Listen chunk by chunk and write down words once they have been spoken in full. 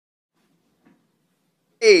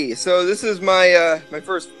Hey, so this is my my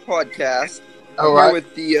first podcast. All I'm right.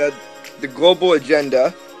 here with the global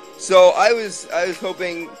agenda. So I was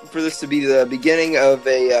hoping for this to be the beginning of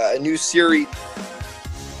a new series.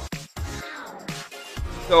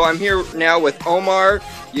 So I'm here now with Omar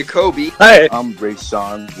Jacoby. Hi. I'm Ray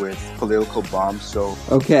Sean with Political Bomb. So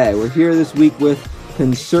Okay, we're here this week with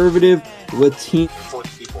conservative Latino. For the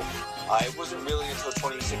people. It wasn't really until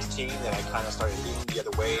 2016 that I kind of started leaning the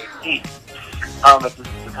other way. It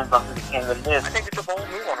depends on who the candidate is. I think it's a bold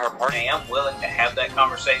move on her part. I am willing to have that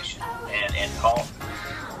conversation and talk,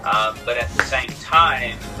 but at the same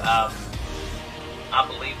time, I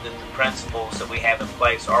believe that the principles that we have in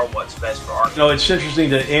place are what's best for our No, it's interesting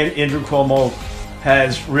that Andrew Cuomo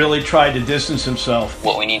has really tried to distance himself.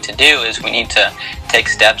 What we need to do is we need to take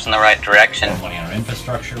steps in the right direction. Spend money on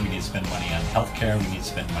infrastructure, we need to spend money on healthcare, we need to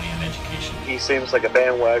spend money on education. He seems like a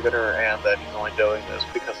bandwagoner and that he's only doing this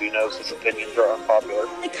because he knows his opinions are unpopular.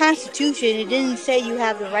 The Constitution, it didn't say you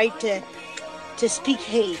have the right to speak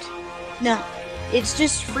hate. No, it's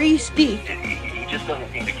just free speech. He just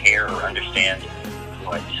doesn't seem to care or understand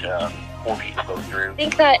what poor people go through. I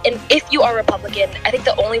think that if you are Republican, I think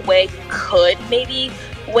the only way you could maybe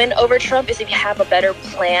win over Trump is if you have a better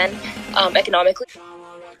plan economically.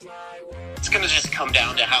 It's going to just come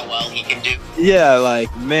down to how well he can do. Yeah,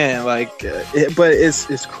 but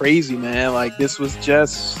it's crazy, man. Like, this was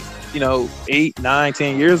just, 8, 9,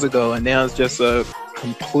 10 years ago, and now it's just a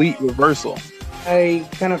complete reversal. I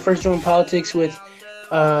kind of first joined politics with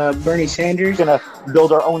Bernie Sanders. We're gonna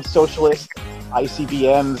build our own socialist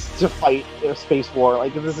ICBMs to fight a space war.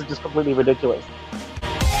 Like, this is just completely ridiculous.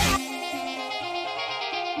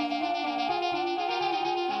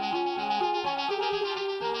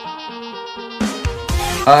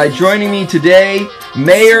 Joining me today,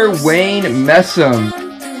 Mayor Wayne Messam.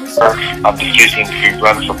 Of the choosing to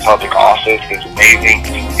run for public office is amazing,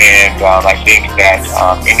 and I think that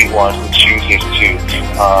anyone who chooses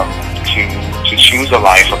to choose a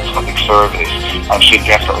life of public service should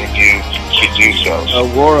definitely do so.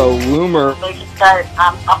 Aurora Loomer. They should start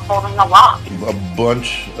upholding the law. A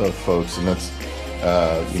bunch of folks, and that's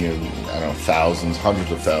I don't know, thousands,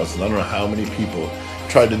 hundreds of thousands. I don't know how many people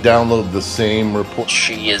tried to download the same report.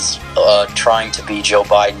 She is trying to be Joe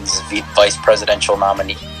Biden's vice presidential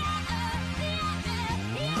nominee.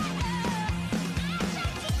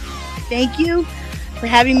 Thank you for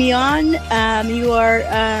having me on. You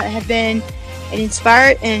have been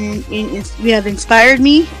inspired, and you have inspired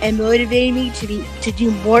me and motivated me to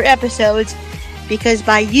do more episodes. Because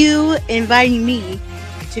by you inviting me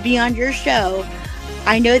to be on your show,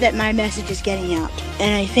 I know that my message is getting out,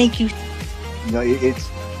 and I thank you.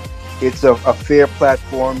 it's a fair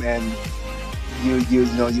platform, and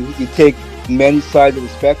you take many sides of the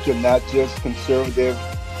spectrum, not just conservative,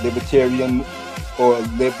 libertarian, or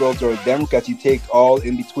liberals or Democrats. You take all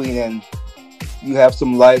in between, and you have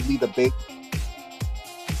some lively debate.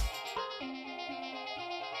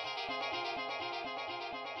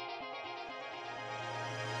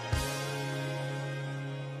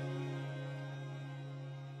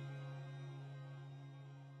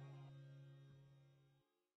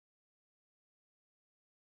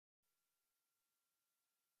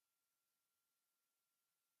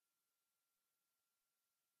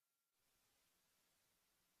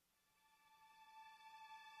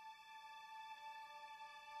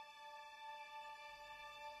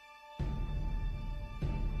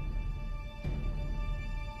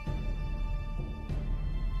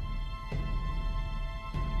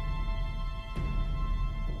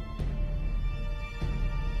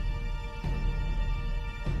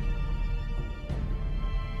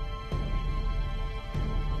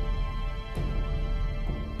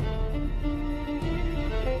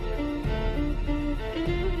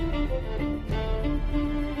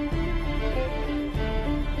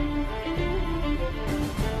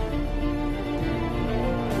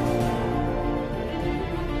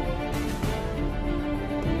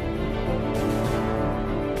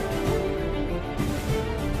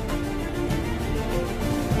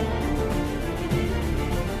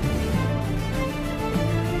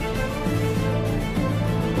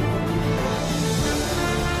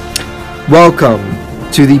 Welcome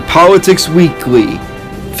to the Politics Weekly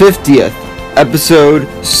 50th episode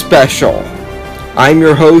special. I'm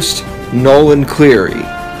your host, Nolan Cleary.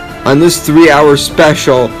 On this 3-hour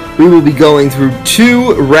special, we will be going through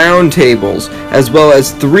 2 roundtables as well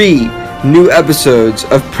as 3 new episodes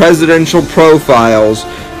of Presidential Profiles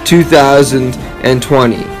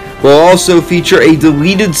 2020. We'll also feature a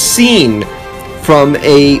deleted scene from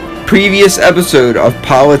a previous episode of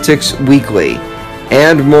Politics Weekly,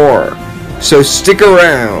 and more. So stick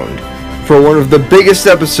around for one of the biggest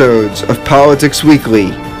episodes of Politics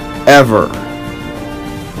Weekly ever.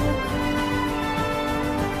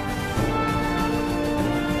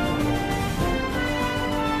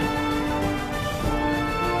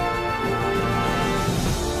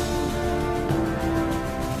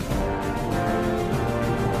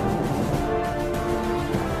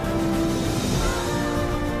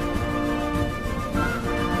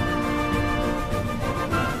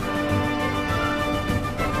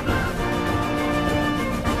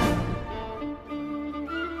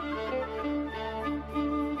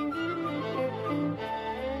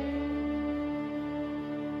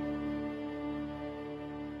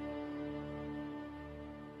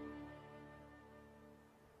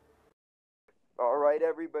 All right,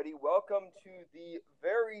 everybody, welcome to the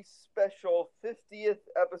very special 50th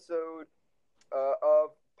episode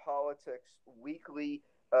of Politics Weekly.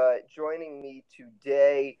 Joining me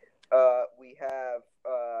today, we have,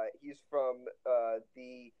 he's from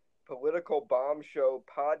the Political Bomb Show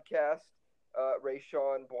podcast,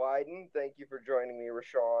 Rashawn Blyden. Thank you for joining me,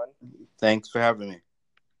 Rashawn. Thanks for having me.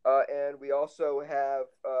 And we also have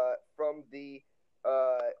from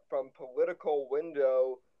Political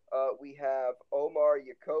Window, we have Omar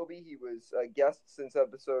Yacobi. He was a guest since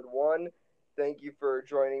episode 1. Thank you for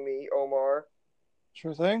joining me, Omar.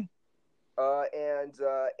 Sure thing. And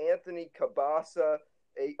Anthony Cabasa,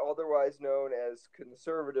 otherwise known as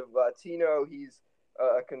Conservative Latino. He's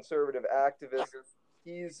a conservative activist.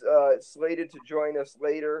 He's slated to join us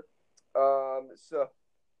later. So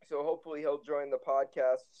hopefully he'll join the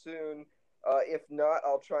podcast soon. If not,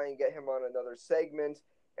 I'll try and get him on another segment.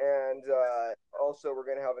 And also, we're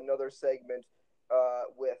going to have another segment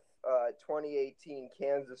with 2018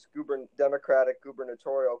 Kansas Democratic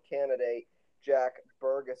gubernatorial candidate Jack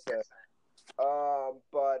Bergeson.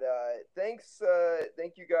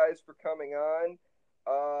 Thank you guys for coming on.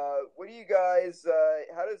 What do you guys?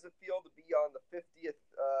 How does it feel to be on the 50th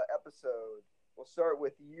episode? We'll start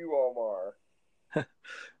with you, Omar.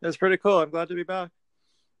 That's pretty cool. I'm glad to be back.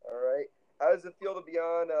 All right. How does it feel to be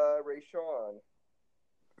on Rashawn?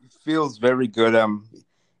 It feels very good. I'm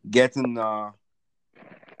getting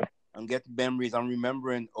memories. I'm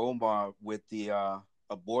remembering Omar with the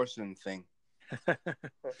abortion thing.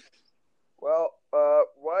 Well,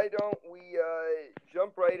 why don't we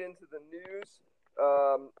jump right into the news?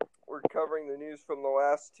 We're covering the news from the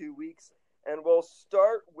last 2 weeks, and we'll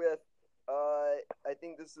start with, I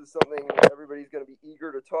think this is something everybody's going to be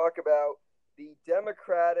eager to talk about, the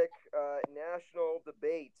Democratic national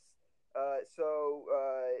debates.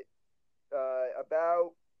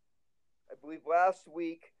 About, I believe last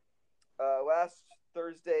week, last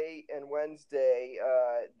Thursday and Wednesday,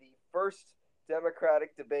 the first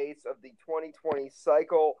Democratic debates of the 2020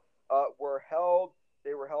 cycle were held.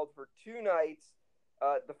 They were held for 2 nights.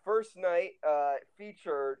 The first night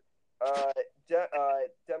featured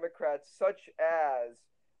Democrats such as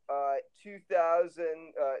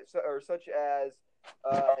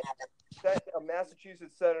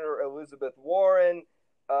Massachusetts Senator Elizabeth Warren,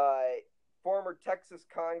 former Texas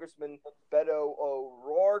Congressman Beto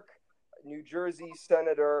O'Rourke, New Jersey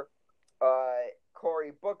Senator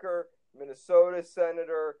Cory Booker, Minnesota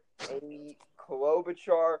Senator Amy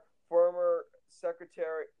Klobuchar, former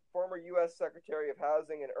U.S. Secretary of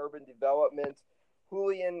Housing and Urban Development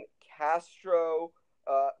Julian Castro,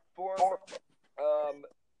 former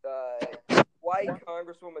white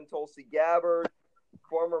Congresswoman Tulsi Gabbard,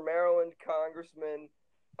 former Maryland Congressman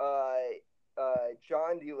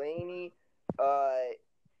John Delaney,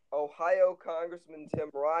 Ohio Congressman Tim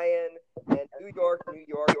Ryan, and New York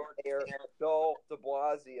Mayor Bill de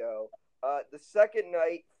Blasio. The second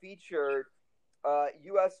night featured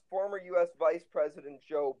former U.S. Vice President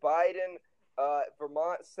Joe Biden,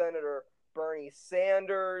 Vermont Senator Bernie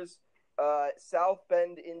Sanders, South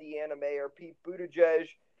Bend, Indiana Mayor Pete Buttigieg,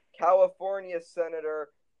 California Senator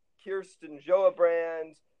Kirsten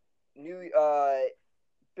Gillibrand,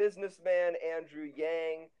 businessman Andrew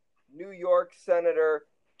Yang, New York Senator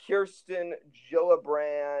Kirsten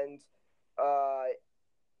Gillibrand,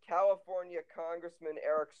 California Congressman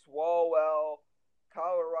Eric Swalwell,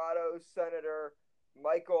 Colorado Senator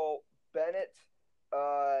Michael Bennet,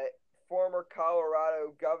 former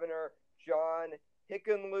Colorado Governor John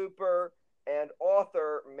Hickenlooper, and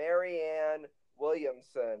author Marianne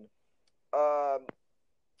Williamson.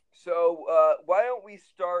 So why don't we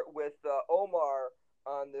start with Omar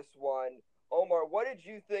on this one? Omar, what did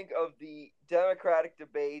you think of the Democratic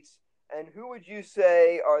debates, and who would you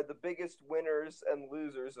say are the biggest winners and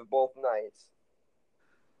losers of both nights?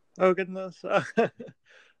 Oh, goodness. I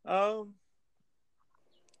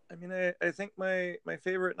mean, I think my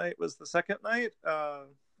favorite night was the second night.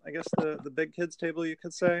 I guess the big kids table, you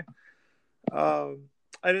could say. I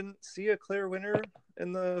didn't see a clear winner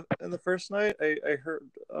in the first night. I heard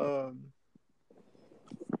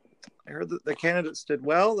that the candidates did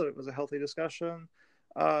well, that it was a healthy discussion.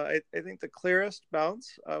 I think the clearest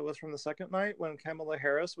bounce was from the second night when Kamala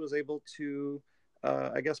Harris was able to,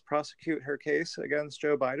 I guess, prosecute her case against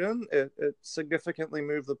Joe Biden. It significantly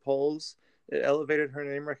moved the polls. It elevated her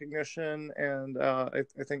name recognition, and I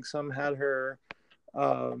think some had her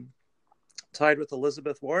tied with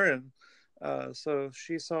Elizabeth Warren. So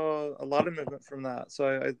she saw a lot of movement from that.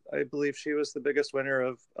 So I believe she was the biggest winner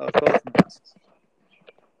of both masks.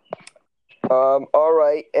 All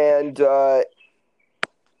right, and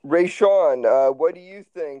Rayshawn, what do you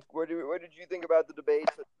think? What did you think about the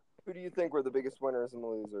debates? Who do you think were the biggest winners and the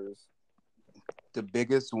losers? The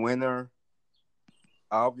biggest winner,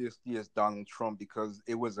 obviously, is Donald Trump, because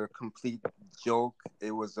it was a complete joke.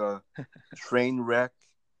 It was a train wreck.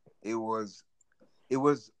 It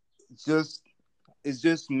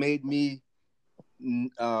just made me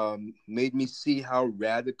see how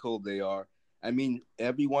radical they are. I mean,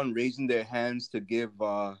 everyone raising their hands to give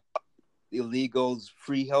illegals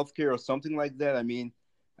free healthcare or something like that. I mean,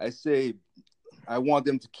 I say I want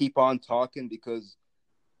them to keep on talking, because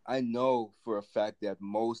I know for a fact that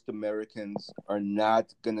most Americans are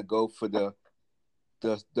not gonna go for the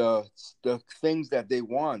things that they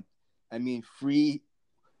want. I mean,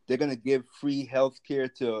 they're gonna give free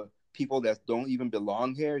healthcare to people that don't even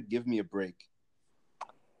belong here. Give me a break.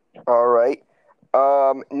 All right.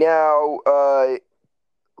 Now,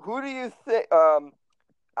 who do you think? Let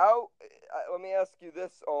me ask you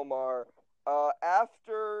this, Omar.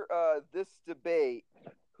 After this debate,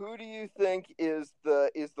 who do you think is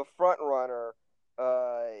the front runner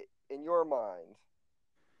in your mind?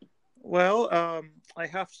 Well, I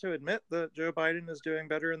have to admit that Joe Biden is doing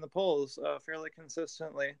better in the polls fairly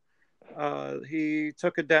consistently. He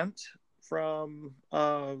took a dent from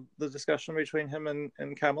the discussion between him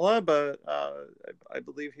and Kamala, but I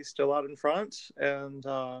believe he's still out in front, and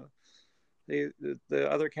the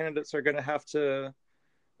other candidates are going to have to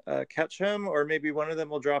catch him, or maybe one of them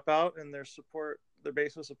will drop out, and their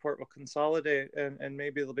base of support will consolidate, and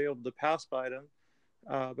maybe they'll be able to pass Biden.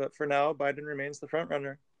 But for now, Biden remains the front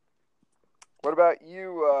runner. What about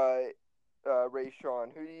you,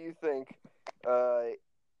 Rayshawn? Who do you think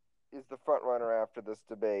is the front runner after this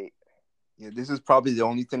debate? Yeah, this is probably the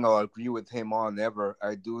only thing I'll agree with him on ever.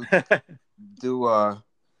 I do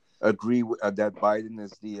agree that Biden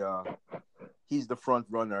is he's the front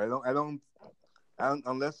runner. I don't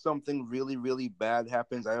unless something really, really bad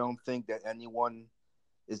happens, I don't think that anyone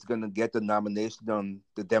is going to get the nomination on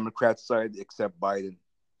the Democrat side except Biden.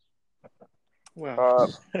 Wow.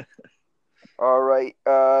 All right.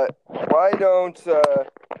 Why don't we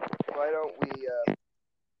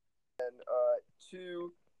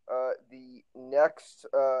to the next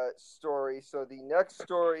story? So the next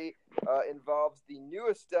story involves the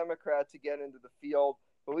newest Democrat to get into the field.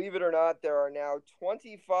 Believe it or not, there are now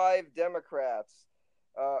 25 Democrats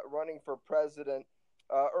running for president.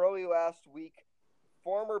 Early last week,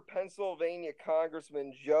 former Pennsylvania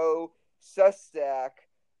Congressman Joe Sestak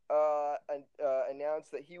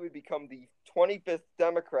announced that he would become the 25th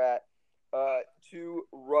Democrat to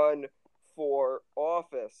run for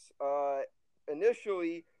office.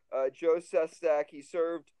 Initially, Joe Sestak, he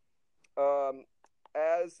served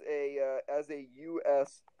as a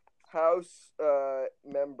U.S. House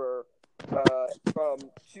member from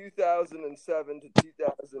 2007 to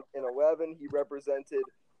 2011. He represented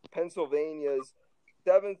Pennsylvania's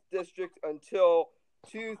 7th district until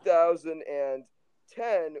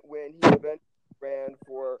 2010, when he eventually ran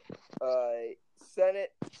for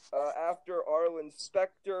Senate after Arlen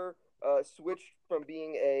Specter switched from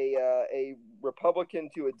being a Republican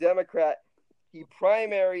to a Democrat. He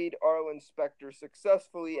primaried Arlen Specter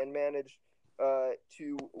successfully and managed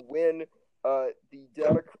to win the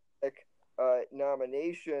Democratic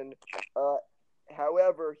nomination.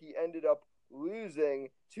 However, he ended up losing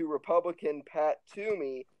to Republican Pat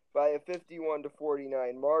Toomey by a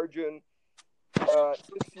 51-49 margin. 6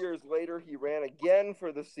 years later, he ran again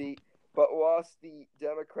for the seat, but lost the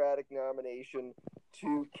Democratic nomination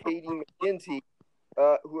to Katie McGinty,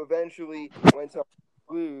 who eventually went on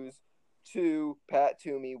to lose to Pat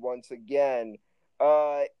Toomey once again.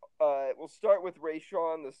 We'll start with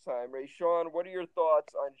Rayshawn this time. Rayshawn, what are your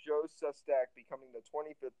thoughts on Joe Sestak becoming the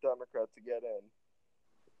 25th Democrat to get in?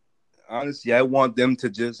 Honestly, I want them to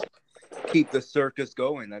just keep the circus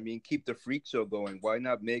going. I mean, keep the freak show going. Why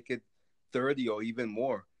not make it 30 or even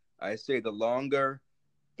more? I say the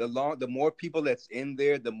more people that's in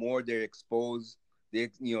there, the more they're exposed. They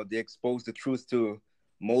expose the truth to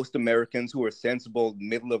most Americans who are sensible,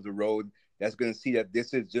 middle of the road, that's going to see that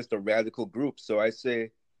this is just a radical group. So I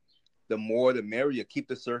say the more the merrier. Keep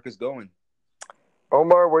the circus going.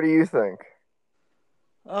 Omar, what do you think?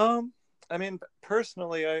 I mean,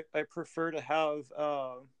 personally, I prefer to have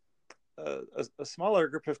a smaller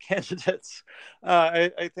group of candidates.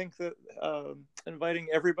 I think that inviting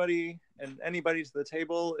everybody and anybody to the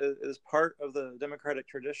table is part of the Democratic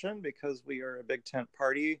tradition, because we are a big tent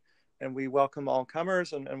party and we welcome all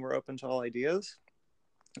comers and we're open to all ideas.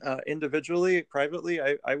 Individually, privately,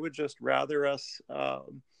 I would just rather us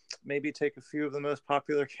maybe take a few of the most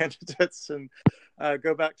popular candidates and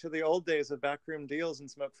go back to the old days of backroom deals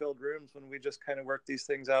and smoke-filled rooms when we just kind of work these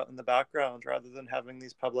things out in the background rather than having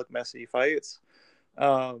these public messy fights.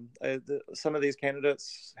 Some of these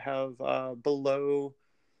candidates have below,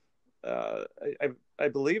 I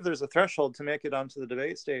believe there's a threshold to make it onto the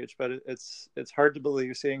debate stage, but it's hard to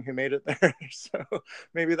believe seeing who made it there. So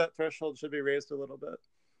maybe that threshold should be raised a little bit.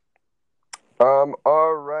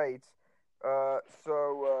 All right.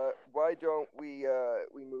 So why don't we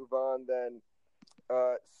move on then?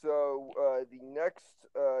 So the next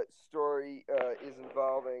story is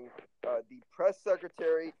involving the press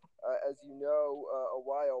secretary. As you know, a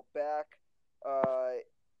while back,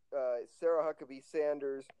 Sarah Huckabee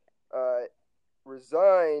Sanders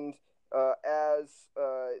resigned as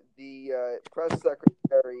the press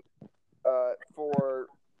secretary for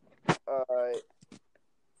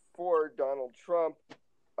Donald Trump.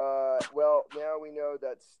 Well, now we know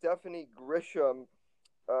that Stephanie Grisham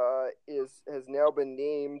has now been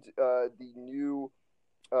named the new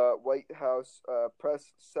White House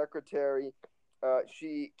press secretary.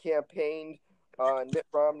 She campaigned on Mitt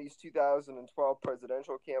Romney's 2012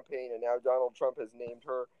 presidential campaign, and now Donald Trump has named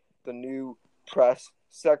her the new press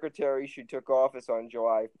secretary. She took office on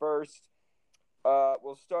July 1st.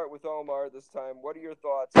 We'll start with Omar this time. What are your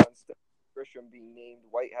thoughts on Stephanie Grisham being named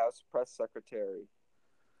White House press secretary?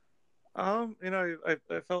 I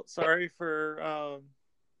felt sorry for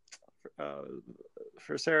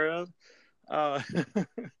Sarah.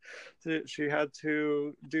 She had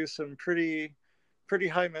to do some pretty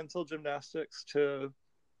high mental gymnastics to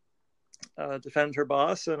defend her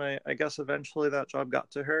boss, and I guess eventually that job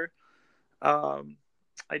got to her.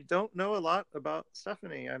 I don't know a lot about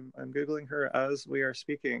Stephanie. I'm Googling her as we are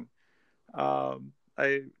speaking.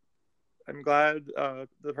 I'm glad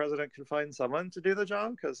the president could find someone to do the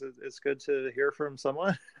job, because it's good to hear from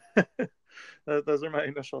someone. Those are my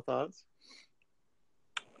initial thoughts.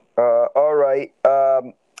 All right.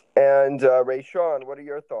 And Rayshawn, what are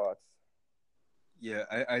your thoughts? Yeah,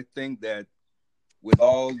 I think that with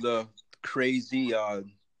all the crazy,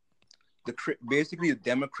 basically the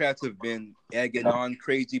Democrats have been egging on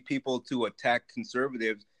crazy people to attack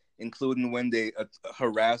conservatives, including when they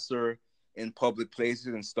harass her in public places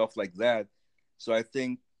and stuff like that. So I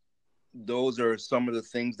think those are some of the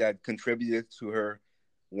things that contributed to her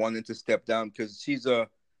wanting to step down, because she's a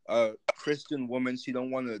Christian woman. She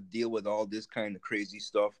don't want to deal with all this kind of crazy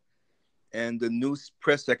stuff. And the new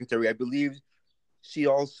press secretary, I believe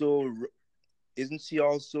isn't she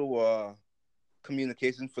also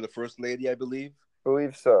communications for the first lady, I believe?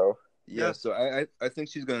 Believe so. Yeah, Yes. so I think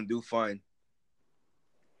she's going to do fine.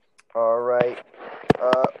 All right.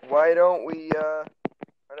 Why don't we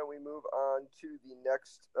move on to the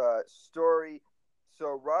next story?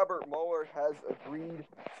 So Robert Mueller has agreed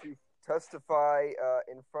to testify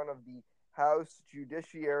in front of the House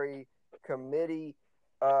Judiciary Committee.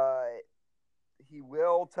 He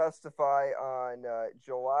will testify on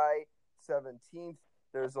July 17th.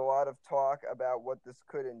 There's a lot of talk about what this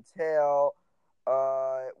could entail.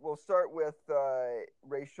 We'll start with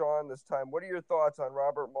Rayshawn this time. What are your thoughts on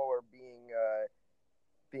Robert Mueller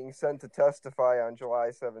being sent to testify on July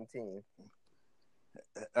 17th?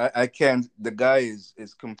 I can't. The guy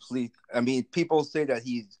is complete. I mean, people say that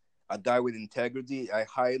he's a guy with integrity. I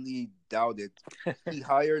highly doubt it. He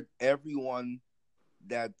hired everyone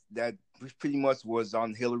that pretty much was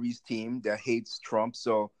on Hillary's team that hates Trump.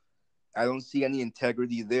 So I don't see any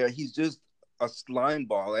integrity there. He's just a slime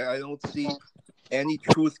ball. I don't see any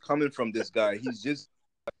truth coming from this guy. He's just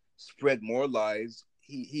spread more lies.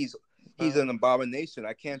 He's an abomination.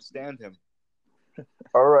 I can't stand him.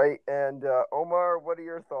 All right, and Omar, what are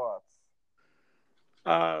your thoughts?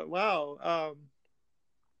 Wow.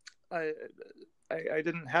 I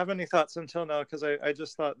didn't have any thoughts until now, because I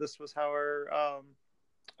just thought this was how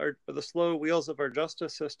the slow wheels of our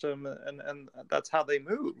justice system, and that's how they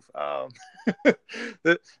move.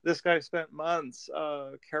 This guy spent months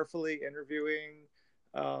carefully interviewing,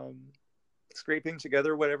 scraping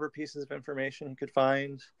together whatever pieces of information he could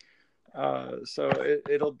find, So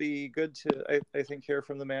it'll be good to, I think, hear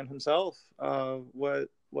from the man himself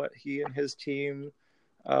what he and his team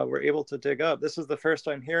were able to dig up. This is the first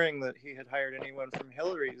I'm hearing that he had hired anyone from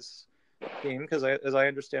Hillary's team, because as I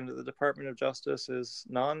understand it, the Department of Justice is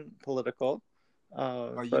non-political.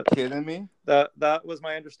 Are you kidding me? That was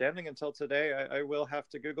my understanding until today. I will have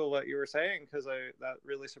to Google what you were saying, because that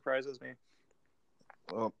really surprises me.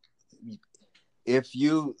 Well, if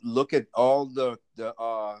you look at all the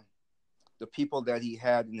people that he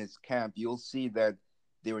had in his camp, you'll see that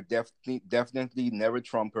they were definitely never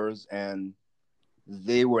Trumpers, and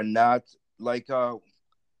they were not like I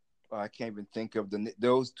can't even think of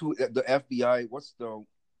those two. The FBI, what's the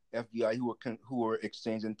FBI who were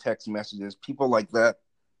exchanging text messages? People like that.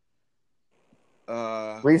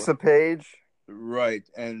 Lisa Page, right?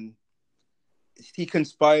 And he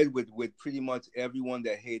conspired with pretty much everyone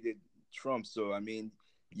that hated Trump. So I mean,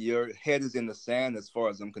 your head is in the sand as far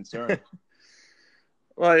as I'm concerned.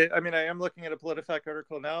 Well, I mean, I am looking at a PolitiFact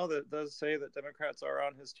article now that does say that Democrats are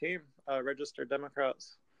on his team, registered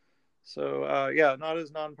Democrats. So, yeah, not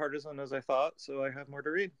as nonpartisan as I thought, so I have more to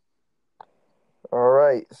read. All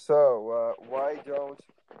right, so why don't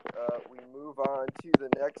we move on to the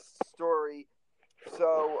next story?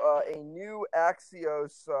 So, a new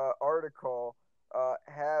Axios article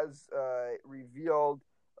has revealed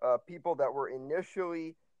people that were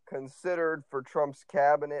initially considered for Trump's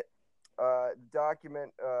cabinet. The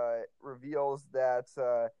document reveals that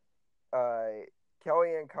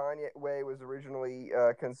Kellyanne Conway was originally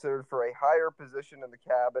considered for a higher position in the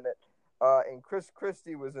cabinet, and Chris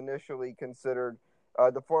Christie was initially considered.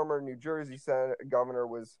 The former New Jersey governor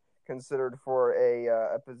was considered for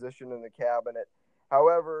a position in the cabinet.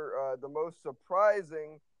 However, the most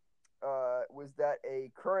surprising was that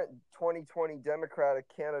a current 2020 Democratic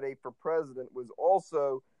candidate for president was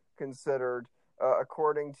also considered.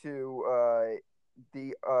 According to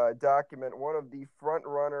the document, one of the front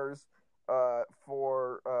runners to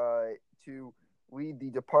lead the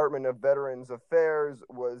Department of Veterans Affairs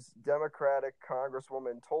was Democratic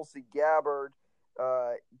Congresswoman Tulsi Gabbard.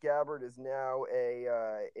 Gabbard is now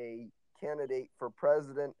a candidate for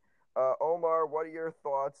president. Omar, what are your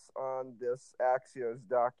thoughts on this Axios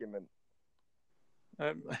document?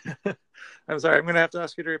 I'm sorry, I'm going to have to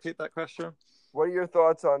ask you to repeat that question. What are your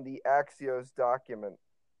thoughts on the Axios document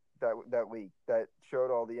that week that showed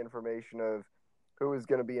all the information of who is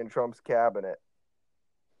going to be in Trump's cabinet?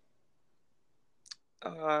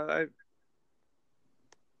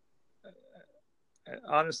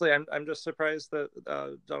 Honestly, I'm just surprised that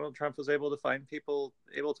Donald Trump was able to find people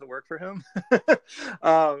able to work for him.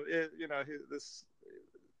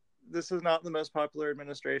 This is not the most popular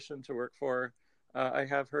administration to work for. I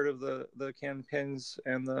have heard of the campaigns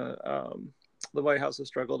and the White House has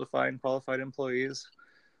struggled to find qualified employees.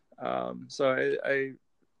 So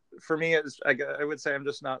for me, I would say I'm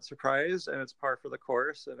just not surprised, and it's par for the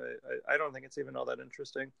course, and I don't think it's even all that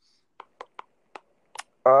interesting.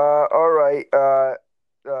 All right,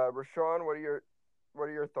 Rashawn, what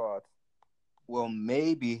are your thoughts? Well,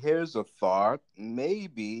 maybe here's a thought.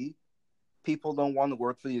 Maybe people don't want to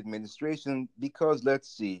work for the administration because, let's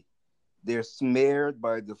see, they're smeared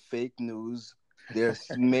by the fake news. They're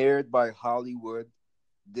smeared by Hollywood.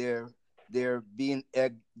 They're being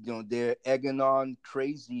they're egging on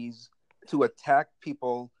crazies to attack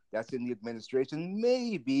people that's in the administration.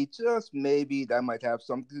 Maybe, just maybe, that might have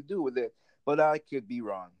something to do with it, but I could be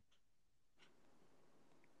wrong.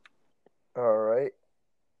 All right.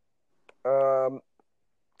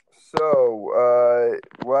 So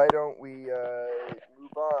why don't we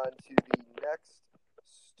move on to the next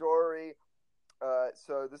story?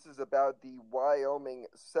 So this is about the Wyoming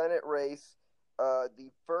Senate race. The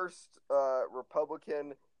first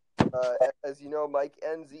Republican, as you know, Mike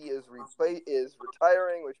Enzi is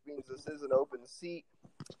retiring, which means this is an open seat.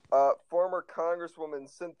 Former Congresswoman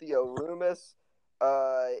Cynthia Loomis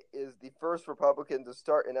is the first Republican to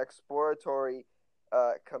start an exploratory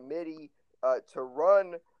committee to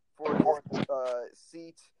run for this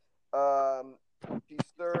seat. She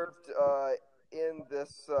served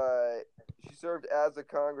she served as a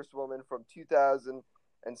congresswoman from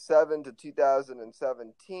 2007 to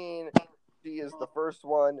 2017. She is the first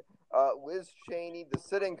one. Liz Cheney, the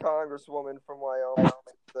sitting congresswoman from Wyoming,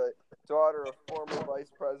 the daughter of former Vice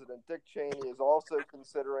President Dick Cheney, is also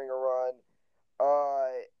considering a run.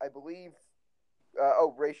 I believe.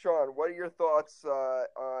 Rayshawn, what are your thoughts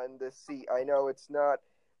on this seat? I know it's not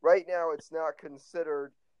right now. It's not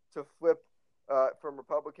considered to flip from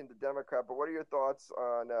Republican to Democrat, but what are your thoughts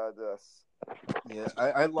on this? Yeah,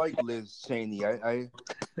 I like Liz Cheney. I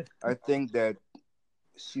think that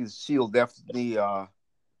she'll definitely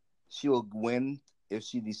she will win if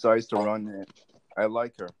she decides to run it. I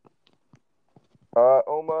like her.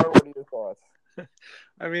 Omar, what are your thoughts?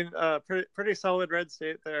 I mean, pretty solid red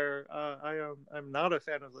state there. I'm not a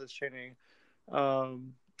fan of Liz Cheney,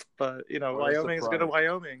 but Wyoming is good to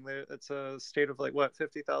Wyoming. It's a state of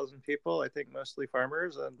 50,000 people. I think mostly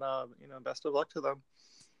farmers, and best of luck to them.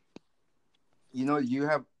 You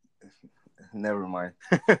have. Never mind.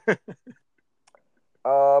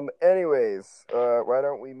 Anyways, why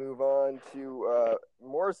don't we move on to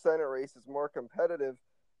more Senate races, more competitive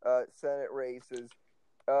Senate races.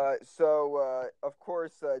 Of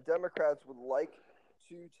course, Democrats would like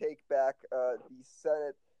to take back the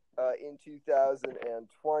Senate in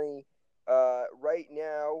 2020. Right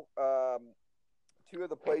now, two of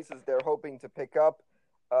the places they're hoping to pick up,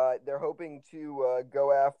 they're hoping to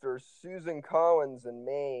go after Susan Collins in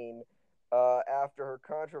Maine after her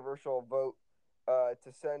controversial vote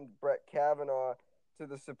to send Brett Kavanaugh to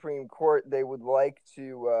the Supreme Court. They would like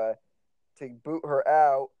to boot her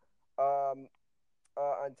out.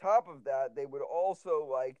 On top of that, they would also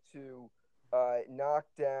like to knock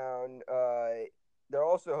down. They're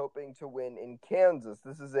also hoping to win in Kansas.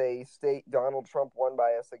 This is a state Donald Trump won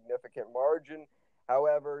by a significant margin.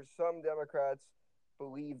 However, some Democrats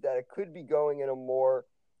believe that it could be going in a more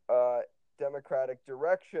Democratic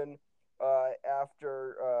direction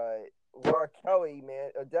after Laura Kelly,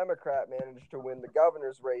 a Democrat, managed to win the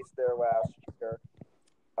governor's race there last year.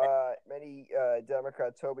 Many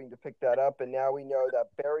Democrats hoping to pick that up, and now we know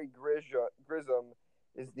that Barry Grissom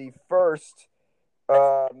is the first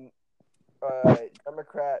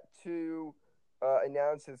Democrat to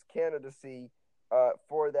announce his candidacy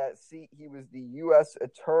for that seat. He was the U.S.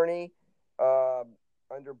 attorney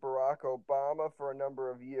under Barack Obama for a number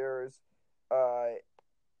of years.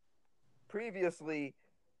 Previously,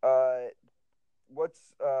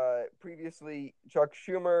 Chuck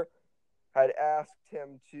Schumer had asked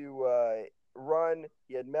him to run.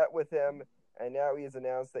 He had met with him, and now he has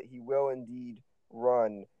announced that he will indeed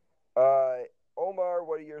run. Omar,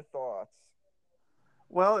 what are your thoughts?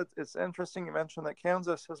 Well, it's interesting you mentioned that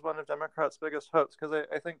Kansas is one of Democrats' biggest hopes, because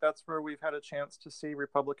I think that's where we've had a chance to see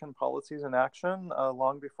Republican policies in action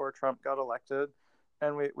long before Trump got elected.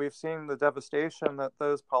 And we've seen the devastation that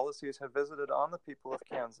those policies have visited on the people of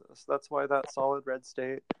Kansas. That's why that solid red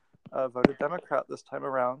state voted Democrat this time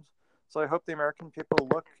around. So I hope the American people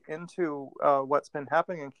look into what's been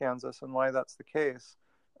happening in Kansas and why that's the case,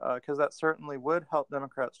 because that certainly would help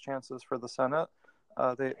Democrats' chances for the Senate.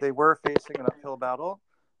 They were facing an uphill battle,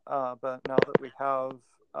 but now that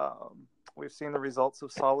we've seen the results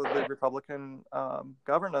of solidly Republican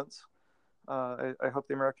governance, I hope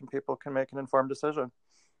the American people can make an informed decision.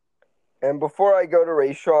 And before I go to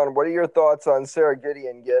Rayshawn, what are your thoughts on Sarah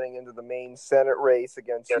Gideon getting into the Maine Senate race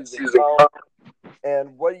against Susan Collins?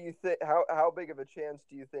 And what do you think? How big of a chance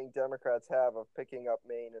do you think Democrats have of picking up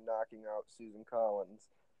Maine and knocking out Susan Collins?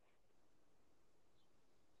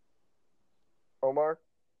 Omar?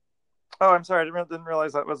 Oh, I'm sorry. I didn't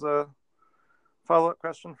realize that was a follow-up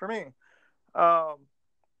question for me. I'm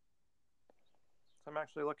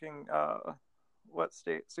actually looking what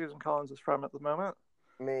state Susan Collins is from at the moment.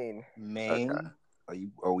 Maine. Maine? Okay.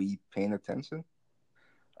 Are we paying attention?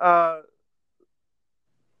 So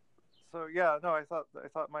yeah, no, I thought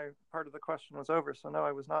my part of the question was over, so no,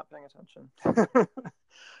 I was not paying attention.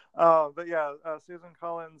 But yeah, Susan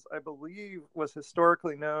Collins, I believe, was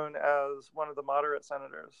historically known as one of the moderate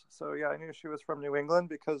senators. So yeah, I knew she was from New England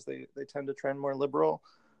because they tend to trend more liberal.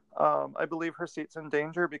 I believe her seat's in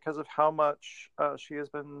danger because of how much she has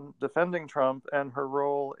been defending Trump and her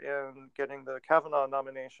role in getting the Kavanaugh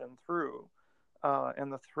nomination through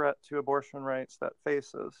and the threat to abortion rights that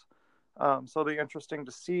faces. So it'll be interesting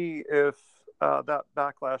to see if that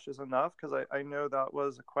backlash is enough, because I know that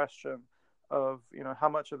was a question of, how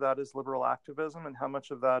much of that is liberal activism and how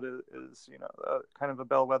much of that is kind of a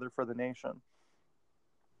bellwether for the nation.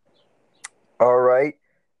 All right.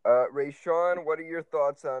 Rayshawn, what are your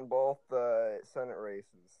thoughts on both Senate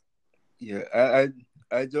races? Yeah,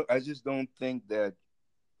 I just don't think that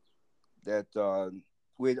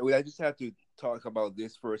wait, I just have to talk about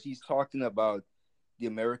this first. He's talking about the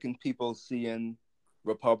American people seeing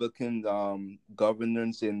Republican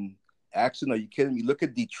governance in action. Are you kidding me? Look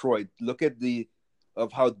at Detroit. Look at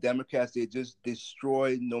of how Democrats, they just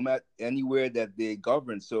destroy no matter anywhere that they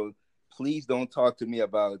govern. So please don't talk to me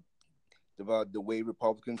about the way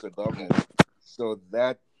Republicans are governing. So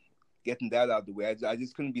getting that out of the way, I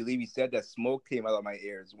just couldn't believe he said that. Smoke came out of my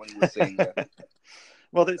ears when he was saying that.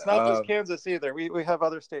 Well, it's not just Kansas either. We have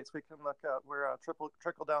other states we can look at where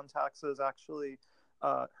trickle down taxes actually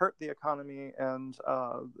hurt the economy and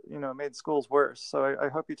made schools worse. So I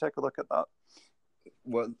hope you take a look at that.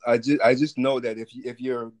 Well, I just know that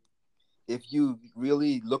if you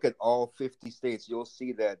really look at all 50 states, you'll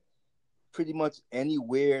see that pretty much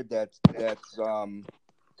anywhere that's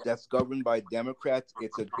governed by Democrats,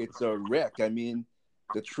 it's a wreck. I mean,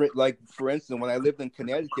 like for instance, when I lived in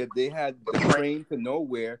Connecticut, they had the train to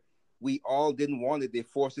nowhere. We all didn't want it. They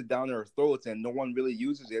forced it down our throats, and no one really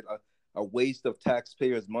uses it. A waste of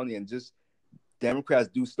taxpayers' money, and just Democrats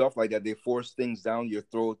do stuff like that. They force things down your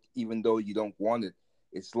throat, even though you don't want it.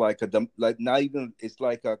 It's like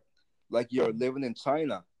like you're living in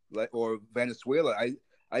China, or Venezuela.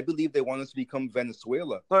 I believe they want us to become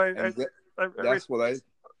Venezuela. So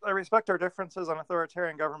I respect our differences on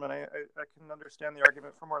authoritarian government. I can understand the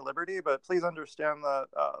argument for more liberty, but please understand that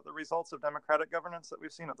the results of democratic governance that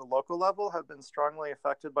we've seen at the local level have been strongly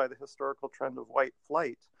affected by the historical trend of white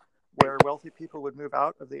flight, where wealthy people would move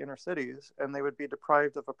out of the inner cities and they would be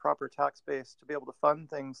deprived of a proper tax base to be able to fund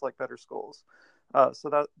things like better schools.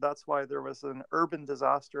 So that's why there was an urban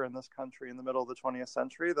disaster in this country in the middle of the 20th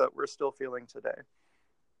century that we're still feeling today.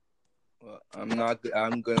 Well, I'm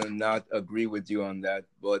gonna not agree with you on that.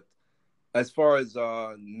 But as far as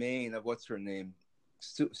Maine, what's her name,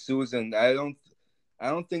 Susan, I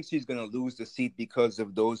don't think she's gonna lose the seat because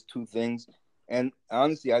of those two things. And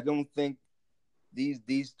honestly, I don't think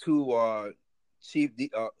these two Chief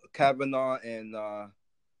Kavanaugh and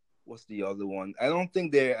what's the other one? I don't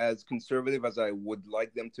think they're as conservative as I would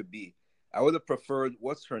like them to be. I would have preferred,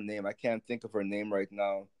 what's her name? I can't think of her name right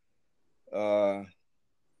now.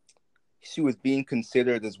 She was being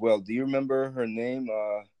considered as well. Do you remember her name?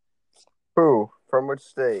 Who? From which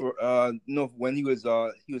state? No, when he was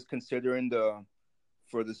considering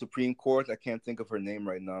for the Supreme Court. I can't think of her name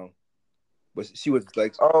right now, but she was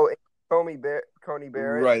like, Coney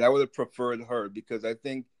Barrett. Right. I would have preferred her because I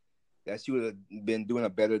think that she would have been doing a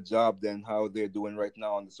better job than how they're doing right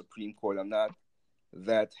now on the Supreme Court. I'm not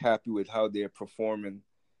that happy with how they're performing,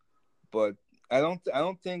 but I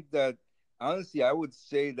don't think that. Honestly, I would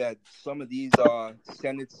say that some of these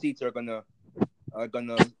Senate seats are gonna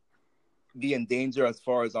be in danger as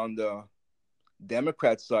far as on the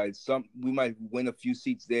Democrat side. We might win a few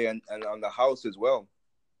seats there and on the House as well.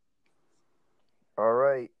 All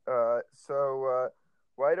right. So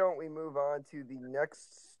why don't we move on to the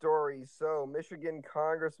next story? So Michigan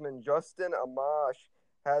Congressman Justin Amash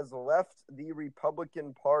has left the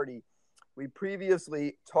Republican Party. We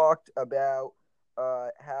previously talked about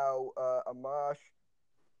how Amash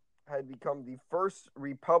had become the first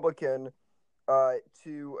Republican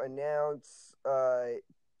to announce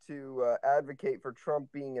to advocate for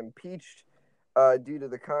Trump being impeached due to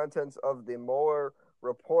the contents of the Mueller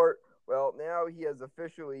report. Well, now he has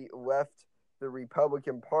officially left the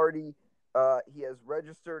Republican Party. He has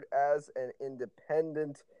registered as an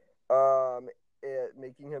independent,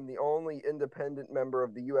 making him the only independent member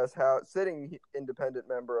of the U.S. House, sitting independent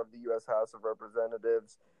member of the U.S. House of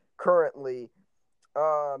Representatives currently.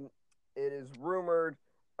 It is rumored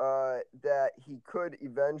that he could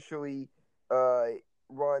eventually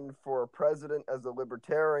run for president as a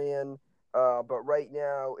libertarian, but right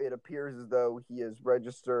now it appears as though he is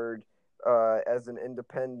registered as an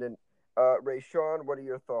independent. Rayshawn, what are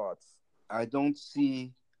your thoughts? I don't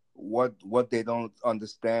see what they don't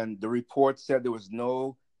understand. The report said there was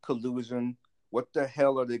no collusion. What the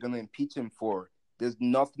hell are they going to impeach him for? There's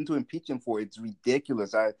nothing to impeach him for. It's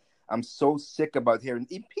ridiculous. I'm so sick about hearing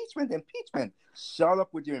impeachment. Shut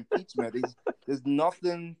up with your impeachment. There's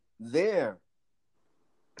nothing there.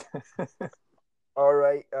 All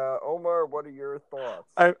right, Omar, what are your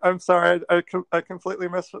thoughts? I'm sorry, I completely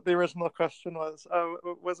missed what the original question was.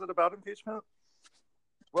 Was it about impeachment?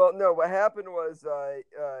 Well, no, what happened was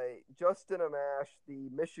Justin Amash, the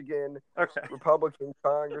Michigan Republican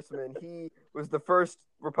congressman, he was the first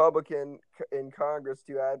Republican in Congress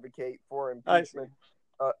to advocate for impeachment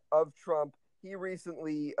of Trump. He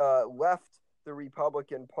recently left the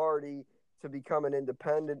Republican Party to become an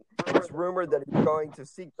independent. It's rumored that he's going to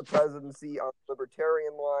seek the presidency on the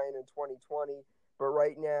Libertarian line in 2020, but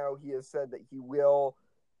right now he has said that he will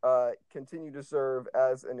continue to serve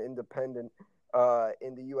as an independent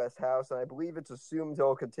in the U.S. House, and I believe it's assumed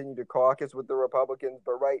he'll continue to caucus with the Republicans,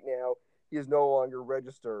 but right now he is no longer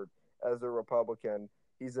registered as a Republican.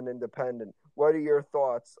 He's an independent. What are your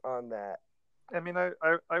thoughts on that? I mean,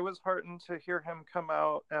 I was heartened to hear him come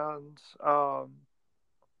out and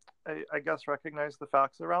I guess recognize the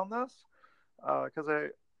facts around this, because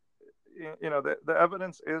the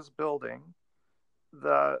evidence is building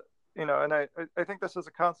that, and I think this is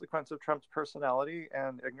a consequence of Trump's personality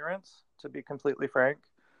and ignorance, to be completely frank.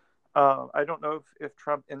 I don't know if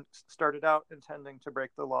Trump started out intending to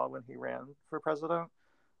break the law when he ran for president,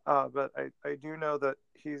 but I do know that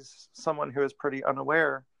he's someone who is pretty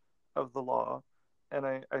unaware of the law, and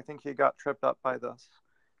I think he got tripped up by this.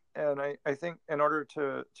 And I think in order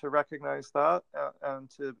to recognize that and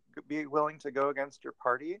to be willing to go against your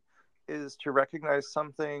party is to recognize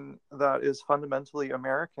something that is fundamentally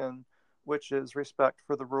American, which is respect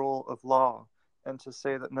for the rule of law, and to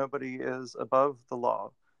say that nobody is above the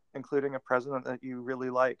law, including a president that you really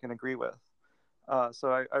like and agree with.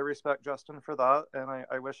 So I respect Justin for that, and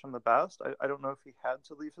I wish him the best. I don't know if he had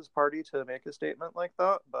to leave his party to make a statement like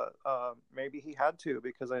that, but maybe he had to,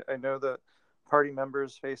 because I know that party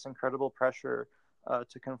members face incredible pressure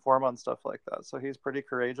to conform on stuff like that. So he's pretty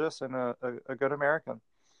courageous and a good American.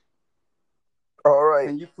 All right.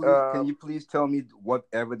 Can you please tell me what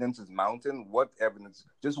evidence is mounting? What evidence?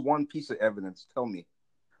 Just one piece of evidence. Tell me.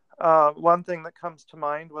 One thing that comes to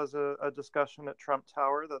mind was a discussion at Trump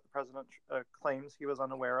Tower that the president claims he was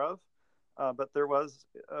unaware of. But there was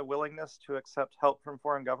a willingness to accept help from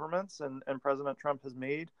foreign governments, and President Trump has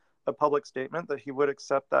made a public statement that he would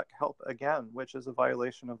accept that help again, which is a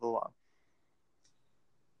violation of the law.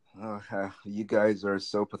 Oh, you guys are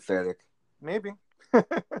so pathetic. Maybe, but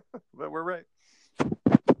we're right.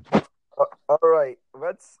 All right,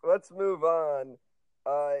 let's move on.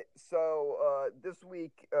 So this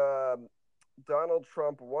week, Donald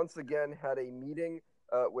Trump once again had a meeting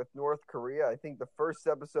with North Korea. I think the first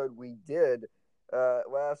episode we did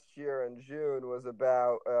last year in June was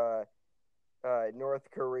about North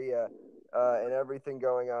Korea and everything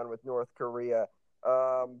going on with North Korea.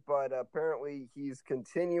 But apparently he's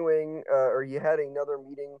continuing, or he had another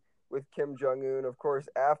meeting with Kim Jong-un. Of course,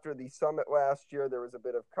 after the summit last year, there was a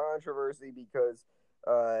bit of controversy because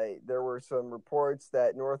there were some reports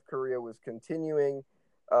that North Korea was continuing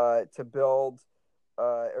to build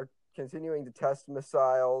or continuing to test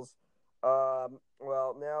missiles.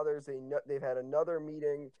 Well, now they've had another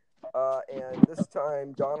meeting, and this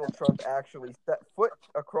time Donald Trump actually set foot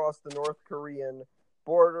across the North Korean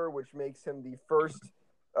border, which makes him the first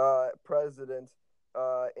president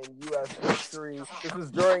in U.S. history. This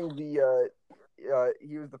was during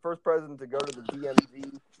he was the first president to go to the DMZ,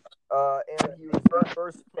 and he was the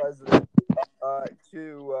first president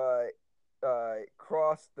to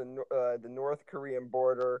cross the North Korean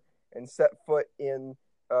border and set foot in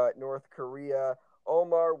North Korea.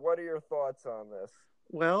 Omar, what are your thoughts on this?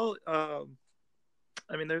 Well, I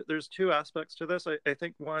mean, there's two aspects to this. I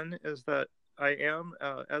think one is that I am,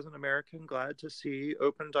 as an American, glad to see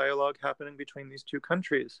open dialogue happening between these two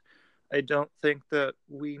countries. I don't think that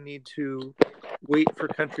we need to wait for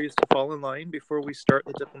countries to fall in line before we start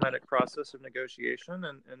the diplomatic process of negotiation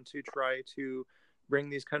and to try to bring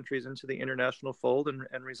these countries into the international fold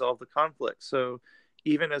and resolve the conflict. So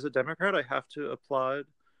even as a Democrat, I have to applaud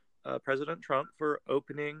President Trump for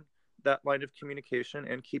opening that line of communication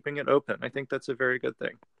and keeping it open. I think that's a very good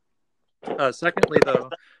thing. Secondly, though,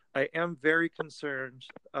 I am very concerned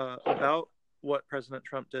about what President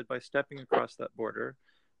Trump did by stepping across that border.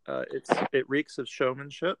 It reeks of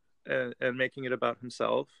showmanship and making it about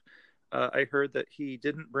himself. I heard that he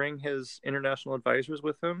didn't bring his international advisors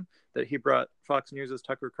with him, that he brought Fox News'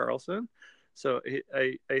 Tucker Carlson. So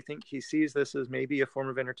I think he sees this as maybe a form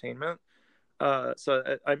of entertainment.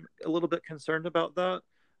 So I'm a little bit concerned about that.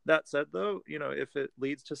 That said, though, if it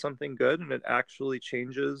leads to something good and it actually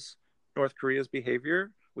changes North Korea's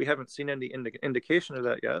behavior, we haven't seen any indication of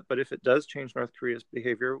that yet. But if it does change North Korea's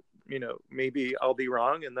behavior, maybe I'll be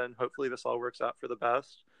wrong, and then hopefully this all works out for the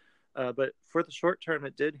best. But for the short term,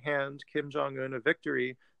 it did hand Kim Jong-un a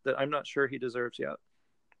victory that I'm not sure he deserves yet.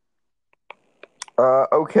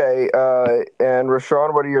 Okay. And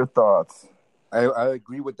Rashawn, what are your thoughts? I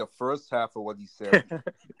agree with the first half of what he said,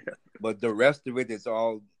 but the rest of it is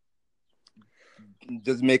all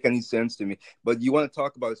doesn't make any sense to me. But you want to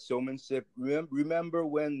talk about showmanship? Remember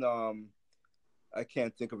when I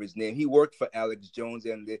can't think of his name. He worked for Alex Jones,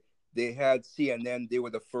 and they had CNN. They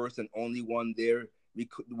were the first and only one there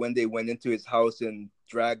when they went into his house and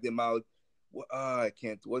dragged him out. I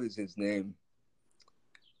can't. What is his name?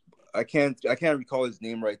 I can't recall his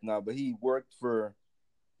name right now. But he worked for.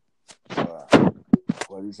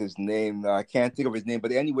 What is his name? I can't think of his name.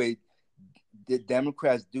 But anyway, the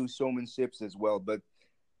Democrats do showmanships as well. But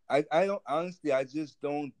I don't honestly. I just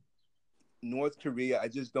don't. North Korea. I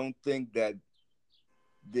just don't think that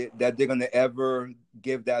they're going to ever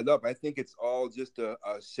give that up. I think it's all just a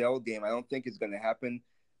shell game. I don't think it's going to happen.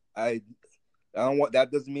 I don't want.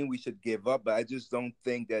 That doesn't mean we should give up, but I just don't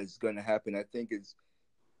think that it's going to happen. I think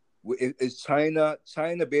it's China.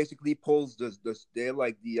 China basically pulls they're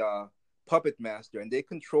like the puppet master, and they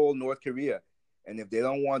control North Korea. And if they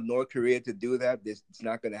don't want North Korea to do that, it's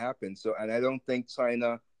not going to happen. So, and I don't think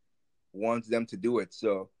China wants them to do it.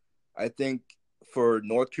 So, I think for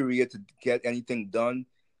North Korea to get anything done,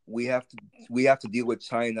 we have to deal with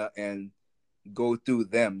China and go through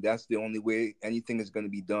them. That's the only way anything is going to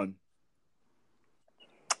be done.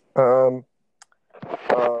 All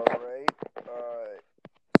right.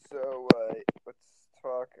 So let's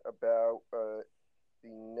talk about the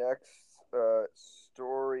next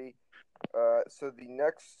story. So the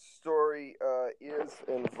next story is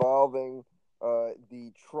involving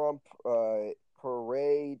the Trump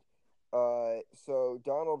parade. So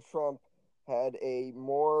Donald Trump had a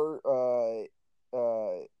more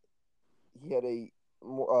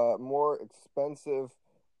more expensive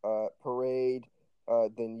parade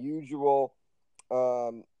than usual.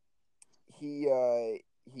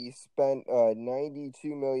 He spent $92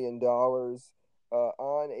 million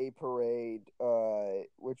on a parade,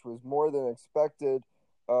 which was more than expected,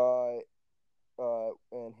 and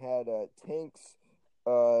had tanks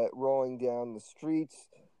rolling down the streets.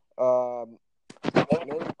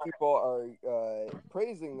 Many people are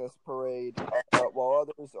praising this parade, while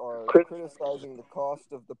others are criticizing the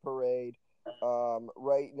cost of the parade.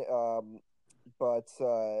 But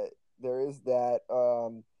there is that.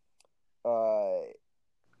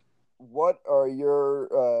 What are your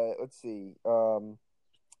let's see?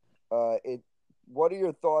 What are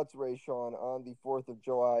your thoughts, Rayshawn, on the 4th of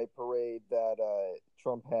July parade that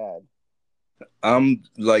Trump had? I'm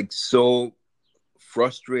like so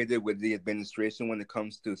frustrated with the administration when it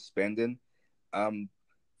comes to spending. I'm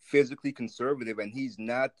physically conservative, and he's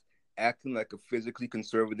not acting like a physically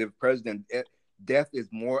conservative president. Death is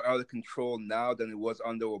more out of control now than it was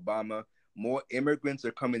under Obama. More immigrants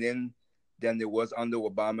are coming in than there was under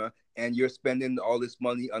Obama, and you're spending all this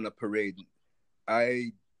money on a parade.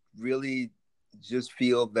 I really just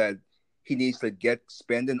feel that he needs to get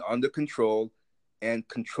spending under control and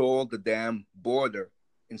control the damn border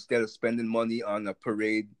instead of spending money on a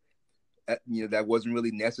parade that wasn't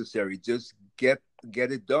really necessary. Just get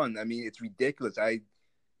it done. I mean, it's ridiculous.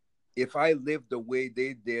 If I lived the way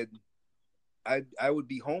they did, I would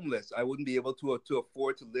be homeless. I wouldn't be able to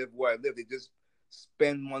afford to live where I live. They just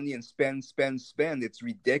spend money and spend. It's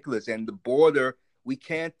ridiculous. And the border, we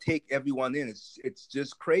can't take everyone in. It's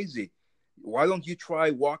just crazy. Why don't you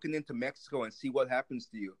try walking into Mexico and see what happens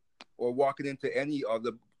to you, or walking into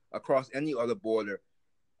across any other border?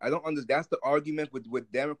 I don't understand. That's the argument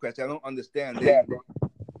with Democrats. I don't understand. They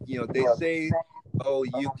say, oh,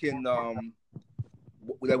 you can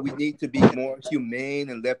that we need to be more humane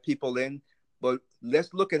and let people in. But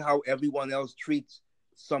let's look at how everyone else treats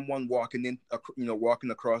someone walking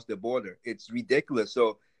across the border. It's ridiculous.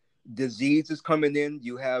 So disease is coming in.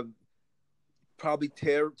 You have probably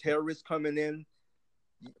terrorists coming in.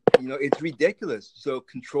 It's ridiculous. So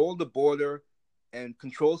control the border and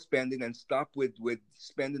control spending, and stop with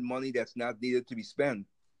spending money that's not needed to be spent.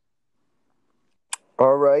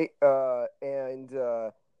 All right.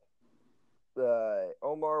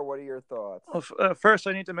 Omar, what are your thoughts? Well, first,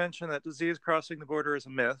 I need to mention that disease crossing the border is a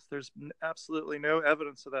myth. There's absolutely no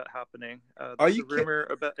evidence of that happening. There's a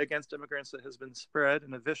rumor against immigrants that has been spread,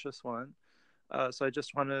 and a vicious one. So I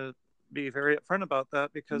just want to be very upfront about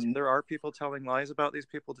that, because there are people telling lies about these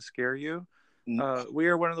people to scare you. We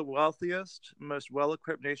are one of the wealthiest, most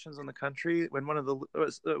well-equipped nations in the country. When one of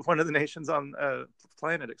the nations on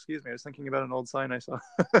planet, excuse me, I was thinking about an old sign I saw.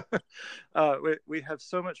 we have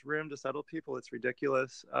so much room to settle people. It's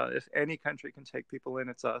ridiculous. If any country can take people in,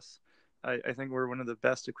 it's us. I think we're one of the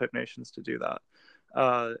best equipped nations to do that.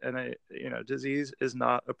 And disease is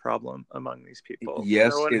not a problem among these people.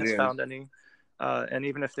 Yes, no one has is. found any. And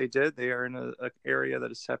even if they did, they are in an area that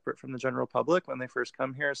is separate from the general public when they first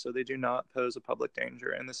come here, so they do not pose a public danger.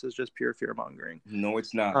 And this is just pure fear-mongering. No,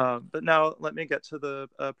 it's not. But now let me get to the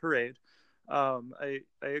parade. I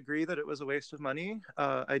agree that it was a waste of money.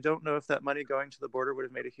 I don't know if that money going to the border would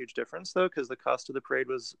have made a huge difference, though, because the cost of the parade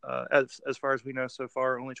was, as far as we know so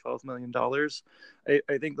far, only $12 million.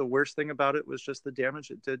 I think the worst thing about it was just the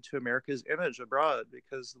damage it did to America's image abroad,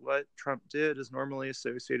 because what Trump did is normally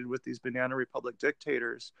associated with these banana republic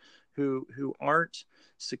dictators who aren't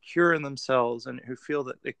secure in themselves and who feel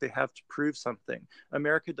that they have to prove something.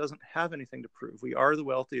 America doesn't have anything to prove. We are the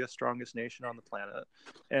wealthiest, strongest nation on the planet.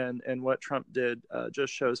 And what Trump did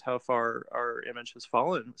just shows how far our image has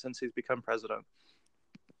fallen since he's become president.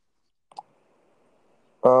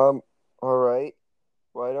 All right.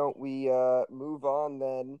 Why don't we move on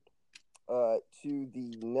then to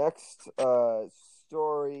the next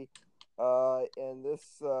story. And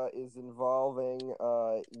this is involving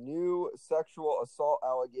new sexual assault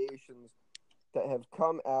allegations that have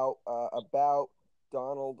come out about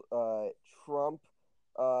Donald Trump.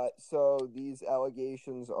 So these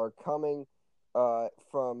allegations are coming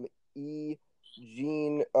from E.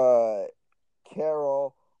 Jean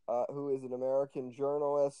Carroll, who is an American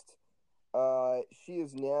journalist. She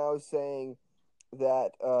is now saying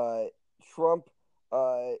that Trump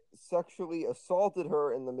sexually assaulted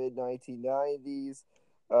her in the mid-1990s.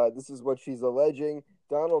 This is what she's alleging.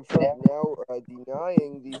 Donald Trump now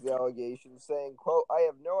denying these allegations, saying, quote, "I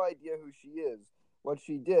have no idea who she is, what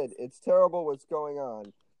she did. It's terrible what's going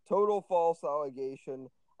on. Total false allegation.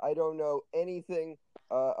 I don't know anything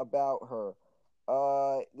about her."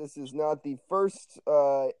 This is not the first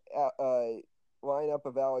lineup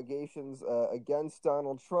of allegations against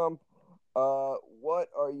Donald Trump. What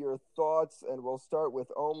are your thoughts? And we'll start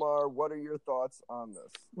with Omar. What are your thoughts on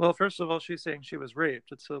this? Well, first of all, she's saying she was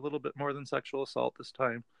raped. It's a little bit more than sexual assault this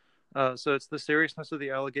time. So it's the seriousness of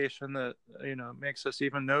the allegation that, makes us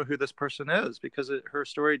even know who this person is, because her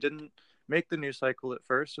story didn't make the news cycle at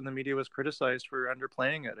first, and the media was criticized for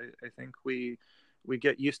underplaying it. I think we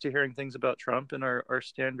get used to hearing things about Trump, and our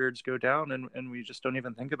standards go down, and we just don't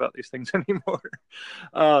even think about these things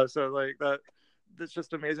anymore. So like that. It's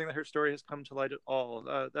just amazing that her story has come to light at all.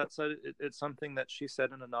 That said, it's something that she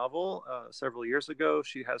said in a novel several years ago.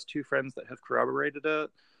 She has two friends that have corroborated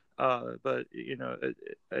it. But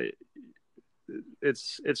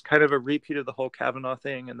it's kind of a repeat of the whole Kavanaugh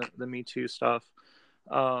thing and the Me Too stuff.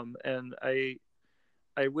 And I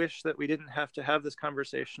wish that we didn't have to have this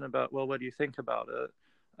conversation about, well, what do you think about it?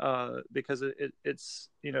 Because it's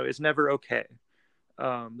never okay.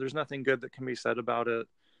 There's nothing good that can be said about it.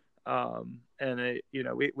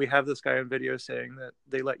 We have this guy on video saying that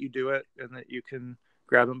they let you do it and that you can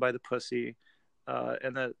grab him by the pussy,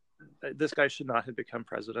 and that this guy should not have become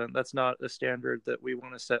president. That's not a standard that we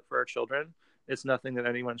want to set for our children. It's nothing that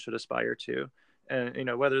anyone should aspire to.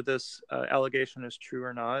 And, whether this allegation is true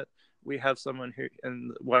or not, we have someone who in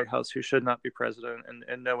the White House who should not be president,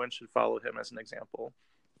 and no one should follow him as an example.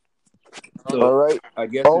 So, all right. I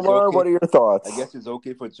guess Omar, what are your thoughts? I guess it's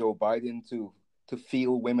okay for Joe Biden to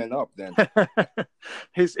feel women up then.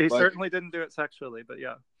 He certainly didn't do it sexually, but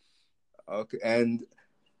yeah. Okay, and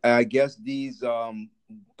I guess these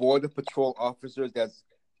Border Patrol officers that's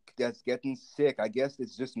getting sick, I guess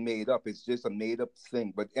it's just made up. It's just a made up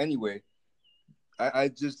thing. But anyway, I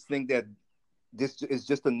just think that this is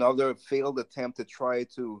just another failed attempt to try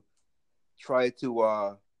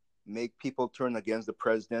to make people turn against the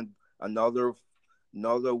president. Another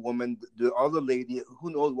woman, the other lady,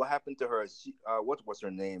 who knows what happened to her? She, what was her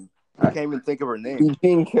name? I can't even think of her name.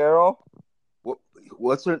 Jean Carroll.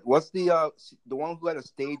 What's the one who had a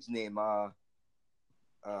stage name?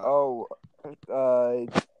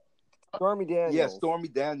 Stormy Daniels. Yeah, Stormy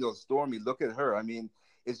Daniels. Stormy, look at her. I mean,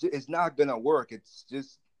 it's not gonna work. It's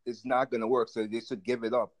not gonna work. So they should give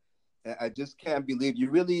it up. And I just can't believe you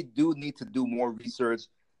really do need to do more research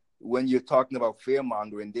when you're talking about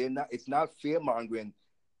fear-mongering. It's not fear-mongering.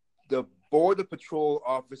 The Border Patrol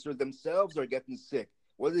officers themselves are getting sick.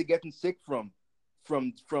 What are they getting sick from?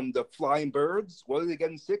 From the flying birds? What are they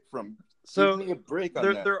getting sick from? So give me a break on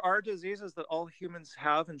that. There are diseases that all humans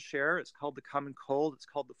have and share. It's called the common cold. It's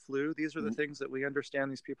called the flu. These are the things that we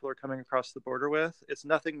understand these people are coming across the border with. It's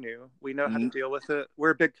nothing new. We know how to deal with it.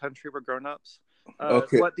 We're a big country. We're grown-ups.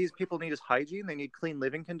 What these people need is hygiene. They need clean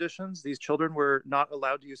living conditions. These children were not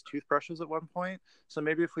allowed to use toothbrushes at one point. So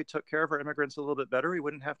maybe if we took care of our immigrants a little bit better, we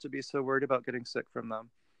wouldn't have to be so worried about getting sick from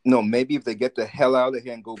them. No, maybe if they get the hell out of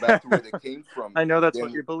here and go back to where they came from. I know that's what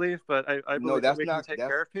you believe, but I believe that we can take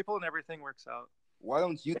care of people and everything works out. Why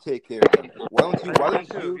don't you take care of them? Why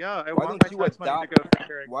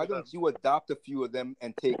don't you adopt a few of them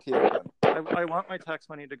and take care of them? I want my tax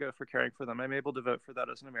money to go for caring for them. I'm able to vote for that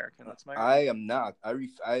as an American. That's my right. I am not. I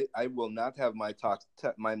will not have my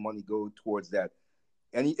money go towards that.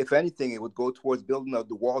 If anything, it would go towards building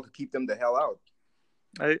the wall to keep them the hell out.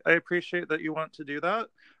 I appreciate that you want to do that.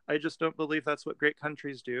 I just don't believe that's what great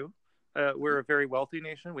countries do. We're a very wealthy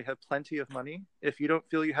nation. We have plenty of money. If you don't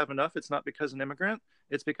feel you have enough, it's not because of an immigrant.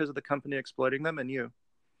 It's because of the company exploiting them and you.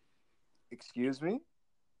 Excuse me?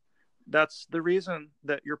 That's the reason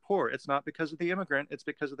that you're poor. It's not because of the immigrant. It's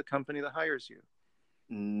because of the company that hires you.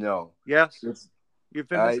 No. Yes. You've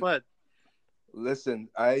been misled. Listen,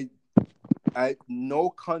 no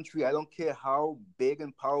country, I don't care how big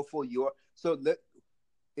and powerful you are. So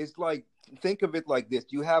it's like, think of it like this.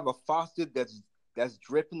 You have a faucet that's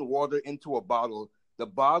dripping water into a bottle. The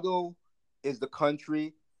bottle is the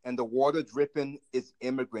country, and the water dripping is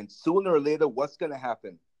immigrants. Sooner or later, what's going to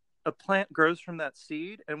happen? a plant grows from that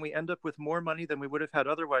seed, and we end up with more money than we would have had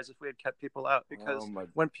otherwise if we had kept people out. Because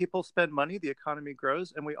when people spend money, the economy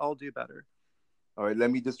grows, and we all do better. All right,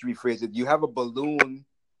 let me just rephrase it. You have a balloon,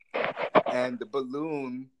 and the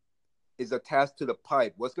balloon is attached to the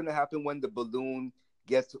pipe. What's going to happen when the balloon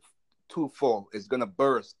gets too full? It's going to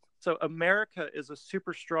burst. So America is a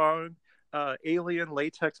super strong alien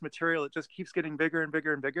latex material. It just keeps getting bigger and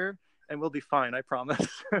bigger and bigger, and we'll be fine, I promise.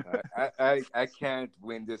 I can't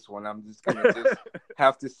win this one. I'm just going to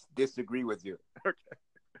have to disagree with you.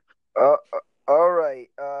 Okay. All right.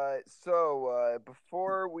 So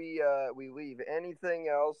before we leave, anything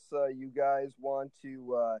else you guys want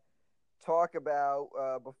to talk about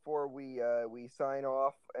before we sign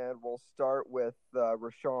off? And we'll start with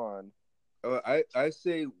Rashawn. I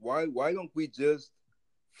say why don't we just,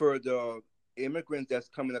 for the immigrants that's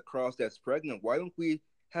coming across that's pregnant, why don't we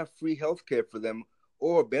have free health care for them,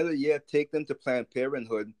 or better yet, take them to Planned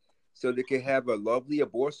Parenthood so they can have a lovely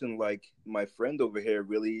abortion like my friend over here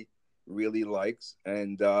really likes.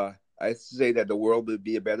 And I say that the world would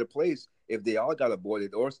be a better place if they all got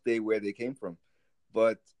aborted or stay where they came from.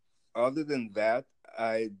 But other than that,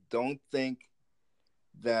 I don't think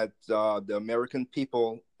that the American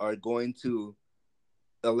people are going to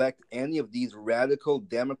elect any of these radical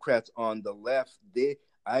Democrats on the left.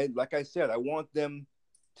 Like I said, I want them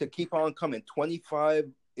to keep on coming. 25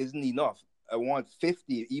 isn't enough. I want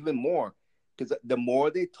 50, even more, because the more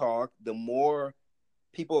they talk, the more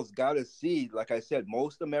people's got to see. Like I said,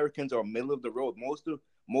 most Americans are middle of the road. Most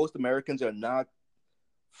Americans are not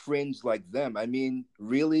fringe like them. I mean,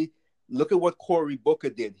 really, look at what Cory Booker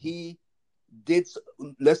did.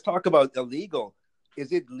 Let's talk about illegal.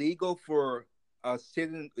 Is it legal for a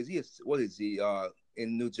citizen? What is he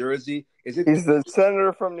in New Jersey? He's the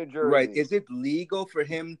senator from New Jersey. Right. Is it legal for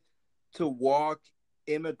him to walk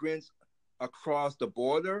immigrants across the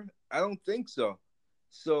border? I don't think so.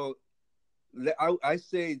 So I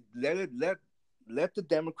say let the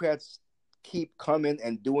Democrats keep coming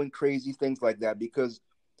and doing crazy things like that, because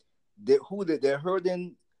they're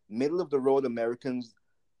hurting middle of the road Americans,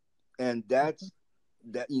 and that's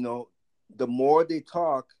the more they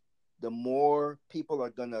talk, the more people are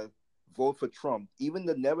gonna vote for Trump. Even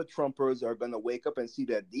the never Trumpers are gonna wake up and see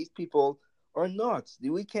that these people are nuts.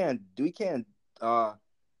 We can't have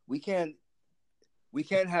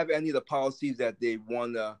any of the policies that they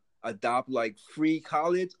want to adopt, like free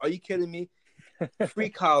college. Are you kidding me? Free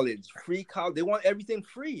college. They want everything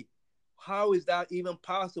free. How is that even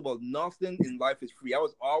possible? Nothing in life is free. I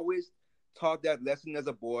was always taught that lesson as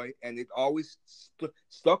a boy, and it always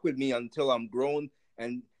stuck with me until I'm grown.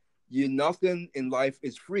 And nothing in life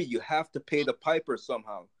is free. You have to pay the piper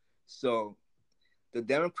somehow. So the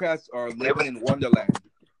Democrats are living in Wonderland.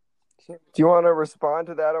 Do you want to respond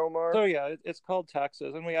to that, Omar? So yeah, it's called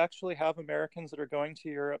taxes, and we actually have Americans that are going to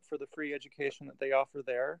Europe for the free education that they offer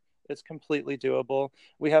there. It's completely doable.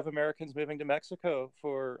 We have Americans moving to Mexico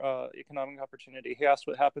for economic opportunity. He asked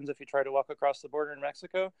what happens if you try to walk across the border in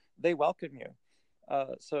Mexico. They welcome you.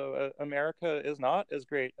 So America is not as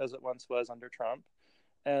great as it once was under Trump.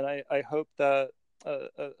 And I hope that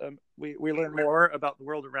we learn more about the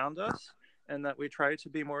world around us, and that we try to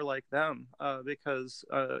be more like them, because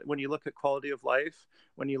when you look at quality of life,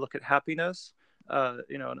 when you look at happiness,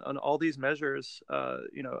 on all these measures,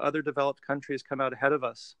 other developed countries come out ahead of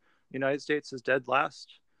us. The United States is dead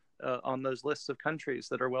last on those lists of countries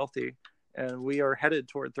that are wealthy, and we are headed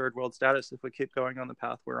toward third world status if we keep going on the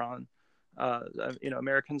path we're on.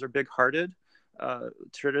 Americans are big-hearted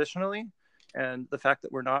traditionally, and the fact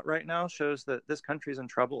that we're not right now shows that this country's in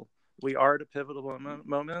trouble. We are at a pivotal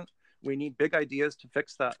moment. We need big ideas to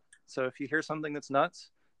fix that. So if you hear something that's nuts,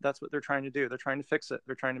 that's what they're trying to do. They're trying to fix it.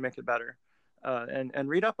 They're trying to make it better. And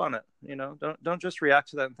read up on it. Don't just react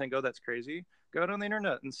to that and think, oh, that's crazy. Go out on the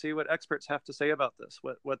internet and see what experts have to say about this,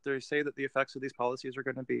 what they say that the effects of these policies are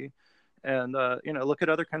going to be. And, look at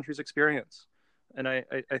other countries' experience. And I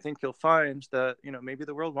think you'll find that, maybe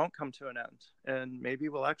the world won't come to an end, and maybe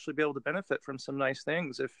we'll actually be able to benefit from some nice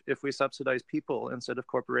things if we subsidize people instead of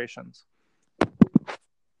corporations.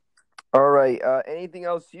 All right. Anything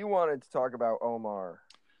else you wanted to talk about, Omar?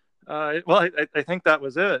 Well, I think that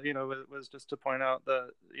was it. It was just to point out that,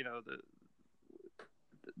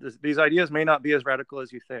 these ideas may not be as radical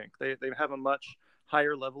as you think. They have a much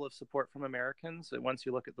higher level of support from Americans once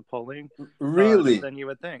you look at the polling. Really? Than you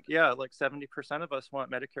would think. Yeah, like 70% of us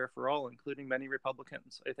want Medicare for all, including many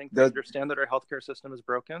Republicans. I think they understand that our healthcare system is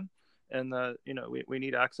broken, and we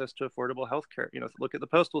need access to affordable health care. Look at the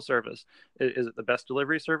Postal Service. Is it the best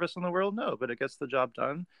delivery service in the world? No, but it gets the job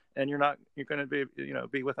done, and you're going to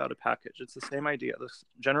be without a package. It's the same idea. This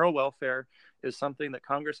general welfare is something that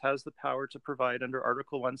Congress has the power to provide under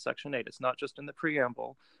Article 1, Section 8. It's not just in the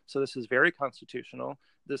preamble. So this is very constitutional.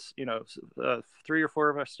 This, 3 or 4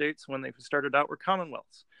 of our states, when they started out, were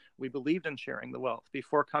commonwealths. We believed in sharing the wealth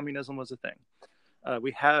before communism was a thing.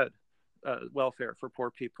 We had welfare for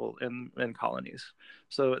poor people in colonies.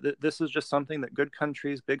 So this is just something that good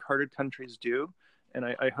countries, big-hearted countries do. And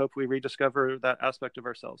I hope we rediscover that aspect of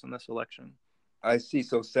ourselves in this election. I see.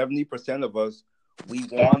 So 70% of us, we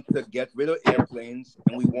want to get rid of airplanes,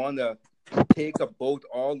 and we want to take a boat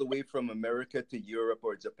all the way from America to Europe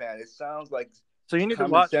or Japan. It sounds like so you need to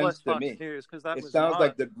watch less Fox News, because that sounds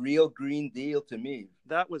like the real Green Deal to me.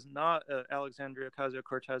 That was not Alexandria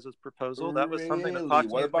Ocasio-Cortez's proposal. That was something that Fox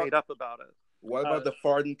News made up about it. What about the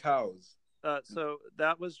farting cows? So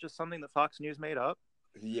that was just something that Fox News made up.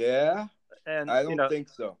 Yeah, and I don't think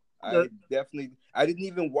so. I don't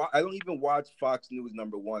even watch Fox News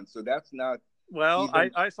 #1, so that's not. Well,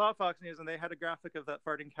 I saw Fox News, and they had a graphic of that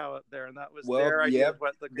farting cow up there, and that was their idea of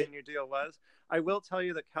what the Green New Deal was. I will tell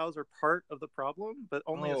you that cows are part of the problem, but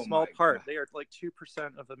only a small part. God. They are like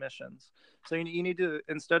 2% of emissions. So you need to,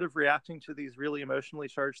 instead of reacting to these really emotionally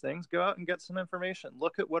charged things, go out and get some information.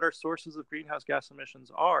 Look at what our sources of greenhouse gas emissions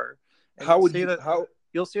are. And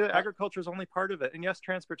you'll see that agriculture is only part of it. And yes,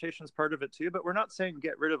 transportation is part of it too, but we're not saying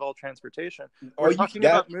get rid of all transportation. We're talking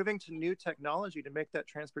about moving to new technology to make that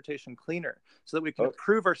transportation cleaner so that we can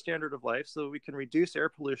improve our standard of life, so that we can reduce air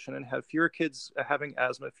pollution and have fewer kids having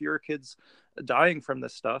asthma, fewer kids dying from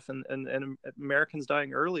this stuff, and Americans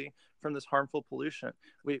dying early from this harmful pollution.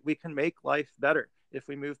 We can make life better if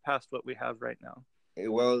we move past what we have right now.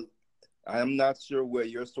 Well, I'm not sure where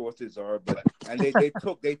your sources are, but they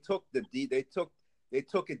took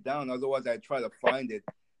it down. Otherwise, I try to find it.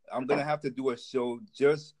 I'm gonna have to do a show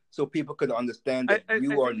just so people could understand that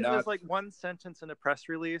you are not. There's like one sentence in a press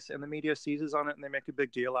release, and the media seizes on it, and they make a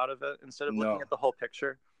big deal out of it instead of looking at the whole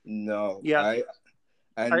picture. No. Yeah.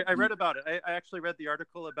 I read about it. I actually read the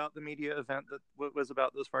article about the media event that was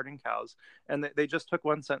about those farting cows, and they just took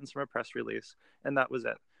one sentence from a press release, and that was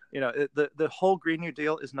it. The whole Green New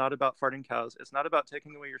Deal is not about farting cows. It's not about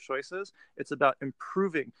taking away your choices. It's about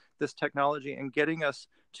improving this technology and getting us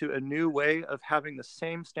to a new way of having the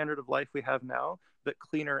same standard of life we have now, but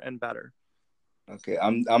cleaner and better. Okay,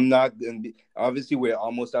 I'm not gonna be. Obviously, we're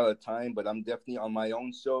almost out of time, but I'm definitely on my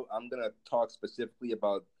own show. I'm gonna talk specifically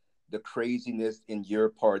about the craziness in your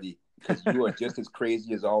party, because you are just as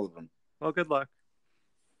crazy as all of them. Well, good luck.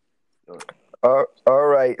 All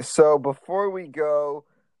right. So before we go,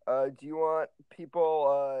 do you want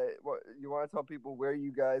people? You want to tell people where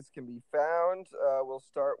you guys can be found? We'll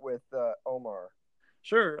start with Omar.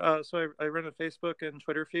 Sure. So I run a Facebook and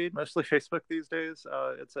Twitter feed, mostly Facebook these days.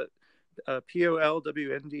 It's at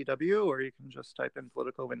POLWNDW, or you can just type in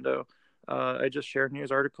Political Window. I just share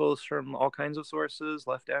news articles from all kinds of sources,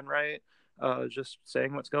 left and right, just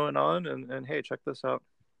saying what's going on, and hey, check this out.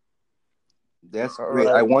 That's great.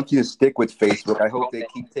 I want you to stick with Facebook. I hope they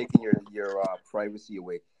keep taking your privacy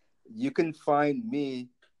away. You can find me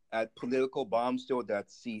at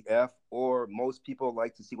politicalbombshow.cf, or most people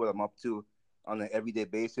like to see what I'm up to on an everyday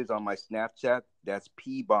basis on my Snapchat. That's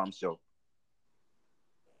pbombshow.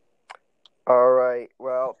 All right.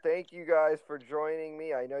 Well, thank you guys for joining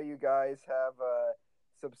me. I know you guys have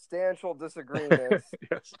substantial disagreements,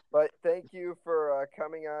 yes. But thank you for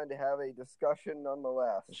coming on to have a discussion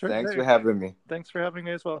nonetheless. Sure. Thanks for having me. Thanks for having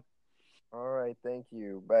me as well. All right. Thank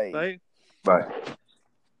you. Bye. Bye. Bye.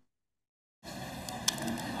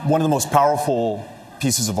 One of the most powerful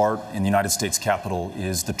pieces of art in the United States Capitol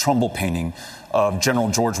is the Trumbull painting of General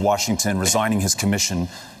George Washington resigning his commission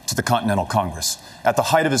to the Continental Congress, at the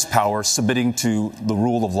height of his power, submitting to the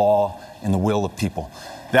rule of law and the will of people.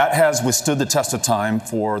 That has withstood the test of time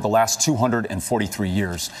for the last 243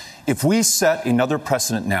 years. If we set another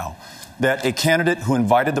precedent now, that a candidate who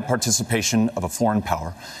invited the participation of a foreign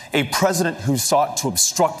power, a president who sought to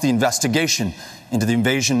obstruct the investigation into the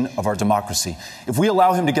invasion of our democracy, if we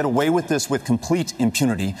allow him to get away with this with complete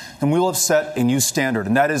impunity, then we will have set a new standard.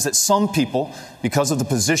 And that is that some people, because of the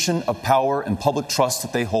position of power and public trust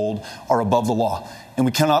that they hold, are above the law. And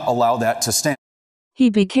we cannot allow that to stand.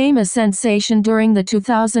 He became a sensation during the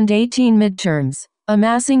 2018 midterms,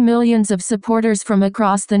 amassing millions of supporters from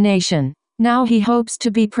across the nation. Now he hopes to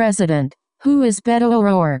be president. Who is Beto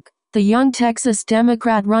O'Rourke, the young Texas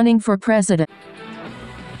Democrat running for president?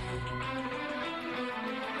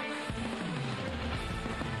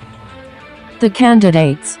 The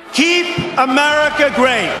candidates. Keep America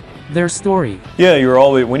great. their story. Yeah,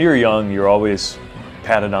 when you're young, you're always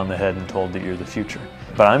patted on the head and told that you're the future.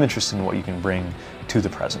 But I'm interested in what you can bring to the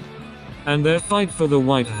present. And their fight for the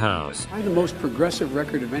White House. I have the most progressive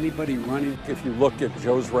record of anybody running. If you look at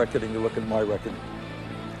Joe's record and you look at my record,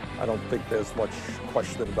 I don't think there's much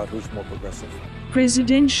question about who's more progressive.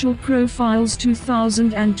 Presidential Profiles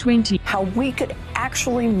 2020. How we could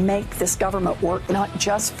actually make this government work, not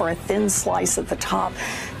just for a thin slice at the top,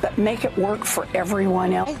 but make it work for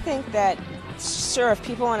everyone else. I think that, sure, if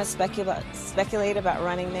people want to speculate about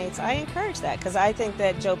running mates, I encourage that, because I think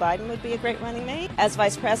that Joe Biden would be a great running mate as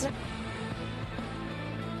vice president.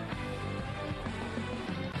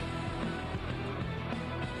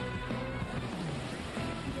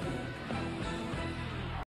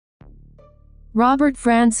 Robert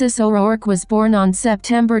Francis O'Rourke was born on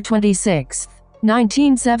September 26,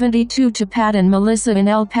 1972 to Pat and Melissa in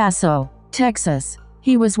El Paso, Texas.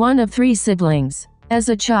 He was one of 3 siblings. As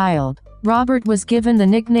a child, Robert was given the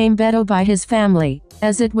nickname Beto by his family,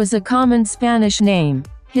 as it was a common Spanish name.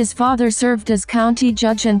 His father served as county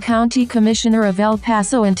judge and county commissioner of El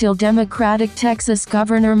Paso until Democratic Texas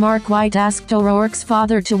Governor Mark White asked O'Rourke's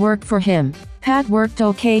father to work for him. Pat worked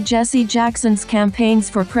OK Jesse Jackson's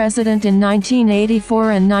campaigns for president in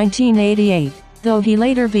 1984 and 1988, though he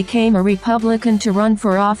later became a Republican to run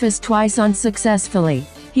for office twice unsuccessfully.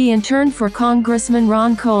 He interned for Congressman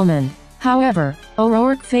Ron Coleman. However,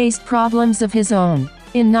 O'Rourke faced problems of his own.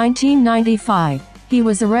 In 1995, he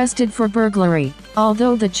was arrested for burglary,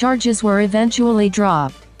 although the charges were eventually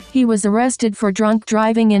dropped. He was arrested for drunk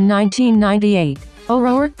driving in 1998.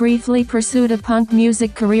 O'Rourke briefly pursued a punk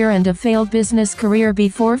music career and a failed business career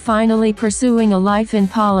before finally pursuing a life in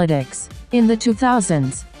politics. In the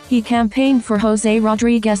 2000s, he campaigned for Jose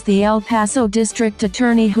Rodriguez, the El Paso district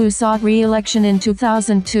attorney who sought re-election in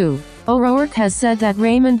 2002. O'Rourke has said that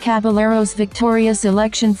Raymond Caballero's victorious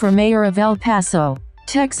election for mayor of El Paso,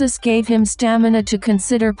 Texas gave him stamina to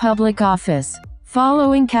consider public office.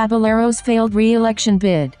 Following Caballero's failed re-election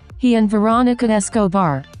bid, he and Veronica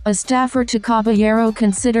Escobar, a staffer to Caballero,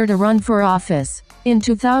 considered a run for office. In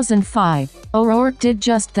 2005, O'Rourke did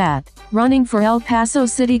just that, running for El Paso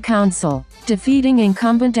City Council, defeating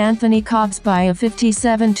incumbent Anthony Cobbs by a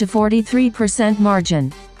 57 to 43%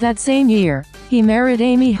 margin. That same year, he married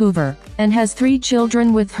Amy Hoover, and has 3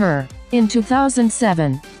 children with her. In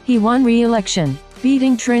 2007, he won re-election,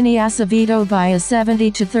 beating Trini Acevedo by a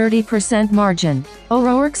 70 to 30% margin.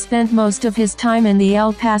 O'Rourke spent most of his time in the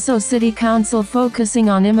El Paso City Council focusing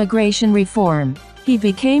on immigration reform. He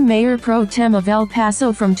became mayor pro tem of El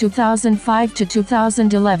Paso from 2005 to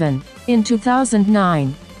 2011. In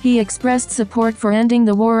 2009, he expressed support for ending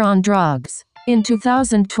the war on drugs. In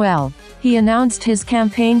 2012, he announced his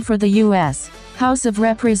campaign for the U.S. House of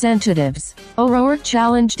Representatives. O'Rourke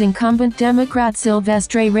challenged incumbent Democrat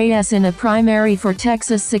Silvestre Reyes in a primary for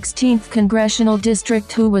Texas' 16th congressional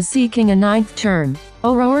district, who was seeking a 9th term.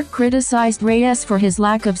 O'Rourke criticized Reyes for his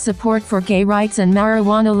lack of support for gay rights and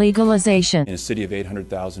marijuana legalization. In a city of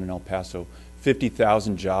 800,000 in El Paso,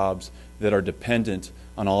 50,000 jobs that are dependent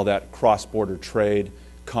on all that cross-border trade,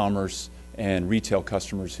 commerce, and retail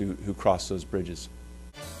customers who cross those bridges.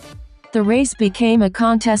 The race became a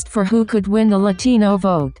contest for who could win the Latino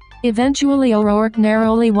vote. Eventually O'Rourke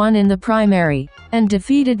narrowly won in the primary, and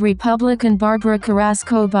defeated Republican Barbara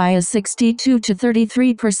Carrasco by a 62 to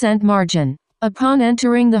 33% margin. Upon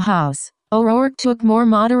entering the House, O'Rourke took more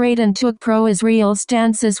moderate and took pro-Israel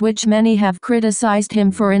stances, which many have criticized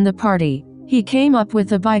him for in the party. He came up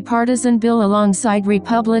with a bipartisan bill alongside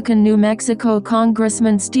Republican New Mexico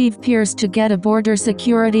Congressman Steve Pierce to get a border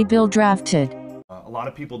security bill drafted. A lot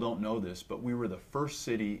of people don't know this, but we were the first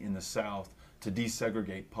city in the South to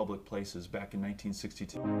desegregate public places back in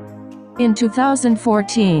 1962. In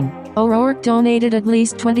 2014, O'Rourke donated at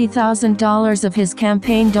least $20,000 of his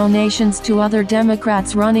campaign donations to other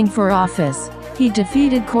Democrats running for office. He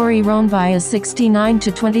defeated Cory Roan by a 69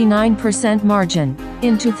 to 29% margin.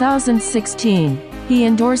 In 2016, he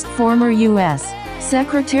endorsed former U.S.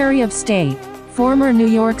 Secretary of State, former New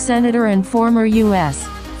York Senator and former U.S.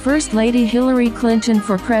 First Lady Hillary Clinton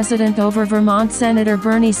for president over Vermont Senator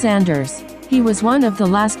Bernie Sanders. He was one of the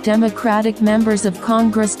last Democratic members of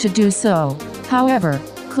Congress to do so. However,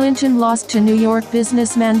 Clinton lost to New York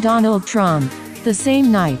businessman Donald Trump. The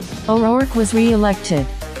same night, O'Rourke was re-elected.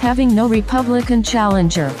 Having no Republican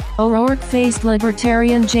challenger, O'Rourke faced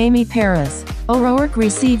Libertarian Jamie Perez. O'Rourke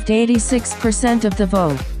received 86% of the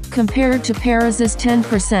vote, compared to Perez's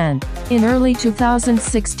 10%. In early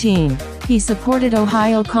 2016, he supported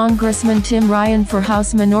Ohio Congressman Tim Ryan for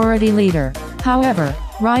House Minority Leader. However,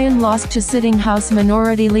 Ryan lost to sitting House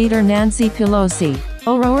Minority Leader Nancy Pelosi.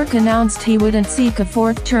 O'Rourke announced he wouldn't seek a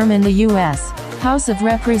fourth term in the U.S. House of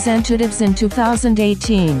Representatives in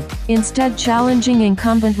 2018, instead challenging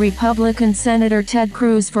incumbent Republican Senator Ted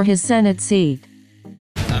Cruz for his Senate seat.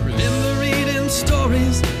 I remember reading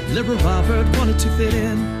stories, Liberal Robert wanted to fit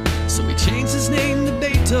in, so he changed his name to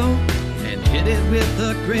Beto and hit it with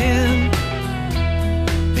a grin.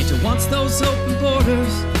 Beto wants those open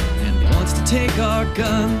borders and wants to take our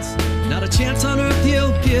guns. Not a chance on earth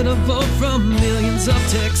he'll get a vote from millions of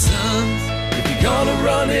Texans. If you're gonna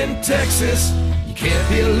run in Texas, you can't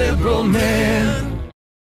be a liberal man.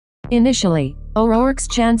 Initially, O'Rourke's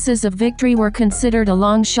chances of victory were considered a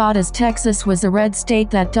long shot as Texas was a red state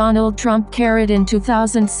that Donald Trump carried in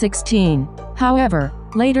 2016. However,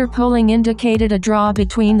 later polling indicated a draw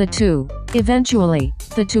between the two. Eventually,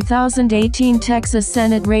 the 2018 Texas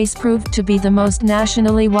Senate race proved to be the most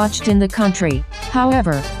nationally watched in the country.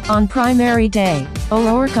 However, on primary day,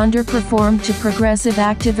 O'Rourke underperformed to progressive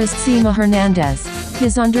activist Sima Hernandez.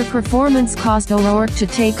 His underperformance caused O'Rourke to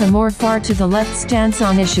take a more far-to-the-left stance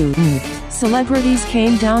on issues. Celebrities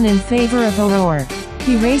came down in favor of O'Rourke.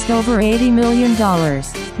 He raised over $80 million,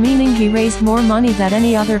 meaning he raised more money than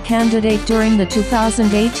any other candidate during the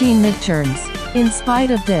 2018 midterms. In spite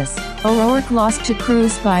of this, O'Rourke lost to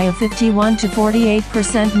Cruz by a 51 to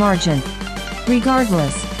 48% margin.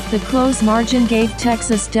 Regardless, the close margin gave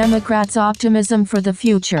Texas Democrats optimism for the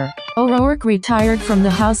future. O'Rourke retired from the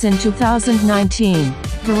House in 2019.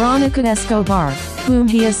 Veronica Escobar, whom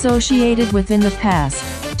he associated with in the past,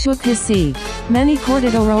 took his seat. Many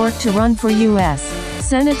courted O'Rourke to run for U.S.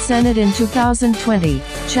 Senate in 2020,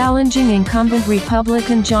 challenging incumbent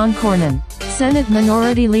Republican John Cornyn. Senate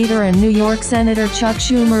Minority Leader and New York Senator Chuck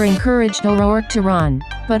Schumer encouraged O'Rourke to run,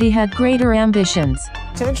 but he had greater ambitions.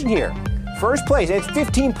 Attention here. First place, it's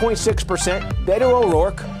 15.6%. Beto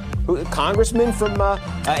O'Rourke, congressman from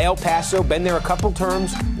El Paso, been there a couple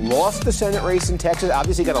terms, lost the Senate race in Texas,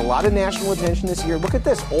 obviously got a lot of national attention this year. Look at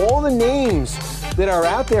this, all the names that are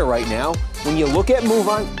out there right now. When you look at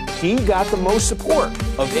MoveOn, he got the most support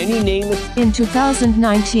of any name. In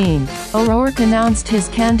 2019, O'Rourke announced his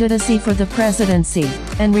candidacy for the presidency,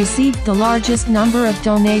 and received the largest number of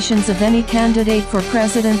donations of any candidate for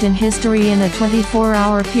president in history in a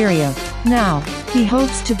 24-hour period. Now, he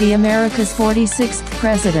hopes to be America's 46th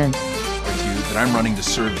president. That I'm running to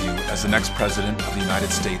serve you as the next president of the United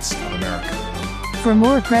States of America. For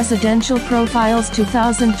more Presidential Profiles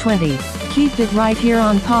 2020, keep it right here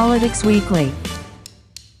on Politics Weekly.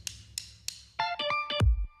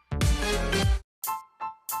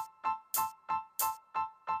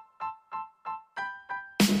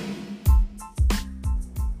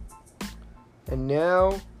 And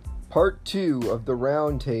now, part 2 of the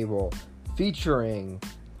roundtable, featuring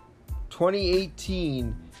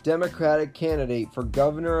 2018 Democratic candidate for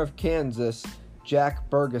governor of Kansas, Jack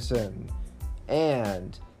Bergeson,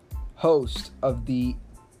 and host of the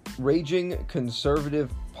Raging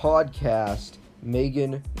Conservative podcast,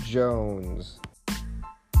 Megan Jones.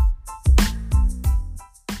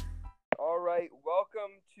 All right,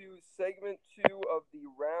 welcome to segment 2 of the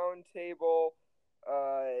roundtable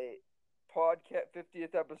podcast,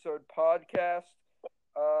 50th episode podcast.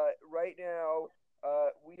 Right now,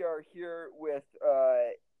 we are here with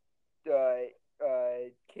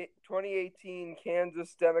 2018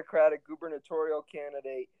 Kansas Democratic gubernatorial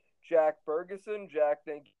candidate Jack Bergeson. Jack,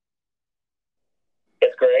 thank you.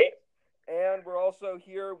 It's great. And we're also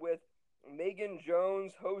here with Megan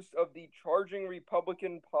Jones, host of the Charging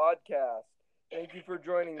Republican podcast. Thank you for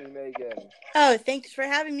joining me, Megan. Oh, thanks for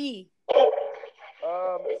having me.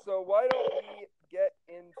 So why don't we get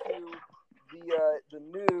into the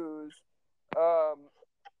news?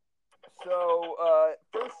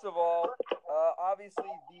 First of all, obviously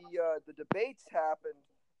the debates happened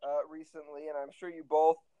recently, and I'm sure you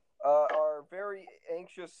both are very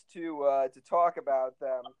anxious to talk about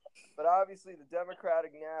them. But obviously, the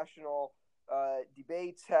Democratic National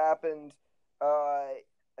debates happened, I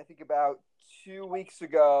think, about 2 weeks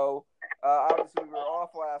ago. Obviously, we were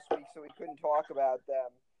off last week, so we couldn't talk about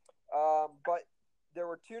them. But there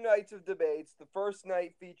were 2 nights of debates. The first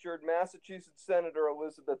night featured Massachusetts Senator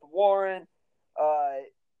Elizabeth Warren,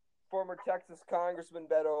 former Texas Congressman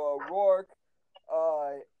Beto O'Rourke,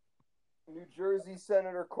 New Jersey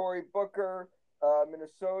Senator Cory Booker,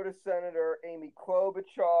 Minnesota Senator Amy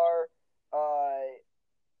Klobuchar,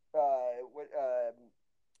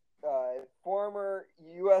 former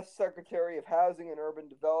U.S. Secretary of Housing and Urban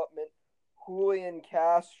Development Julian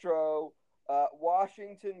Castro,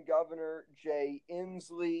 Washington Governor Jay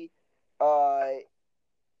Inslee,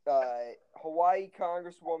 Hawaii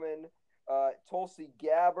Congresswoman Tulsi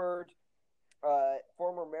Gabbard,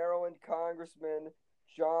 former Maryland Congressman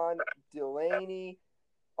John Delaney,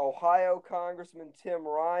 Ohio Congressman Tim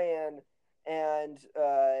Ryan, and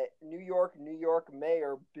New York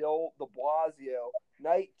Mayor Bill de Blasio.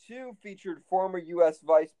 Night 2 featured former U.S.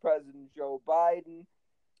 Vice President Joe Biden,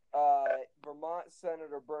 Vermont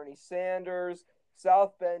Senator Bernie Sanders,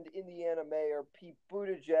 South Bend, Indiana Mayor Pete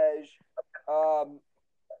Buttigieg,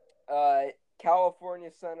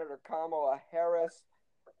 California Senator Kamala Harris.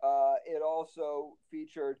 It also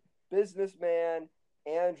featured businessman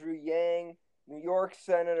Andrew Yang, New York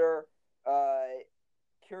Senator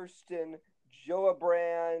Kirsten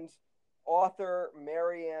Gillibrand, author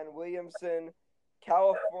Marianne Williamson,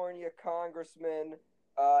 California Congressman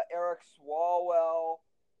Eric Swalwell,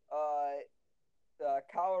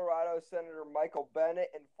 Colorado Senator Michael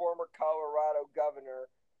Bennet, and former Colorado Governor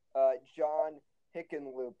John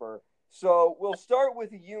Hickenlooper. So we'll start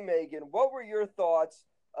with you, Megan. What were your thoughts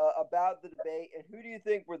about the debate, and who do you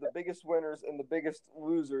think were the biggest winners and the biggest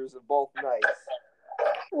losers of both nights?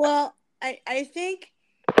 Well, I think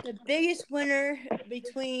the biggest winner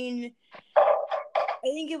between, I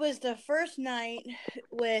think it was the first night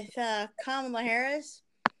with Kamala Harris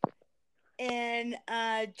and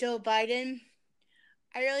Joe Biden.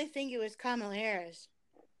 I really think it was Kamala Harris.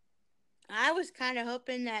 I was kind of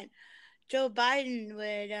hoping that Joe Biden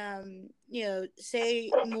would,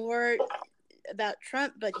 say more about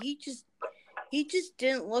Trump, but he just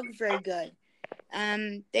didn't look very good.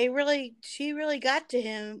 She really got to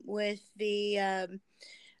him with the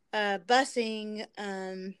busing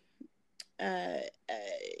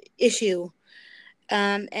issue.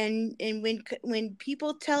 And when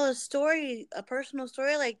people tell a personal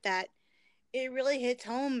story like that, it really hits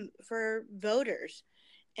home for voters.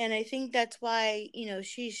 And I think that's why,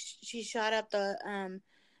 she shot up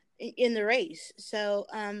in the race. So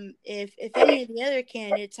if any of the other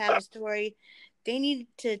candidates have a story, they need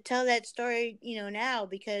to tell that story, now,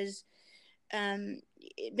 because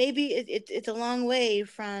maybe it's a long way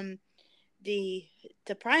from the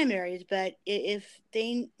primaries, but if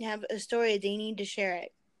they have a story, they need to share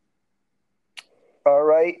it. All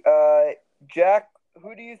right, Jack,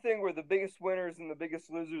 who do you think were the biggest winners and the biggest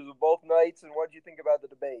losers of both nights, and what do you think about the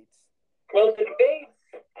debates? Well, the debates,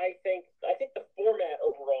 I think the format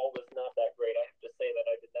overall was not that great. I have to say that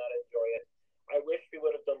I did not enjoy it. I wish we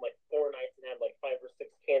would have done like 4 nights and had like 5 or 6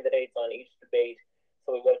 candidates on each debate,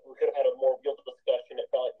 so we could have had a more real discussion. It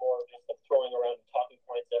felt like more just like throwing around talking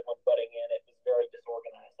points, everyone butting in. It was very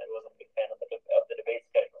disorganized. I wasn't a big fan of the debate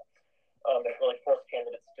schedule. It really forced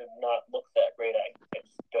candidates to not look that great. I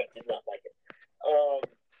just did not like it.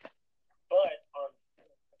 But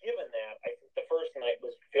given that, I think the first night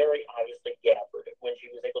was very obviously gapped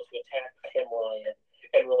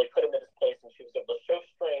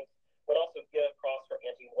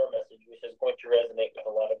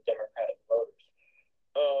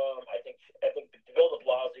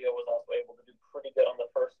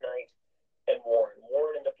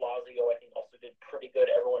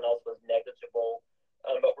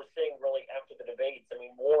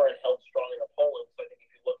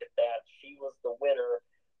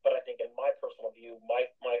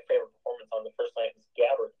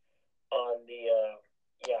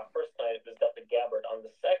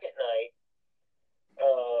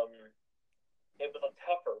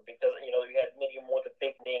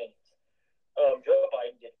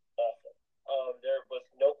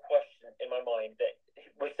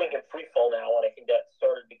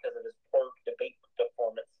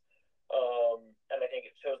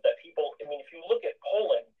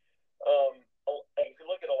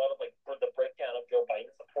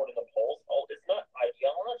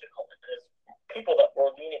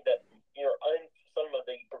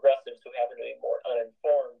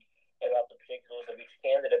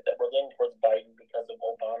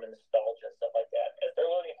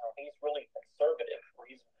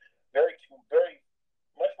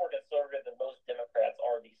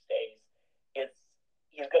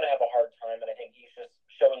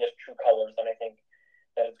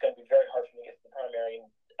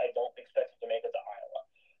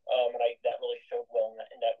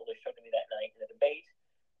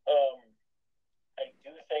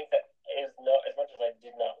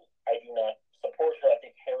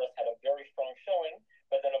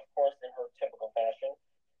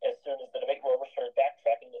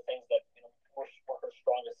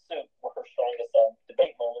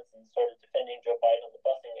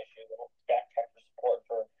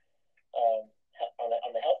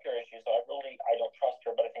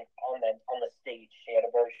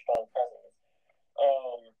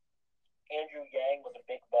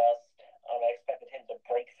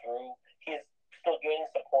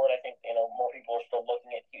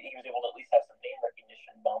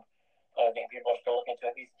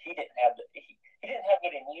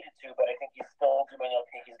don't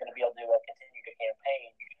think he's going to be able to continue to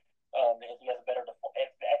campaign. If he has a better,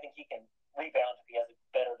 I think he can rebound if he has a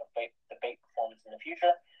better debate performance in the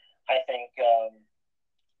future. I think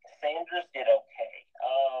Sanders did okay.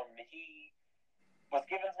 He was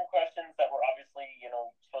given some questions that were obviously,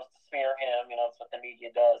 supposed to smear him. That's what the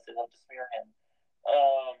media does. They love to smear him.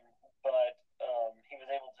 But he was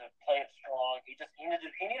able to play it strong. He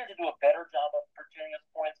needed to do a better job of pursuing his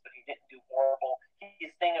points, but he didn't do horrible.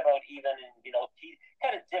 He's thinking about even, and he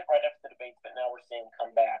had a dip right after the debates, but now we're seeing him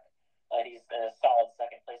come back. He's in a solid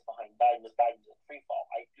second place behind Biden, as Biden's in free fall.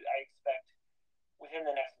 I expect within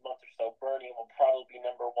the next month or so, Bernie will probably be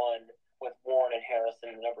number one with Warren and Harris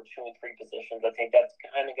in the number 2 and 3 positions. I think that's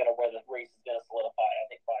kind of where the race is going to solidify. I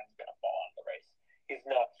think Biden's going to fall out of the race. He's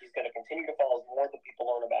not. He's going to continue to fall as more of the people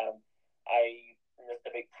learn about him. In this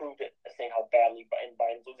debate proved it, saying how badly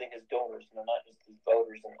Biden's losing his donors, not just his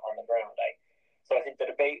voters on the ground. So I think the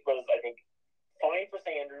debate was, fine for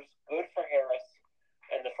Sanders, good for Harris,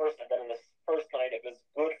 and then in the first night it was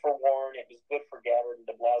good for Warren, it was good for Gabbard, and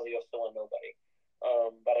De Blasio still a nobody.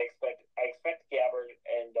 But I expect Gabbard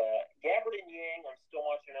and Yang. I'm still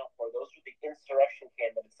watching out for. Those are the insurrection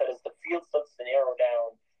candidates. That as the field starts to narrow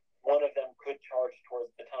down, one of them could charge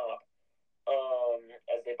towards the top.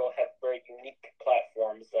 As they both have very unique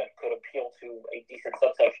platforms that could appeal to a decent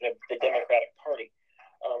subsection of the Democratic Party.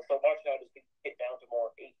 So watch out as we get down to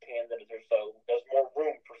more 8 candidates or so. There's more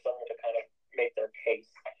room for someone to kind of make their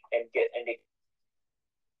case and get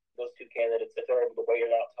those 2 candidates, if they're able to wait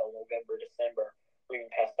it out till November, December, or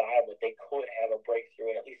even past Iowa, they could have a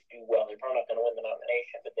breakthrough and at least do well. They're probably not going to win the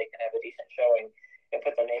nomination, but they can have a decent showing and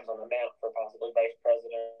put their names on the map for possibly vice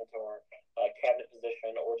president or cabinet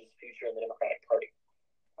position or just future in the Democratic Party.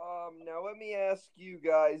 Now let me ask you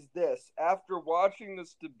guys this. After watching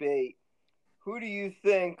this debate, who do you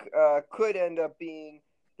think could end up being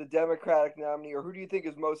the Democratic nominee, or who do you think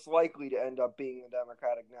is most likely to end up being the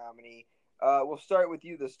Democratic nominee? We'll start with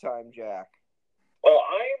you this time, Jack. Well,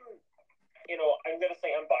 I'm going to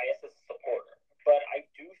say I'm biased as a supporter, but I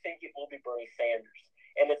do think it will be Bernie Sanders.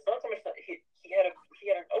 And it's not so much that he had an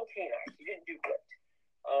okay night. He didn't do great.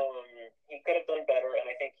 He could have done better, and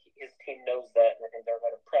I think his team knows that, and I think they're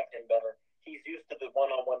going to prep him better. He's used to the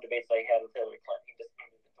one-on-one debates I had with Hillary Clinton. He just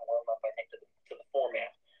needed to warm up, I think, to the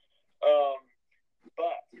format.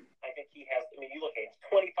 But I think he has. You look at it,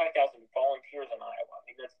 25,000 volunteers in Iowa.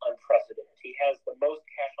 That's unprecedented. He has the most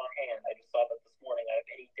cash on hand. I just saw that this morning out of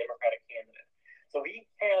any Democratic candidate. So he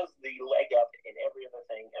has the leg up in every other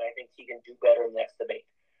thing, and I think he can do better in the next debate.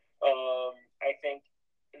 I think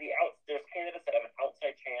there's candidates that have an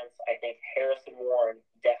outside chance. I think Harris and Warren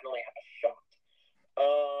definitely have a shot.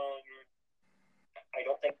 I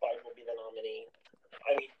don't think Biden will be the nominee.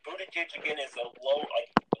 Buttigieg again is a low.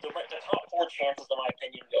 The top 4 chances, in my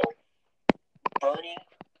opinion, go Bernie,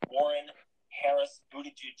 Warren, Harris,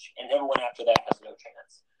 Buttigieg, and everyone after that has no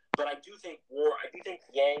chance. But I do think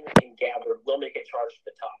Yang and Gabbard will make a charge to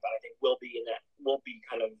the top. I think will be in that.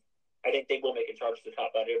 I think they will make a charge to the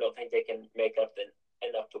top. But I don't think they can make up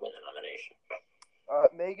enough to win the nomination.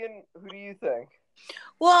 Megan, who do you think?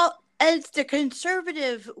 Well, as the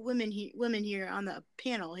conservative women here on the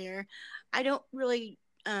panel here, I don't really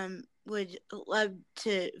would love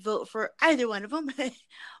to vote for either one of them.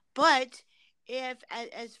 But if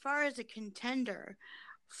as far as a contender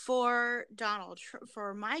for Donald Trump,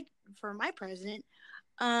 for my president,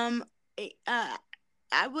 I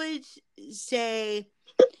would say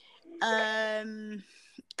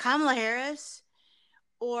Kamala Harris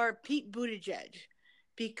or Pete Buttigieg,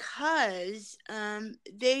 because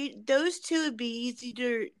those two would be easy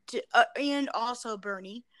to and also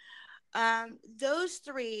Bernie. Those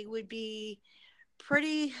 3 would be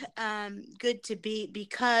pretty good to beat,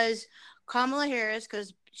 because Kamala Harris,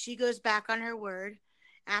 because she goes back on her word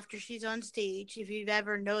after she's on stage, if you've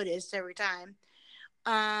ever noticed, every time.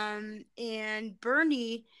 And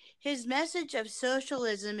Bernie, his message of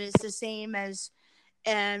socialism is the same as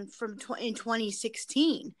in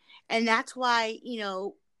 2016, and that's why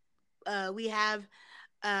we have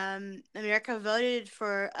America voted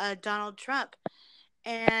for Donald Trump.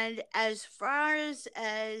 And as far as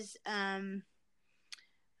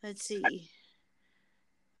let's see,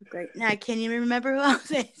 great, now I can't even remember who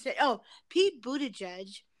else I said. Oh, Pete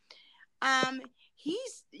Buttigieg. He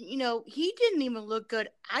didn't even look good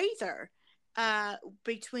either.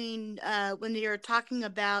 Between when they were talking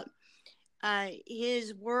about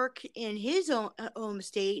his work in his own home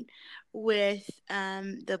state with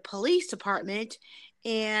the police department,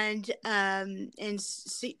 and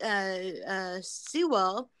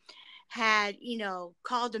Sewell had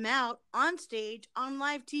called him out on stage on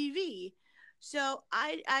live TV. So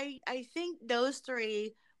I think those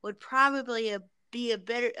three would probably be a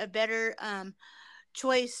better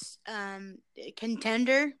choice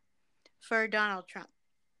contender for Donald Trump.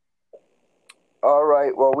 All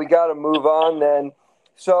right. Well, we got to move on then.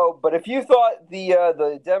 So, but if you thought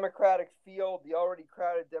the Democratic field, the already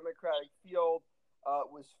crowded Democratic field,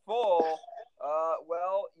 was full,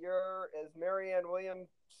 well, as Marianne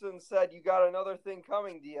Williamson said, you got another thing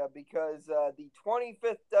coming to you, because the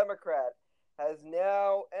 25th Democrat has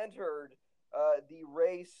now entered the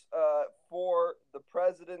race for the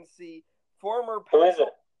presidency. Former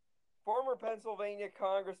Pennsylvania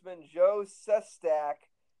Congressman Joe Sestak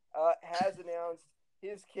has announced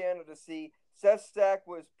his candidacy. Sestak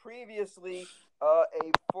was previously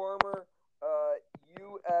a former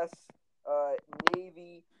U.S.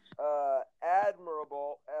 Navy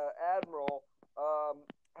admiral.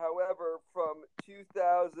 However, from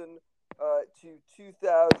 2007 to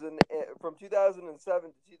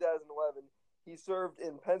 2011, he served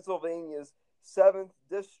in Pennsylvania's 7th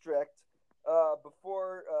District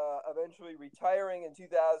before eventually retiring in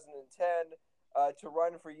 2010 to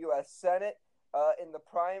run for U.S. Senate. In the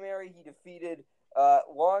primary, he defeated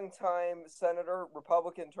longtime Senator,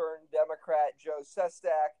 Republican-turned-Democrat Joe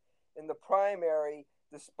Sestak in the primary,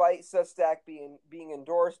 despite Sestak being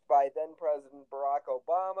endorsed by then-President Barack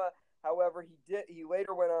Obama. However, he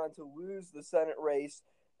later went on to lose the Senate race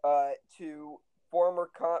to former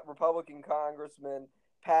Republican Congressman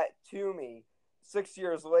Pat Toomey. 6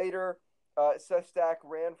 years later, Sestak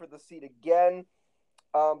ran for the seat again,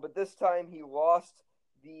 but this time he lost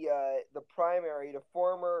the primary to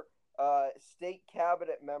former state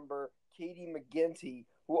cabinet member Katie McGinty,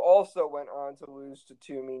 who also went on to lose to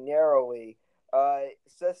Toomey narrowly.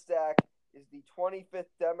 Sestak is the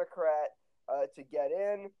 25th Democrat to get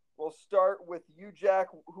in. We'll start with you, Jack.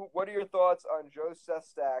 What are your thoughts on Joe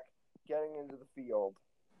Sestak getting into the field?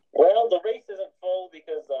 Well, the race isn't full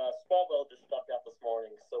because Swalwell just dropped out this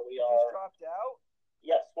morning. So we are. Just dropped out?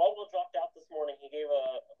 Yes, Swalwell dropped out this morning. He gave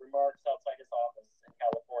remarks outside his office in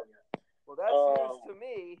California. Well, that's news to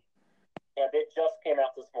me. And it just came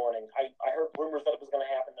out this morning. I heard rumors that it was going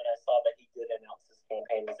to happen, and I saw that he did announce his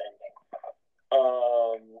campaign was ending.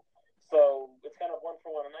 So it's kind of 1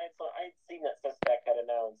 for 1. And I had seen that Sestak had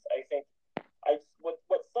announced. I think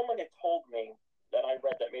what someone had told me that I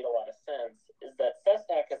read that made a lot of sense is that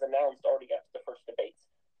Sestak has announced already after the first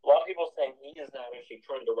debates. A lot of people are saying he is not actually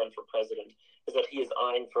trying to run for president, is that he is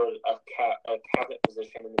eyeing for a cabinet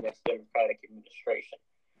position in the next Democratic administration.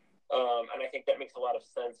 And I think that makes a lot of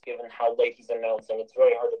sense given how late he's announcing. It's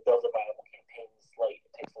very hard to build a viable campaign this late.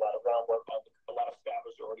 It takes a lot of groundwork. A lot of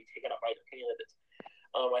staffers are already taken up by the candidates.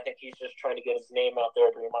 I think he's just trying to get his name out there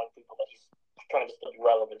to remind people that he's trying to still be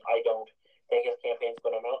relevant. I don't think his campaign's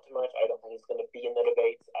going to amount to much. I don't think he's going to be in the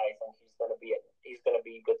debates. I think he's going to be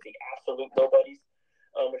with the absolute nobodies,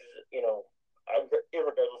 which is,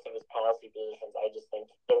 irregardless of his policy positions. I just think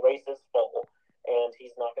the race is full, and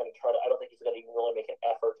he's not going to try to. I don't think he's going to even really make an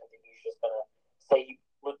effort. I think he's just going to say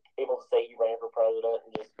he ran for president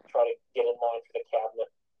and just try to get in line for the cabinet.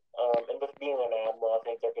 And with being an admiral, I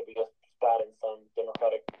think there could be a spot in some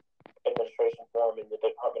Democratic administration for him in the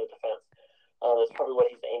Department of Defense. That's probably what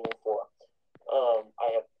he's aiming for.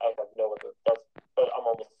 I have no other. But I'm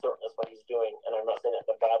almost certain that's what he's doing, and I'm not saying that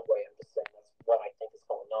in a bad way. I'm just saying that's what I think is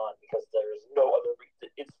going on, because there is no other.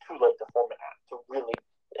 It's too late to form an act to really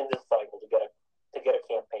in this cycle to get a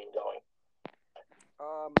campaign going.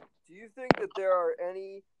 Do you think that there are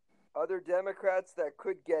any other Democrats that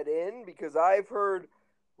could get in? Because I've heard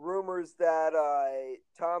rumors that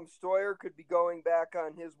Tom Steyer could be going back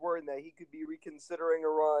on his word and that he could be reconsidering a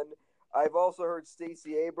run. I've also heard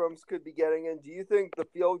Stacey Abrams could be getting in. Do you think the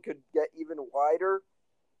field could get even wider?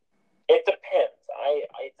 It depends.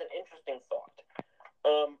 It's an interesting thought.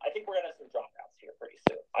 I think we're going to have some dropouts here pretty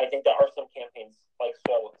soon. I think there are some campaigns like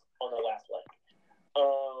Swalwell on the last leg.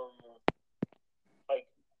 Like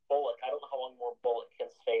Bullock. I don't know how long more Bullock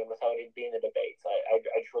can stay without him being in the debates. I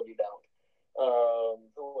truly don't.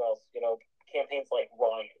 Who else? Campaigns like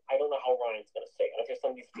Ryan. I don't know how Ryan's going to stay. I think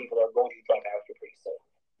some of these people are going to drop out here pretty soon.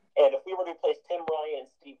 And if we were to replace Tim Ryan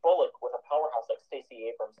and Steve Bullock with a powerhouse like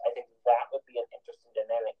Stacey Abrams, I think that would be an interesting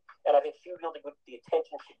dynamic. And I think she would be able to get the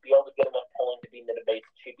attention. She'd be able to get enough polling to be in the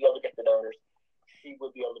debates. She'd be able to get the donors. She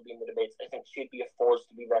would be able to be in the debates. I think she'd be a force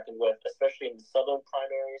to be reckoned with, especially in the Southern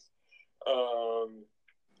primaries.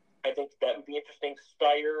 I think that would be interesting.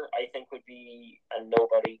 Steyer, I think, would be a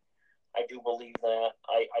nobody. I do believe that.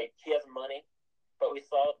 He has money, but we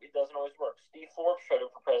saw it doesn't always work. Steve Forbes showed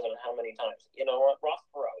up for president how many times? You know what? Ross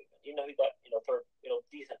Perot, he got, third,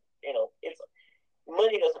 decent. It's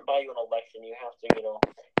money doesn't buy you an election. You have to,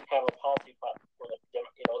 have a policy platform,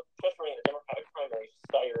 just running a Democratic primary,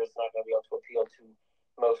 Steyer is not going to be able to appeal to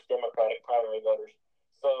most Democratic primary voters.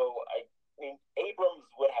 So, I mean, Abrams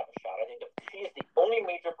would have a shot. I think if she is the only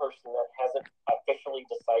major person that hasn't officially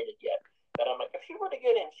decided yet, that I'm like, if she were to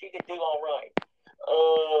get in, she could do all right.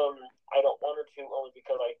 I don't want her to, only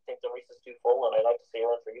because I think the race is too full, and I'd like to see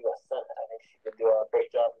her run for U.S. Senate. I think she could do a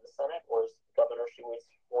great job in the Senate, or as governor, she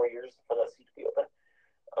waits 4 years for that seat to be open.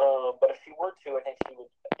 But if she were to, I think she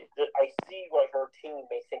would. I see why her team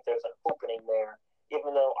may think there's an opening there,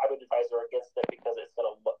 even though I would advise her against it because it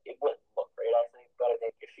wouldn't look great. I think, but I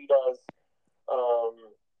think if she does,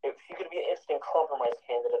 if she could be an interesting compromise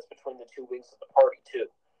candidate between the two wings of the party too.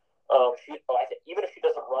 I think even if she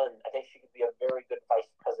doesn't run, I think she could be a very good vice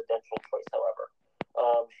presidential choice. However,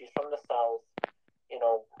 she's from the South.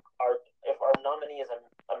 If our nominee is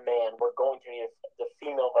a man, we're going to need the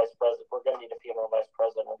female vice president. We're going to need a female vice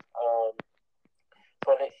president. So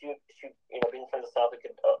I think she being from the South, it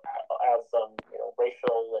could add some,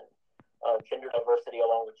 racial and gender diversity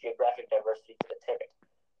along with geographic diversity to the ticket.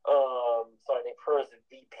 So I think her as a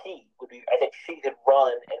VP would be. I think she could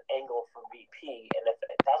run an angle for VP, and if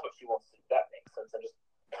that's what she wants to do, that makes sense. And just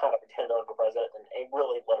kind of pretend to run for president and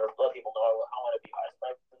really let people know I want to be vice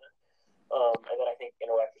president. And then I think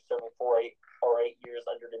after serving 8 years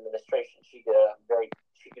under the administration, she could very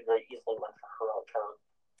easily run for her own term.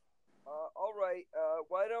 All right.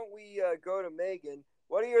 Why don't we go to Megan?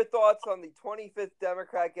 What are your thoughts on the 25th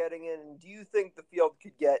Democrat getting in, and do you think the field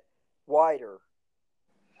could get wider?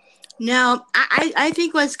 No, I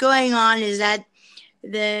think what's going on is that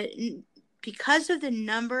because of the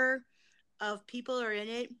number of people who are in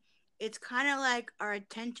it, it's kind of like our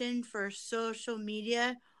attention for social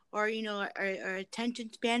media or, our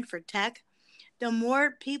attention span for tech. The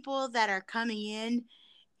more people that are coming in,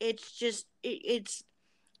 it's just, it's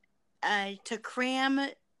to cram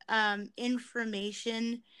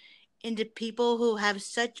information into people who have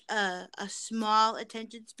such a small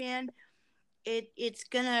attention span. It's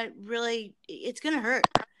gonna hurt,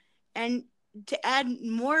 and to add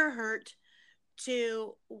more hurt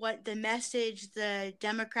to what the message the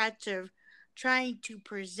Democrats are trying to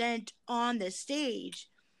present on the stage,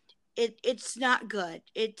 it's not good.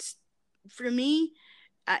 It's, for me,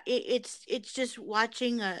 it's just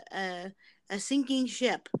watching a sinking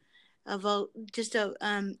ship of a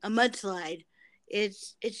mudslide.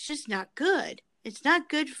 It's just not good. It's not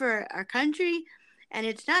good for our country. And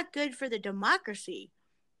it's not good for the democracy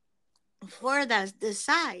for the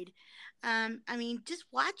side. Just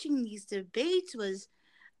watching these debates was,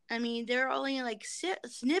 there are only like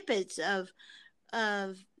snippets of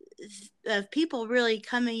people really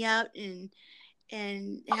coming out and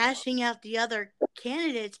hashing out the other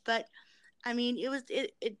candidates. But it was to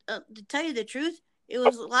tell you the truth, it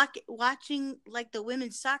was like watching like the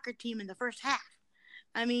women's soccer team in the first half.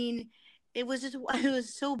 It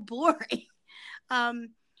was so boring.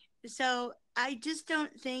 So I just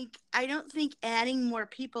don't think adding more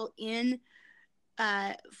people in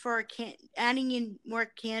adding in more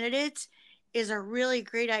candidates is a really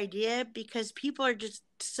great idea, because people are just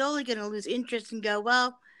slowly going to lose interest and go,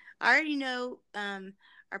 well, I already know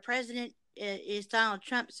our president is Donald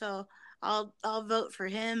Trump, so I'll vote for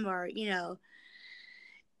him, or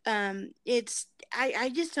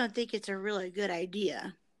I just don't think it's a really good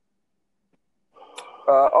idea.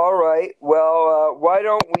 All right. Well, why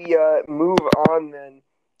don't we move on then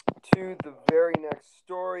to the very next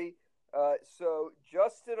story? So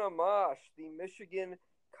Justin Amash, the Michigan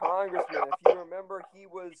congressman, if you remember, he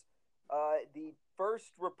was the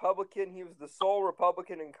first Republican. He was the sole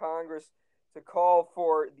Republican in Congress to call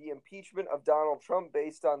for the impeachment of Donald Trump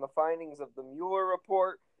based on the findings of the Mueller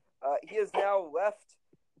report. He has now left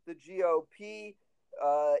the GOP.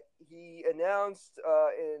 He announced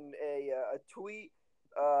in a tweet.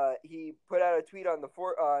 He put out a tweet on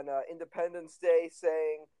Independence Day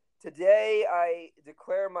saying, "Today I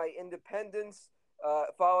declare my independence,"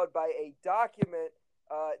 followed by a document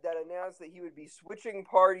that announced that he would be switching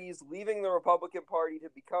parties, leaving the Republican Party to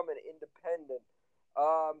become an independent.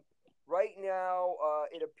 Right now,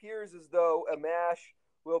 it appears as though Amash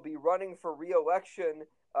will be running for re-election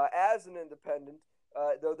as an independent,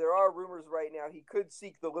 though there are rumors right now he could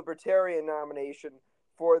seek the Libertarian nomination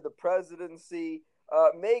for the presidency.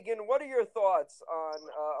 Megan, what are your thoughts on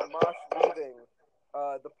Amash leaving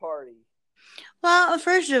the party? Well,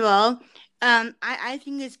 first of all, I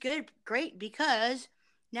think it's great, because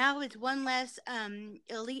now it's one less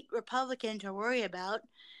elite Republican to worry about,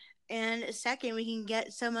 and second, we can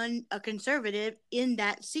get a conservative in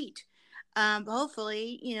that seat.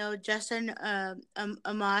 Hopefully, Justin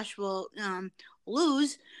Amash will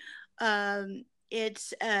lose,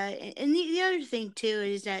 it's and the other thing too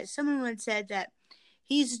is that someone once said that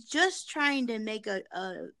he's just trying to make a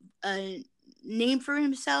name for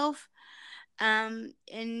himself, and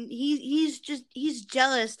he's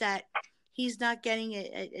jealous that he's not getting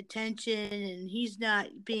attention, and he's not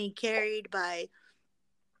being carried by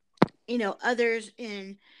others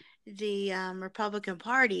in the Republican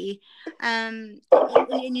Party. And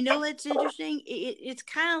you know what's interesting? It's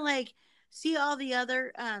kind of like, see all the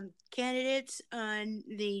other candidates on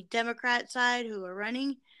the Democrat side who are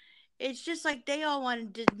running. It's just like they all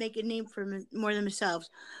wanted to make a name for more themselves.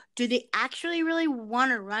 Do they actually really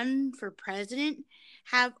want to run for president?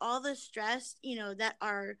 Have all the stress, that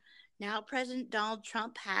our now President Donald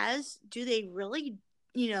Trump has? Do they really,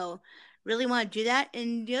 really want to do that?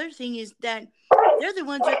 And the other thing is that they're the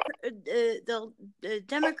ones that the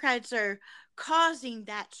Democrats are causing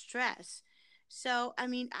that stress. So, I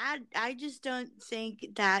mean, I just don't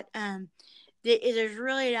think that there's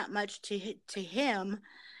really not much to him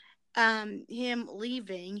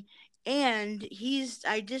leaving, and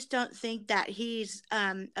I just don't think that he's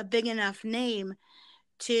a big enough name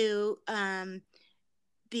to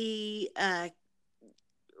be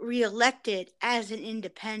reelected as an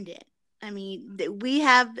independent. I mean, we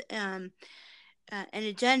have an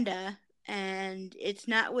agenda, and it's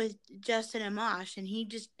not with Justin Amash, and he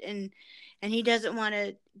just and he doesn't want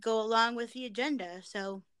to go along with the agenda.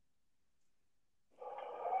 So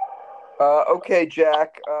okay,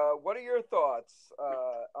 Jack, what are your thoughts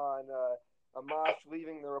on Amash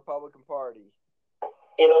leaving the Republican Party?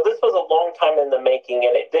 This was a long time in the making,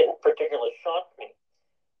 and it didn't particularly shock me.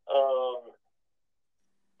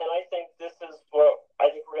 And I think this is what I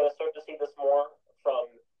think we're going to start to see this more from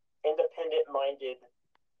independent-minded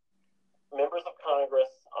members of Congress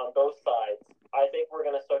on both sides. I think we're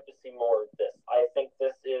going to start to see more of this. I think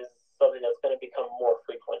this is something that's going to become more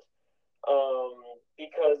frequent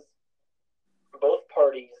because both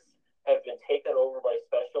parties have been taken over by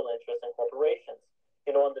special interests and corporations.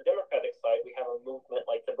 On the Democratic side, we have a movement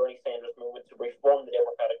like the Bernie Sanders movement to reform the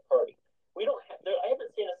Democratic Party. I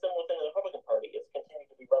haven't seen a similar thing in the Republican Party. It's continued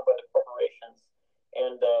to be run by the corporations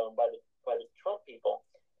and by the Trump people.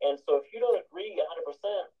 And so if you don't agree 100%,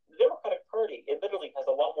 the Democratic Party admittedly has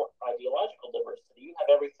a lot more ideological diversity. You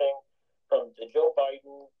have everything from the Joe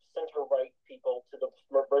Biden center-right people to the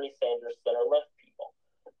Bernie Sanders center-left people.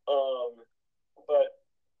 But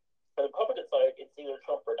on the Republican side, it's either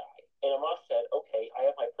Trump or die. And Amash said, okay, I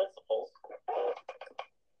have my principles,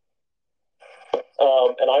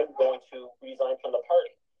 and I'm going to resign from the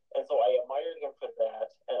party. And so I admired him for that,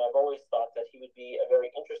 and I've always thought that he would be a very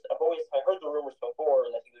interesting. I heard the rumors before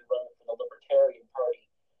that he would run for the Libertarian Party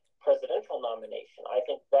presidential nomination. I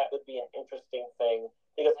think that would be an interesting thing,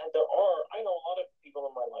 because I know a lot of people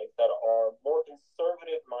in my life that are more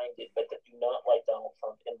conservative-minded, but that do not like Donald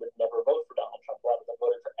Trump and would never vote for Donald Trump. A lot of them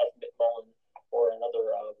voted for Ed McMullen or another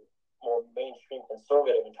more mainstream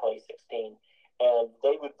conservative in 2016, and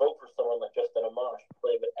they would vote for someone like Justin Amash before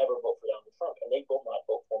they would ever vote for Donald Trump, and they will not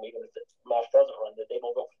vote for him even if Amash doesn't run. They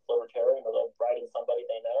will vote for the Libertarian, or they'll write in somebody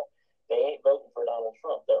they know. They ain't voting for Donald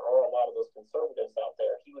Trump. There are a lot of those conservatives out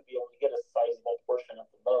there. He would be able to get a sizable portion of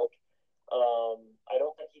the vote. I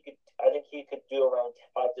don't think he could. I think he could do around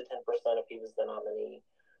 5 to 10% if he was the nominee.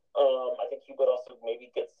 I think he would also maybe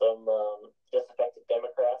get some disaffected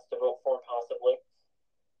Democrats to vote for him, possibly.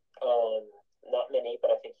 Not many,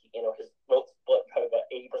 but I think his vote split probably about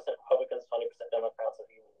 80% Republicans, 20% Democrats if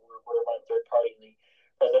he were to run third party in the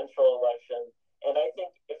presidential election. And I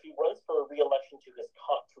think if he runs for a re-election to his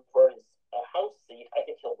House seat, I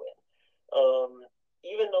think he'll win.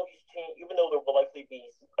 Even though there will likely be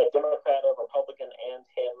a Democrat, a Republican, and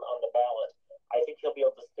him on the ballot, I think he'll be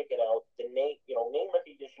able to stick it out. The name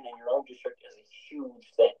recognition in your own district is a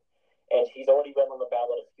huge thing, and he's already been on the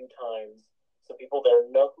ballot a few times. So people there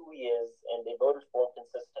know who he is, and they voted for him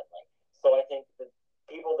consistently. So I think the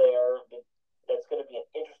people there, that's going to be an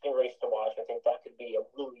interesting race to watch. I think that could be a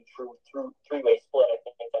really true three-way split. I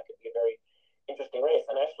think that could be a very interesting race.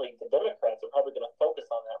 And actually, the Democrats are probably going to focus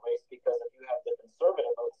on that race, because if you have the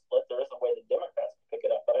conservative vote split, there is a way the Democrats can pick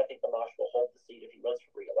it up. But I think Amash will hold the seat if he runs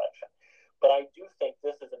for re-election. But I do think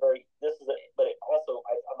I'm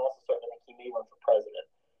also certain that he may run for president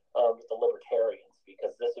with the Libertarians,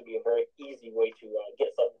 because this would be a very easy way to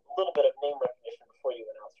get a little bit of name recognition before you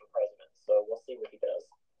announce for president. So we'll see what he does.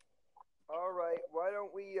 All right, why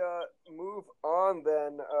don't we move on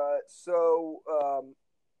then?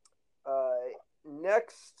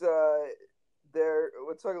 Next,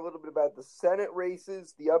 let's talk a little bit about the Senate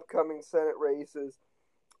races, the upcoming Senate races.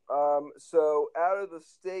 So out of the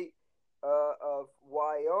state of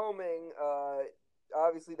Wyoming,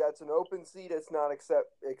 obviously that's an open seat. It's not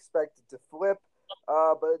expected to flip,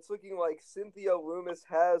 but it's looking like Cynthia Lummis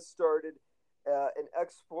has started an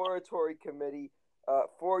exploratory committee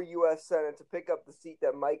for U.S. Senate to pick up the seat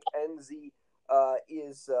that Mike Enzi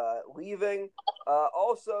is leaving.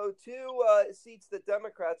 Also, two seats that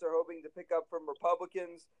Democrats are hoping to pick up from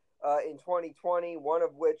Republicans in 2020, one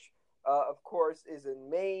of which, of course, is in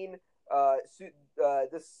Maine.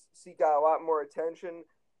 This seat got a lot more attention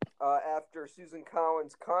after Susan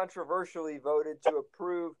Collins controversially voted to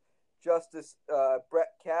approve Justice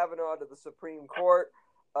Brett Kavanaugh to the Supreme Court.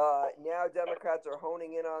 Now Democrats are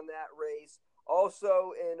honing in on that race.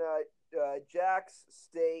 Also in Jack's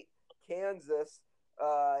state, Kansas,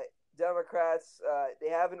 Democrats,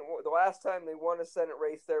 the last time they won a Senate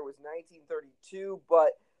race there was 1932,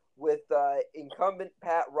 but with incumbent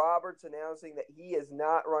Pat Roberts announcing that he is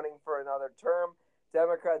not running for another term,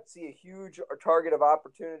 Democrats see a huge target of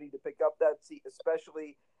opportunity to pick up that seat,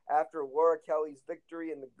 especially after Laura Kelly's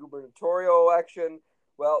victory in the gubernatorial election.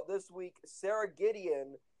 Well, this week, Sarah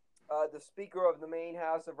Gideon, the Speaker of the Maine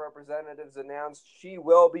House of Representatives, announced she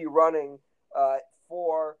will be running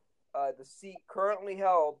for the seat currently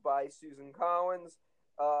held by Susan Collins.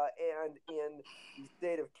 And in the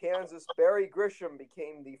state of Kansas, Barry Grisham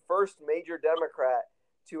became the first major Democrat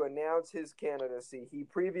to announce his candidacy. He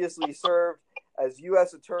previously served as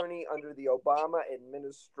U.S. Attorney under the Obama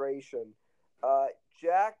administration.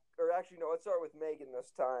 Let's start with Megan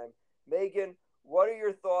this time. Megan, what are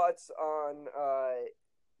your thoughts on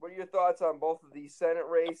both of these Senate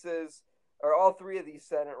races, or all three of these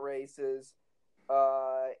Senate races?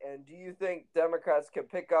 And do you think Democrats can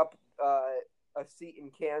pick up a seat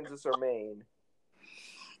in Kansas or Maine?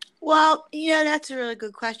 Well, that's a really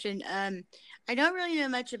good question. I don't really know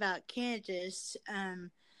much about Kansas.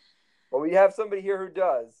 Well, we have somebody here who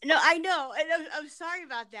does. No, I know, and I'm sorry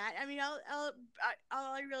about that. I mean, all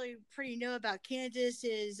I really pretty know about Kansas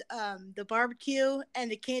is the barbecue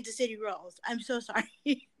and the Kansas City rolls. I'm so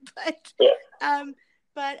sorry,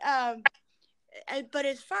 but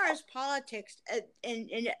as far as politics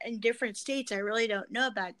in different states, I really don't know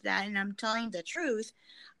about that, and I'm telling the truth.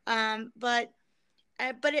 But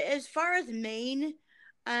as far as Maine,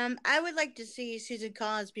 I would like to see Susan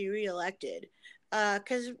Collins be reelected.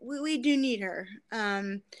 Because we do need her.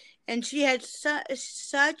 And she had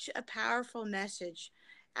such a powerful message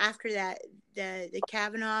after that, the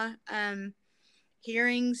Kavanaugh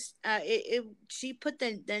hearings. She put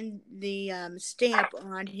the stamp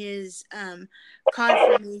on his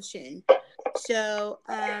confirmation. So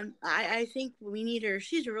I think we need her.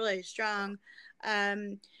 She's really strong.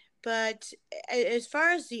 But as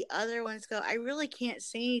far as the other ones go, I really can't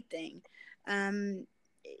say anything.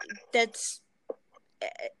 That's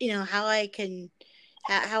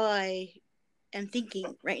how I am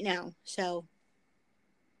thinking right now. So,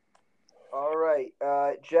 all right,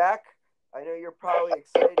 Jack, I know you're probably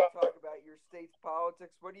excited to talk about your state's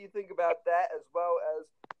politics. What do you think about that, as well as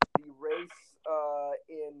the race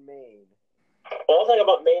in Maine? Well, I'll talk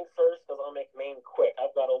about Maine first because I'll make Maine quick.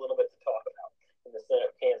 I've got a little bit to talk about in the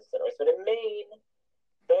Kansas Senate race. But in Maine,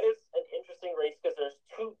 that is an interesting race because there's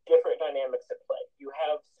two different dynamics at play. You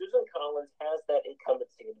have Susan Collins has that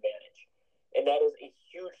incumbency advantage, and that is a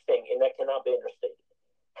huge thing, and that cannot be understated.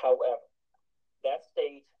 However, that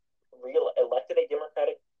state elected a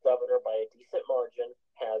Democratic governor by a decent margin,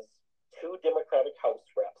 has two Democratic House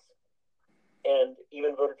reps, and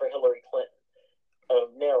even voted for Hillary Clinton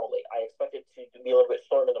narrowly. I expected to be a little bit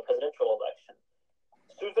short in the presidential election.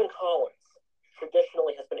 Susan Collins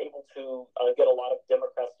traditionally has been able to get a lot of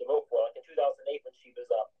Democrats to vote for. Like in 2008 when she was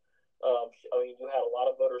up, you had a lot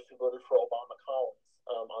of voters who voted for Obama Collins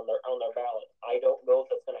on their ballot. I don't know if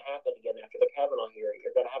that's going to happen again after the Kavanaugh hearing.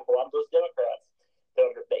 You're going to have a lot of those Democrats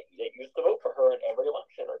that used to vote for her in every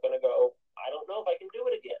election are going to go, I don't know if I can do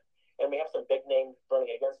it again. And we have some big names running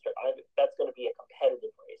against her. That's going to be a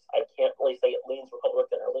competitive race. I can't really say it leans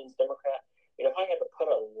Republican or leans Democrat. If I had to put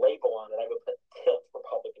a label on it, I would put tilt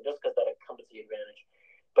Republican just because that incumbency advantage.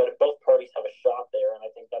 But both parties have a shot there, and I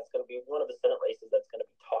think that's going to be one of the Senate races that's going to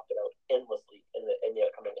be talked about endlessly in the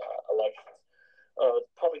upcoming elections.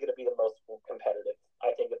 It's probably going to be the most competitive.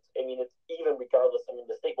 I think it's even regardless.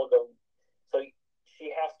 The state will go. So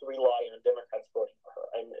she has to rely on Democrats voting for her,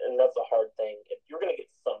 and that's a hard thing. If you're going to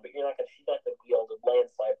get some, but she's not going to be able to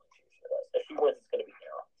landslide like she usually does. If she wins, it's going to be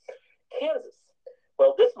narrow. Kansas.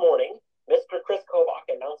 Well, this morning, Mr. Chris Kobach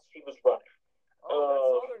announced he was running.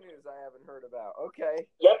 Oh, that's other news I haven't heard about. Okay.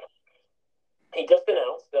 Yep. He just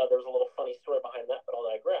announced. There's a little funny story behind that.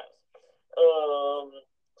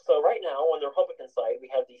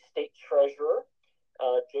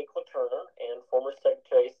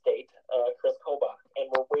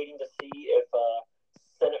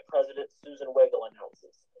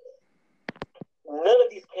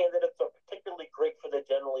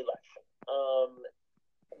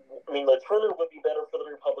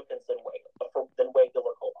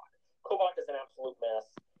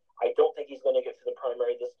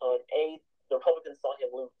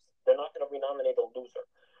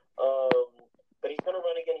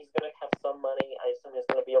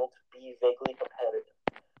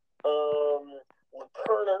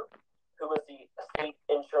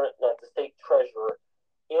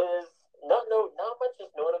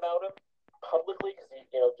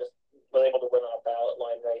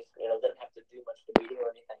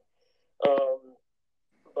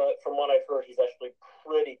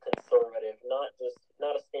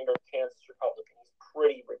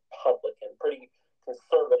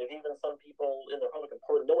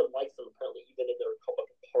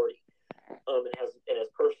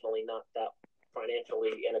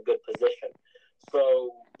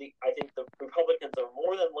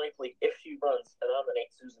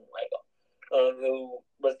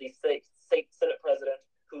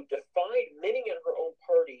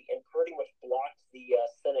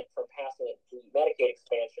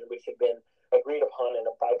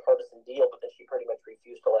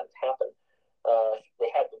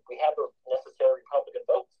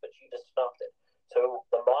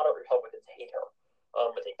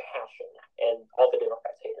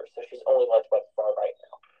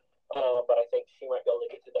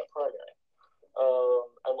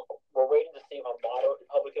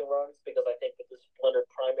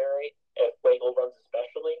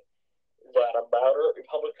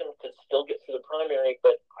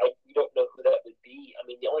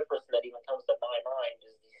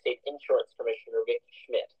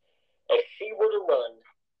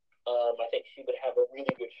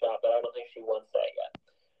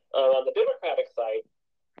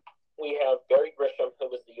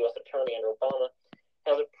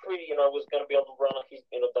 was going to be able to run. He's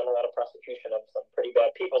done a lot of prosecution of some pretty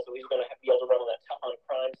bad people, so he's going to be able to run on that tough on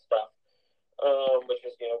crime stuff, which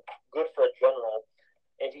is good for a general.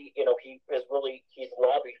 And he's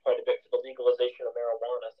lobbied quite a bit for the legalization of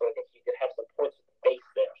marijuana, so I think he could have some points at the base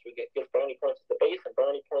there. So we get brownie points at the base and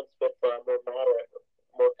brownie points with more moderate,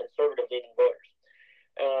 more conservative leaning voters.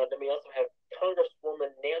 Then we also have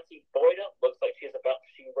Congresswoman Nancy Boyda. Looks like she was a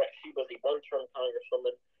one-term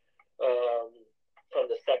congresswoman from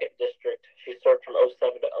the 2nd District. She served from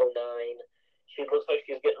 07 to 09. She looks like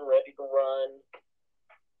she's getting ready to run.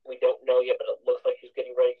 We don't know yet, but it looks like she's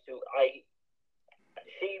getting ready to.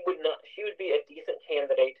 She would be a decent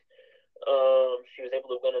candidate. She was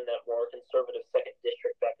able to win in that more conservative 2nd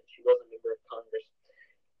District back when she was a member of Congress.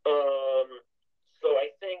 So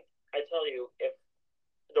I think, I tell you, if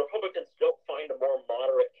the Republicans don't find a more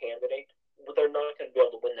moderate candidate, they're not going to be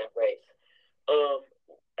able to win that race.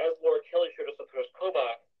 As Laura Kelly showed us with Chris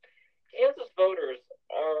Kobach, Kansas voters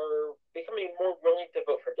are becoming more willing to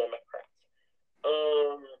vote for Democrats.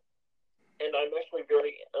 And I'm actually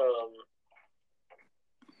very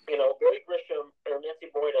Barry Grisham or Nancy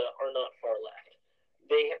Boyda are not far left.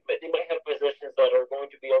 They might have positions that are going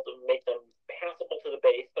to be able to make them passable to the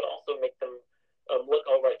base, but also make them look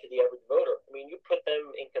all right to the average voter. I mean, you put them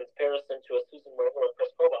in comparison to a Susan Weber or Chris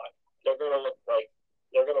Kobach, they're going to look pretty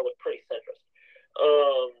centrist.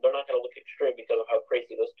 They're not going to look extreme because of how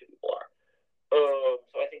crazy those two people are.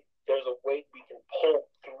 So I think there's a way we can pull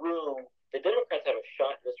through. The Democrats have a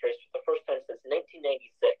shot in this race for the first time since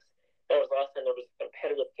 1996. That was the last time there was a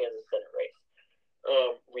competitive Kansas Senate race.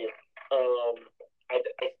 Really.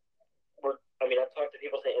 I've talked to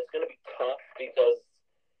people saying it's going to be tough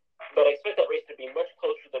but I expect that race to be much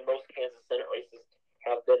closer than most Kansas Senate races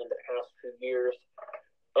have been in the past few years.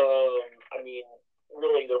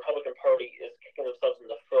 Really, the Republican Party is kicking themselves in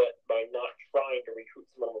the foot by not trying to recruit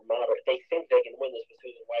someone more moderate. They think they can win this with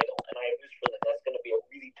Susan Weigel, and I have news for them. That's going to be a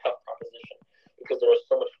really tough proposition because there is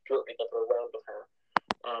so much dirt we can throw around with her.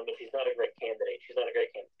 And she's not a great candidate. She's not a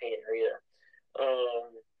great campaigner either.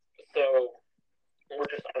 So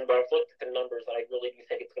I've looked at the numbers, and I really do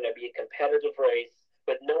think it's going to be a competitive race,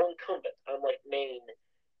 but no incumbent, unlike Maine.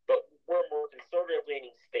 But we're a more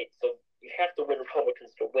conservative-leaning state, so you have to win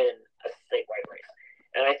Republicans to win a statewide race.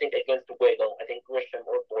 And I think against Weigel, I think Grisham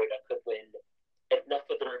or Boyda could win enough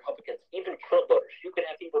of the Republicans, even Trump voters. You could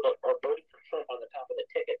have people that are voting for Trump on the top of the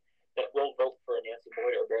ticket that will vote for Nancy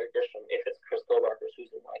Boyda or Barry Grisham if it's Chris Kobach or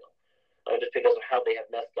Susan Weigel, just because of how they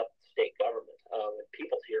have messed up state government.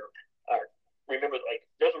 People here remember,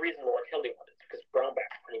 there's a reason Laura Kelly won it, because Brownback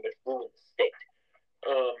pretty much ruined the state.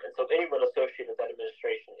 And so anyone associated with that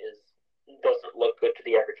administration doesn't look good to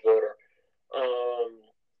the average voter.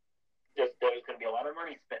 There's going to be a lot of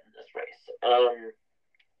money spent in this race. I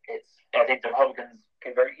think the Republicans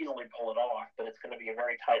can very easily pull it off, but it's going to be a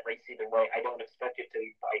very tight race either way. I don't expect it to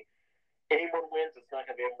be by anyone wins. It's not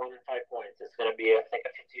going to be more than 5 points. It's going to be, I think,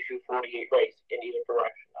 a 52-48 race in either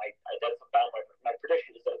direction. That's about my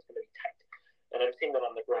prediction is that it's going to be tight. And I'm seeing that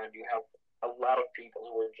on the ground. You have a lot of people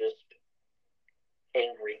who are just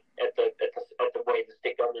angry at the way the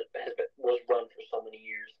state government was run for so many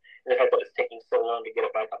years, and the fact that it's taking so long to get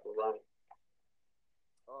it back up and running.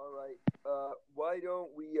 All right. Why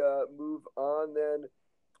don't we move on then?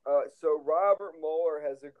 So Robert Mueller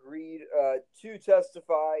has agreed to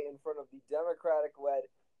testify in front of the Democratic-led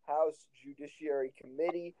House Judiciary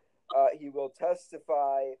Committee. He will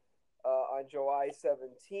testify on July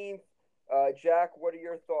 17th. Jack, what are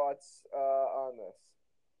your thoughts on this?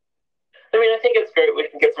 I think it's great. We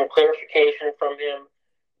can get some clarification from him.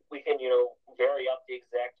 We can, vary up the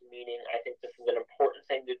exact meaning. I think this is an important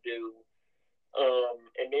thing to do.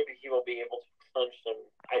 And maybe he will be able to expunge some.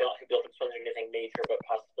 I don't think he'll be able to expunge anything major, but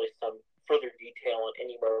possibly some further detail on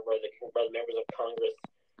anywhere where the members of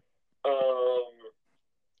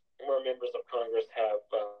Congress, have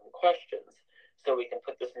questions, so we can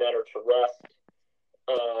put this matter to rest.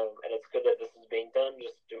 And it's good that this is being done.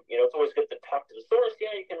 It's always good to talk to the source.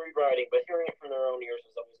 Yeah, you can read writing, but hearing it from their own ears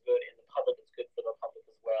is always good, and the public is good for the public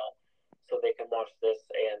as well, so they can watch this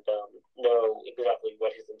and know exactly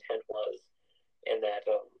what his intent was, and that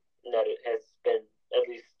it has been, at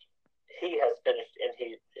least he has finished, and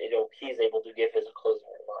he's able to give his closing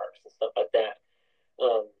remarks and stuff like that.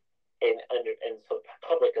 And so the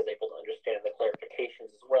public is able to understand the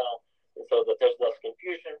clarifications as well, and so that there's less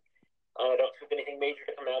confusion. I don't expect anything major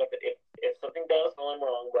to come out of it. If something does, well, I'm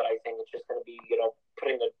wrong, but I think it's just going to be,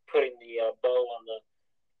 putting the bow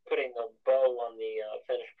on the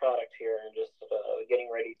finished product here, and just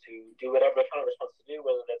getting ready to do whatever the Congress wants to do,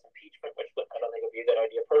 whether that's impeachment, which I don't think would be a good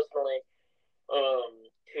idea personally,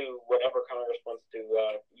 to whatever Congress wants to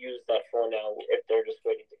use that for now. If they're just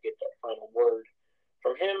waiting to get that final word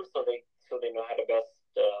from him, so they know how to best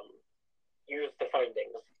use the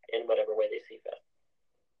findings in whatever way they see fit.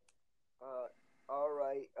 All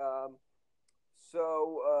right.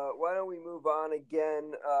 So why don't we move on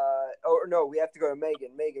again? Oh no, we have to go to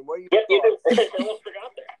Megan. Megan, what are your thoughts? You almost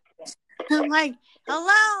forgot there. I'm like,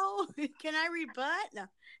 hello, can I rebut? No,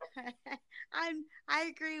 I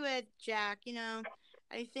agree with Jack.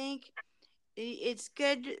 I think it's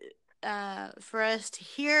good for us to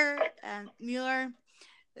hear Mueller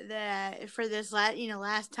for this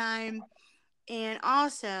last time, and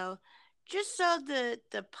also just so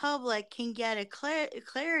the public can get a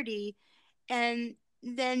clarity, and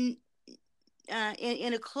then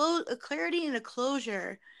in a clarity and a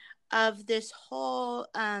closure of this whole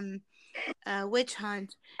witch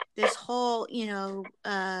hunt, this whole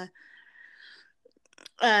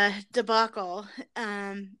debacle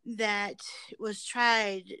that was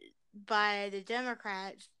tried by the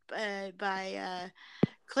Democrats, by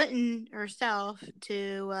Clinton herself,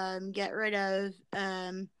 to get rid of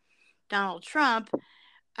Donald Trump,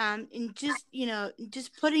 and just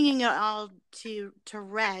putting it all to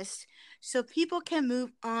rest, so people can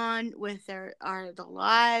move on with their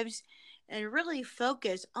lives and really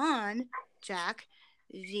focus on, Jack,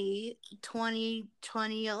 the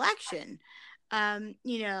 2020 election.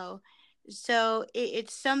 So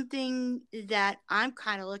it's something that I'm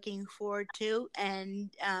kind of looking forward to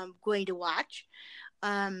and going to watch.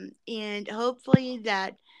 And hopefully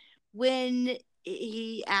that when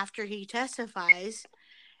after he testifies,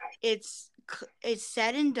 it's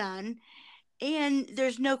said and done, and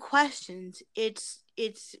there's no questions. It's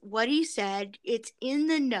what he said. It's in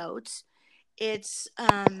the notes. It's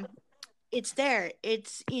there.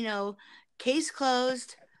 It's case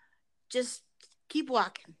closed. Just keep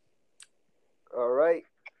walking. All right,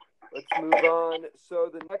 let's move on. So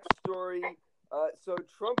the next story. So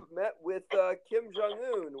Trump met with Kim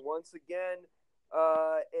Jong-un once again,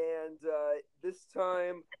 and this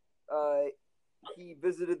time he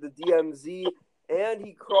visited the DMZ, and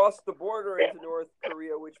he crossed the border into North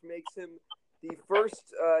Korea, which makes him the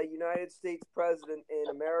first United States president in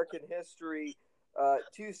American history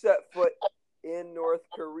to set foot in North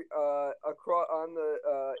Korea.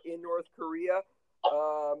 In North Korea.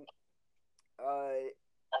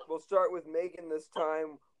 We'll start with Megan this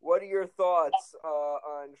time. What are your thoughts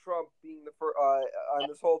on Trump being the first on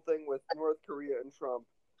this whole thing with North Korea and Trump?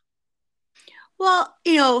 Well,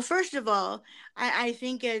 first of all, I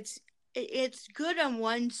think it's good on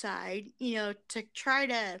one side, to try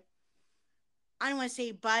to, I don't want to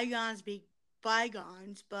say bygones be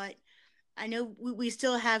bygones, but I know we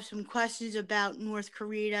still have some questions about North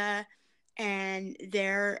Korea and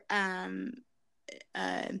their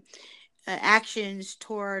actions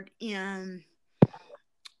toward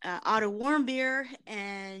Otto Warmbier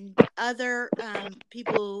and other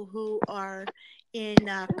people who are in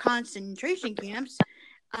concentration camps.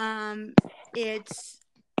 I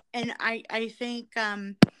think,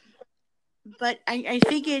 but I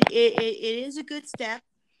think it is a good step,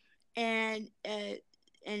 and a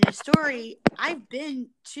story. I've been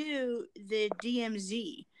to the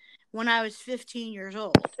DMZ when I was 15 years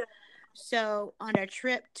old. So on a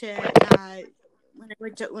trip to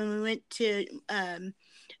when we went to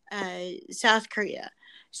South Korea.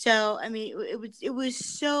 So I mean, it was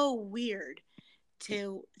so weird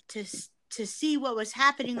to see what was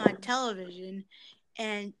happening on television,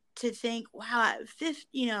 and to think, wow, at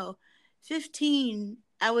 15,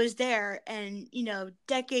 I was there, and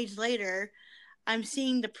decades later, I'm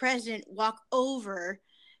seeing the president walk over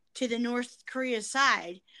to the North Korea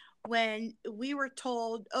side when we were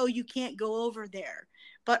told, oh, you can't go over there.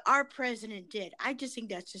 But our president did. I just think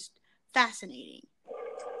that's just fascinating.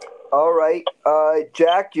 All right.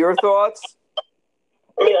 Jack, your thoughts?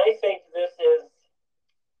 I mean, I think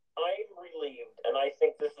I'm relieved, and I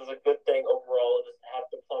think this is a good thing overall, just to have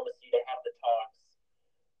diplomacy, to have the talks.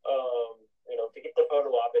 To get the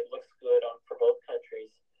photo op, it looks good for both countries.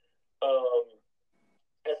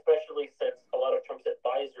 Especially since a lot of Trump's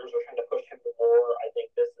advisors are trying to push him to war. I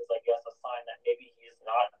think this is, I guess, a sign that maybe he's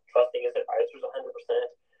not trusting his advisors 100%,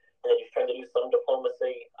 and that he's trying to do some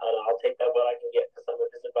diplomacy. And I'll take that what I can get, because some of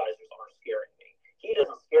his advisors are scaring me. He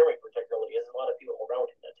doesn't scare me particularly. There's a lot of people around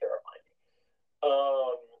him that terrify me.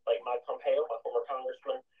 Like Mike Pompeo, my former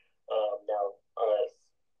congressman, now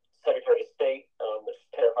Secretary of State, which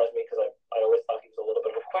terrifies me because I always thought he was a little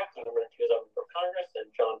bit of a quack humor. He was a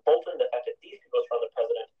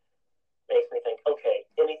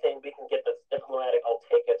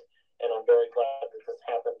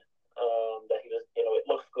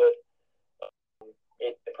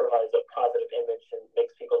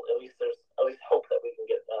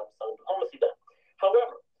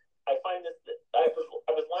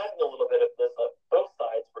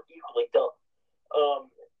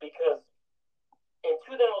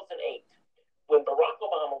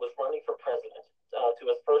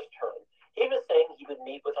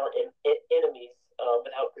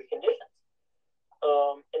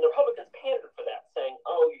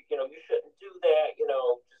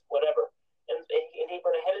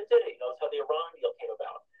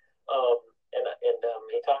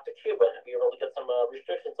Cuba and be able to get some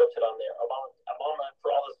restrictions lifted on there. Obama,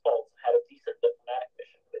 for all his faults, had a decent diplomatic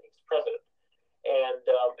mission when he was president. And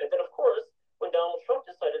then, of course, when Donald Trump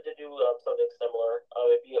decided to do something similar,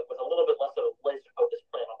 it was a little bit less of a laser-focused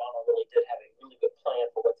plan. Obama really did have a really good plan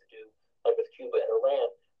for what to do, like with Cuba and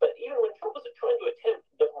Iran. But even when Trump was trying to attempt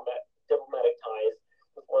diplomatic ties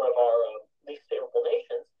with one of our least favorable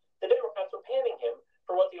nations, the Democrats were panning him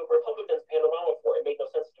for what the Republicans panned Obama for. It made no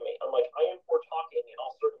sense to me. I'm like, I am for talking in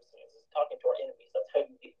all circumstances, talking to our enemies. That's how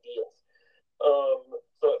you get deals.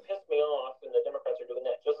 So it pissed me off when the Democrats are doing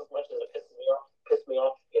that just as much as it pissed me off,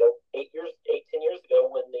 10 years ago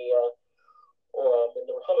when the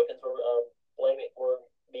Republicans were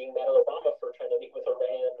being mad at Obama for trying to meet with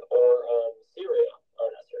Iran or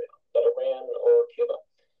Iran or Cuba.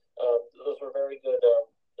 Those were very good.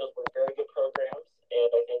 Those were very good programs, and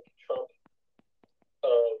I think Trump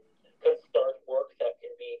can start work that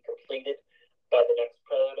can be completed by the next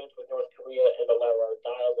president with North Korea and allow our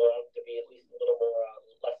dialogue to be at least a little more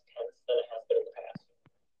less tense than it has been in the past.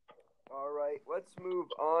 All right, let's move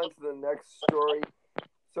on to the next story.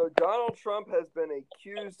 So Donald Trump has been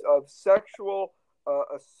accused of sexual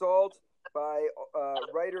assault by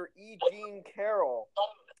writer E. Jean Carroll.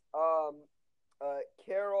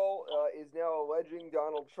 Carroll is now alleging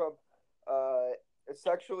Donald Trump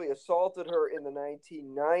sexually assaulted her in the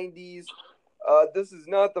 1990s. This is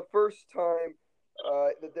not the first time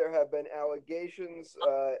that there have been allegations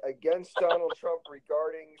against Donald Trump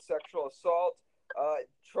regarding sexual assault.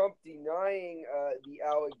 Trump denying the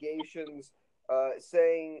allegations,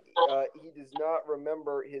 saying he does not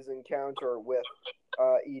remember his encounter with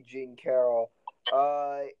E. Jean Carroll.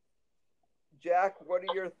 Jack, what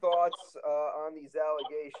are your thoughts on these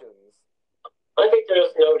allegations? I think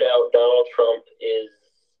there's no doubt Donald Trump is,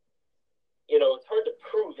 it's hard to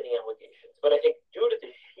prove any allegations, but I think due to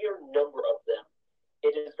the sheer number of them,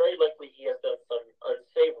 it is very likely he has done some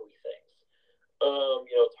unsavory things.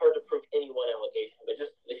 It's hard to prove any one allegation, but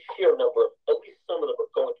just the sheer number of, at least some of them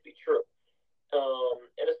are going to be true.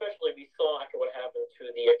 And especially we saw after what happened to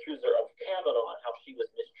the accuser of Kavanaugh, how she was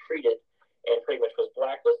mistreated and pretty much was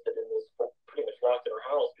blacklisted and was pretty much locked in her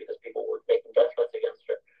house because people were making death threats against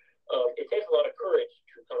her. It takes a lot of courage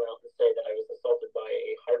to come out and say that I was assaulted by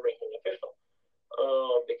a high-ranking official,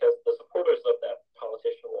 because the supporters of that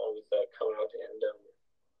politician will always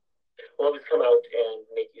come out and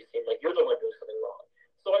make you seem like you're the one doing something wrong.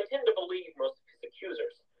 So I tend to believe most of his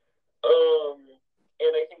accusers.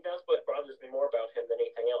 And I think that's what bothers me more about him than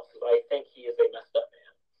anything else. Is I think he is a messed up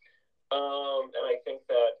man. And I think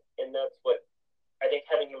that's what I think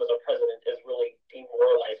having him as a president is really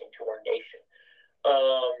demoralizing to our nation.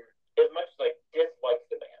 As much as I dislike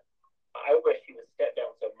the man, I wish he would step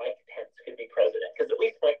down so Mike Pence could be president. Because at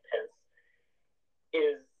least Mike Pence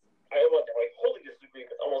is, I wholly disagree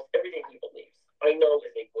with almost everything he believes. I know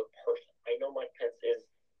is a good person. I know Mike Pence is,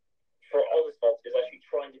 for all his faults, is actually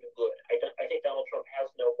trying to do good. I think Donald Trump has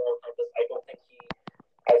no moral compass.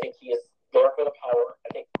 I think he is there for the power. I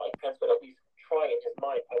think Mike Pence would at least try in his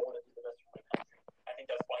mind, I want to do the best for my country. I think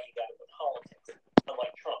that's why he got into politics,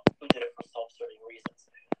 unlike Trump, who did it for self-serving reasons.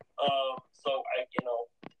 So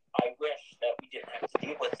I wish that we didn't have to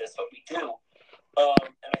deal with this, but we do.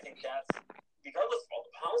 And I think that's, regardless of all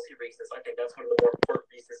the policy reasons, I think that's one of the more important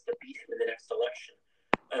reasons to beat him in the next election.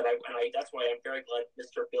 And that's why I'm very glad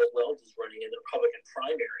Mr. Bill Weld is running in the Republican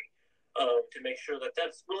primary, to make sure that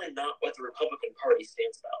that's really not what the Republican Party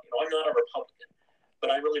stands about. I'm not a Republican, but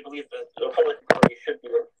I really believe that the Republican Party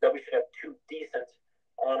that we should have two decent,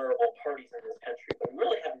 honorable parties in this country. But we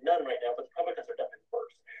really have none right now, but the Republicans are definitely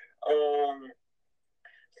worse.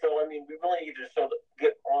 We really need to show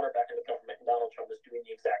get honor back in the government, and Donald Trump is doing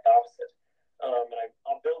the exact opposite.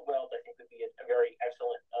 And Bill Weld, I think, would be a very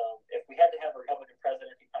excellent, if we had to have a Republican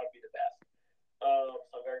president, he'd probably be the best. So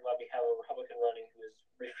I'm very glad we have a Republican running who is,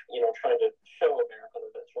 trying to show America that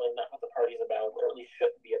that's really not what the party's about, or at least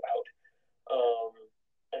shouldn't be about.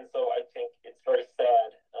 And so I think it's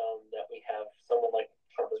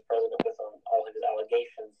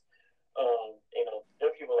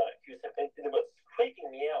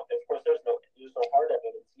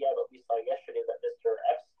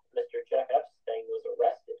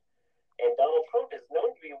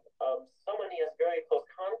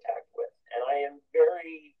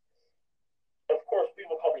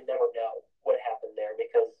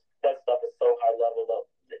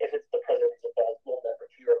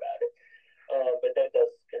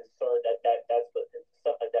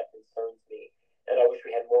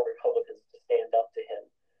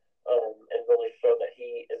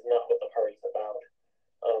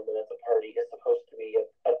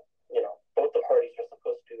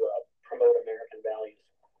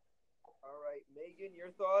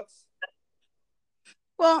thoughts?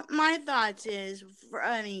 Well, my thoughts is,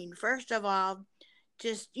 first of all,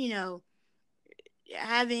 just,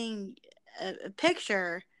 having a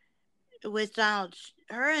picture with her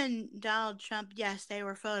and Donald Trump, yes, they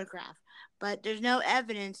were photographed, but there's no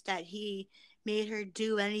evidence that he made her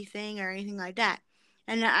do anything or anything like that.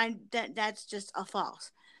 And that's just a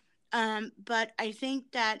false. But I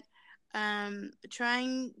think that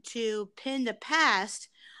trying to pin the past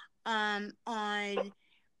on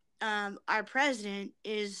our president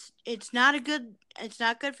it's not good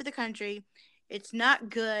for the country. It's not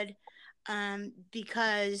good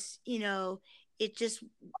because it just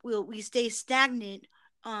we stay stagnant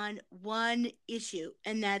on one issue,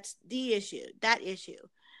 and that's that issue.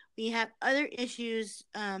 We have other issues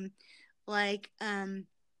like in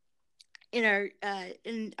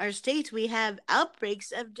our states we have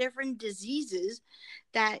outbreaks of different diseases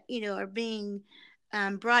that are being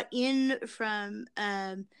brought in from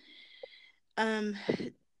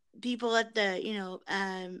people at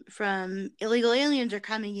the from illegal aliens are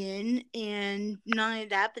coming in, and not only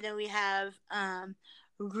that, but then we have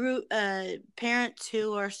parents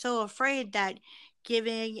who are so afraid that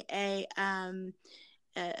giving a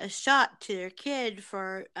shot to their kid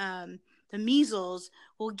for the measles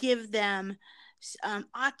will give them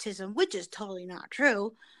autism, which is totally not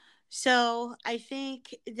true. So I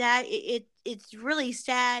think that it's really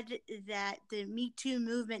sad that the Me Too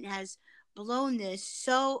movement has blown this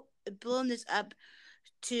up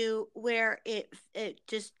to where it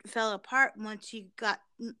just fell apart once you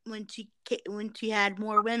had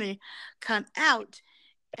more women come out,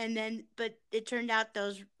 and then but it turned out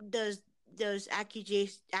those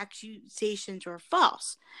accusations were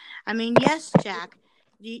false. I mean, yes, Jack,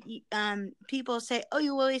 people say, oh,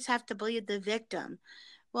 you always have to believe the victim.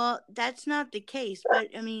 Well, that's not the case, but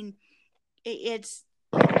I mean, it's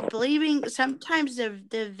believing sometimes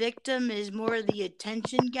the victim is more the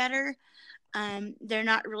attention getter. They're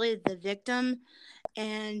not really the victim,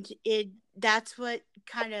 and that's what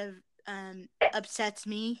kind of upsets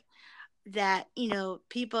me, that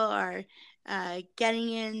people are getting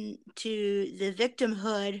into the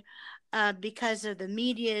victimhood because of the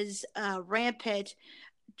media's rampant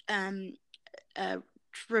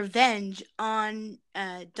revenge on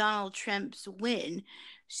Donald Trump's win.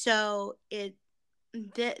 So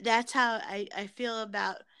that's how I feel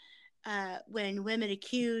about when women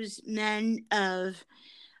accuse men of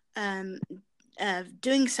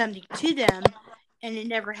doing something to them and it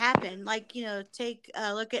never happened. Like, take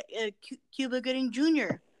a look at Cuba Gooding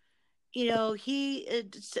Jr.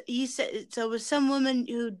 He said, so was some woman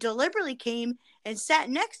who deliberately came and sat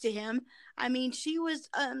next to him. I mean, she was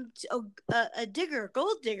a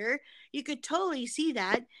gold digger. You could totally see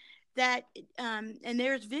that, and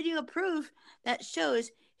there's video proof that shows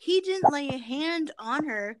he didn't lay a hand on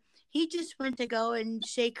her. He just went to go and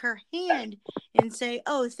shake her hand and say,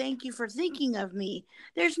 oh, thank you for thinking of me.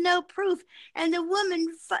 There's no proof. And the woman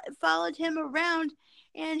followed him around,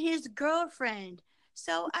 and his girlfriend.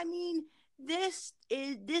 So, I mean, this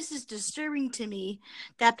is disturbing to me,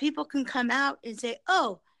 that people can come out and say,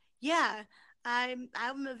 oh, yeah, I'm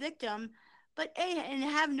a victim, but and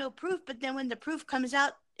have no proof. But then when the proof comes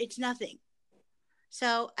out, it's nothing.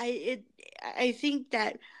 So I think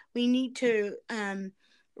that we need to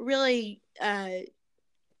really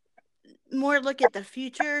more look at the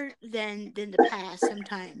future than the past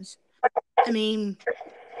sometimes. I mean,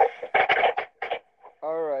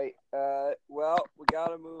 all right. Well, we got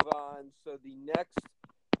to move on. So the next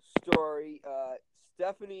story,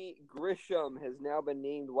 Stephanie Grisham has now been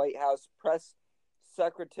named White House press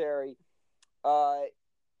secretary.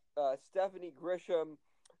 Stephanie Grisham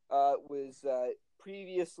was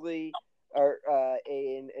previously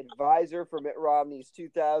an advisor for Mitt Romney's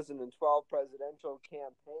 2012 presidential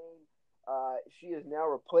campaign. She is now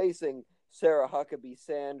replacing Sarah Huckabee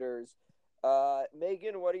Sanders.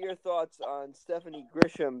 Megan, what are your thoughts on Stephanie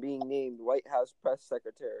Grisham being named White House press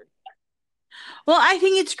secretary? Well, I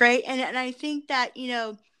think it's great, and I think that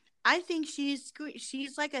I think she's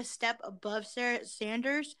like a step above Sarah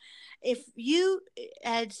Sanders. If you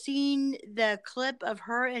had seen the clip of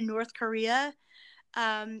her in North Korea,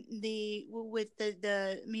 with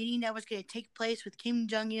the meeting that was going to take place with Kim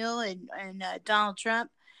Jong-il and Donald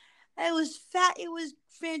Trump, it was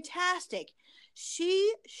fantastic.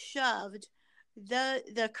 She shoved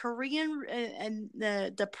the Korean and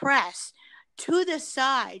the press to the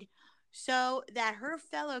side so that her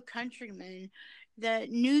fellow countrymen, the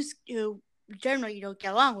news who generally you don't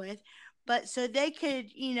get along with, but so they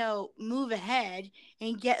could move ahead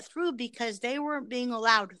and get through, because they weren't being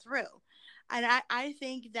allowed through. And I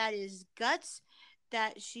think that is guts,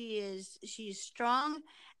 that she's strong,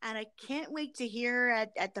 and I can't wait to hear her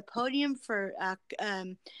at the podium for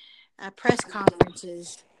press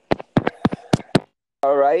conferences.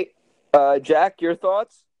 All right. Jack, your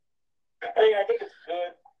thoughts? I think it's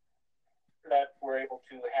good that we're able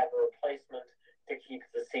to have a replacement to keep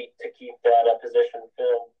the seat, to keep that position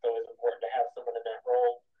filled. So it's important to have someone in that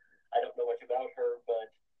role. I don't know much about her,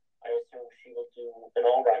 but I assume she will do an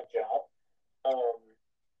all right job.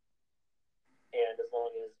 And as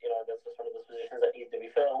long as, that's just one of those positions that needs to be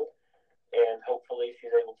filled. And hopefully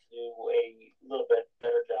she's able to do a little bit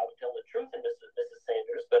better job of telling the truth than Mrs.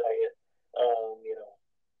 Sanders. But I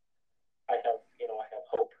have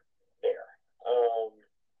hope there.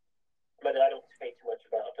 But I don't say too much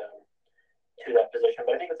about to that position.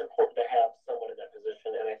 But I think it's important to have someone in that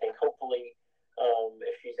position. And I think hopefully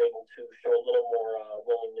if she's able to show a little more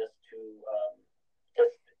willingness to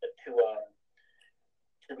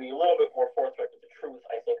be a little bit more forthright with the truth,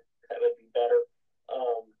 I think that would be better.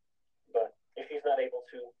 But if she's not able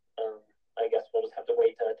to, I guess we'll just have to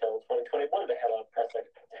wait until 2021 to have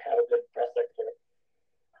a good press secretary.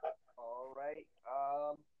 All right.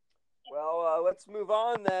 Well, let's move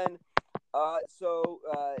on then. So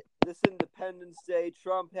this Independence Day,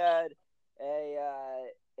 Trump had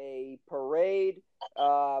a parade,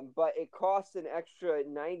 but it cost an extra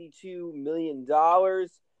 $92 million,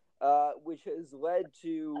 which has led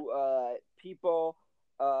to people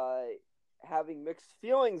having mixed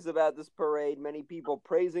feelings about this parade. Many people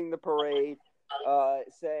praising the parade,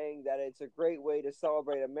 saying that it's a great way to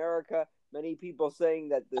celebrate America. Many people saying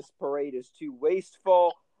that this parade is too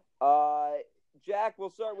wasteful. Jack, we'll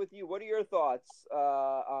start with you. What are your thoughts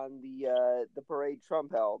on the parade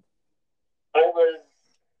Trump held?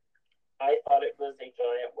 I thought it was a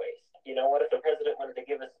giant waste. You know what? If the president wanted to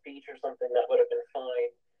give a speech or something, that would have been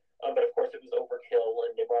fine. But of course, it was overkill,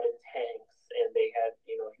 and they brought in tanks, and they had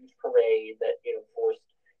a huge parade that forced.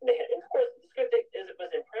 And of course, the good thing is it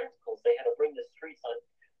was impractical. They had to bring the streets on.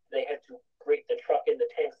 They had to break the truck and the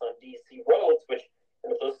tanks on DC roads, which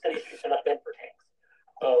those city streets are not meant for tanks.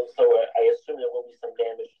 So I assume there will be some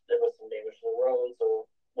damage. There was some damage to the roads, or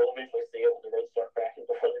we'll eventually see it when the roads start cracking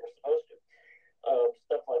before they were supposed to.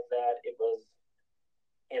 Stuff like that. It was,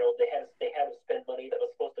 they had to spend money that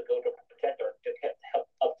was supposed to go to help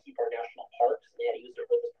upkeep our national parks, and they had to use it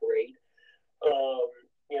for this parade.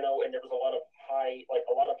 And there was a lot of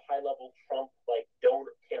high level Trump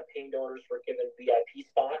campaign donors were given VIP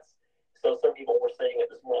spots. So some people were saying it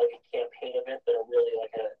was more like a campaign event than really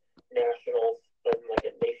like a national, like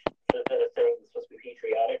a nation, than a thing that's supposed to be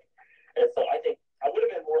patriotic. And so I think I would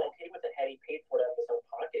have been more okay with it had he paid for it out of his own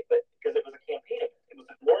pocket, but because it was a campaign event, it was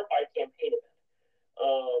a glorified campaign event.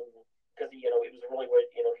 Because it was really where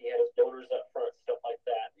he had his donors up front, stuff like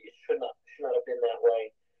that. It should not have been that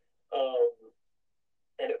way.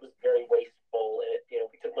 And it was very wasteful. And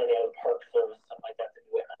we took money out of the park service, stuff like that, to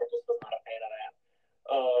do it. I just was not a fan of that.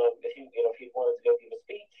 If he wanted to go give a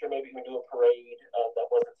speech or maybe even do a parade that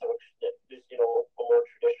wasn't so just a more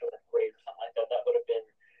traditional parade or something like that, that would have been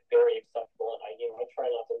very acceptable. And I try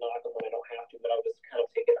not to knock them when I don't have to, but I was kind of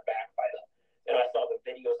taken aback by them. And I saw the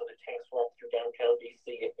videos of the tanks rolling through downtown DC.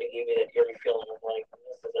 It gave me that eerie feeling of like,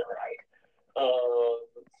 this isn't right.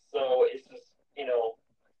 So it's just,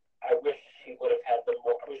 I wish he would have had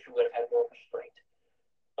more restraint.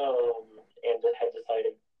 And had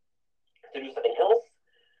decided to do something else.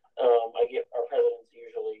 I get our presidents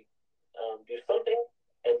usually do something,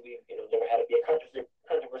 and we've never had it be a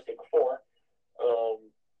controversy before.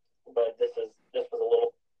 But this was a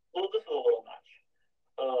little much.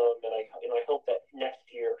 And I hope that next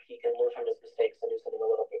year he can learn from his mistakes and do something a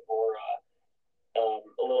little bit more,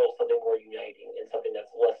 something more uniting and something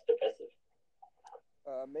that's less divisive.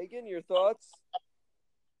 Megan, your thoughts?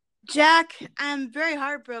 Jack, I'm very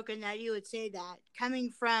heartbroken that you would say that,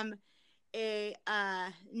 coming from a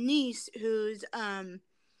niece whose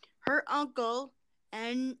her uncle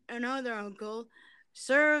and another uncle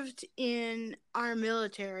served in our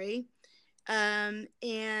military, and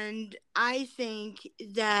I think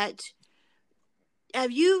that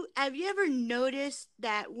have you ever noticed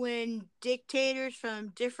that when dictators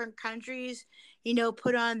from different countries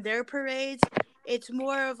put on their parades, it's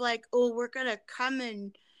more of like, oh, we're gonna come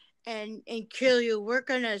and kill you, we're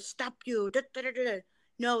gonna stop you, da, da, da, da.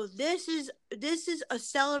 No, this is a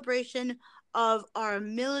celebration of our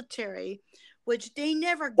military, which they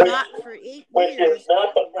never got for 8 years. Wait,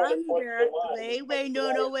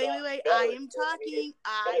 I am talking,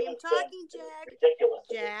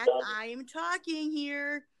 Jack, I am talking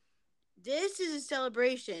here. This is a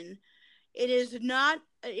celebration. It is not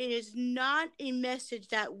a message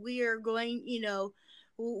that we are going,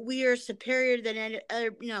 we are superior than any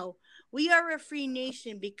other. No, we are a free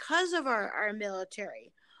nation because of our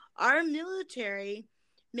military. Our military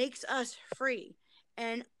makes us free.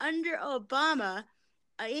 And under Obama,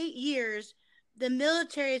 8 years, the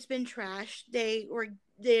military has been trashed. They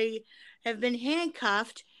have been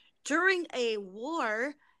handcuffed during a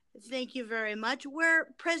war. Thank you very much.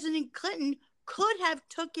 Where President Clinton could have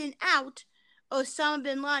taken out Osama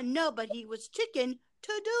bin Laden. No, but he was chicken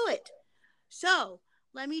to do it. So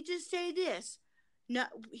let me just say this: no,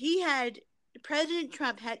 President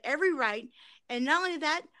Trump had every right, and not only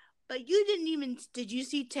that, but you didn't even. Did you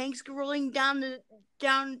see tanks rolling down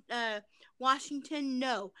Washington?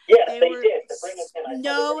 No. Yes, they were, did. To bring us in.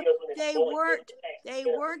 No, they weren't. They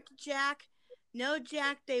weren't, Jack. No,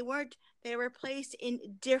 Jack, they weren't. They were placed in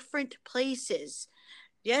different places.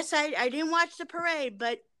 Yes, I didn't watch the parade,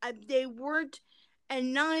 but they weren't.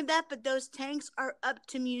 And not only that, but those tanks are up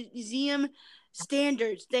to museum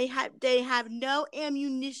standards. They have no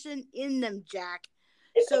ammunition in them, Jack.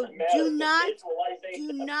 So do not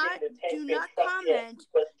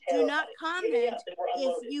comment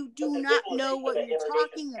if you do not know what you're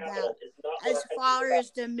talking about as far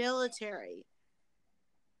as the military.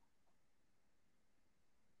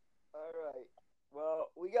 All right.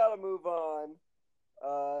 Well, we got to move on.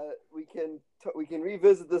 We can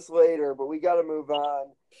revisit this later, but we got to move on.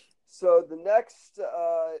 So the next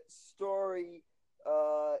story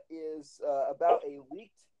is about a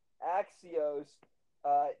leaked Axios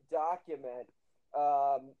document.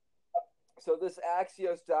 So this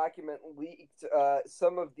Axios document leaked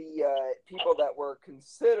some of the people that were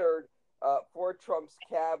considered for Trump's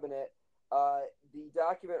cabinet. The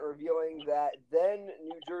document revealing that then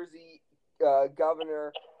New Jersey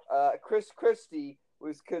Governor Chris Christie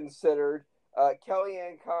was considered.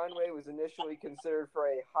 Kellyanne Conway was initially considered for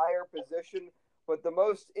a higher position, but the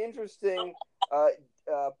most interesting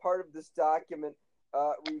part of this document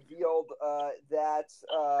revealed that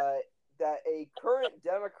a current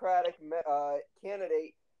Democratic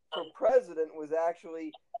candidate for president was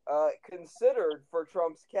actually considered for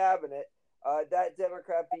Trump's cabinet. That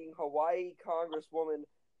Democrat being Hawaii Congresswoman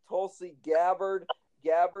Tulsi Gabbard.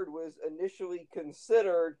 Gabbard was initially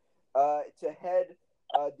considered to head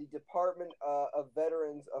the Department of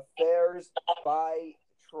Veterans Affairs by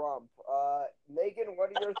Trump. Megan, what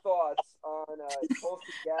are your thoughts on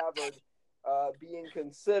Tulsi Gabbard being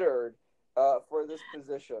considered for this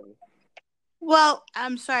position? Well,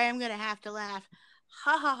 I'm sorry, I'm going to have to laugh.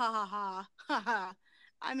 Ha ha ha ha ha ha ha.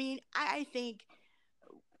 I mean, I think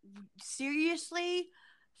seriously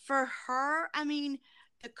for her, I mean,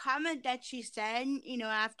 the comment that she said,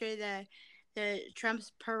 after the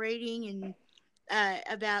Trump's parading and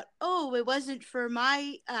about, oh, it wasn't for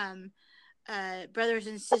my brothers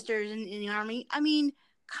and sisters in the army. I mean,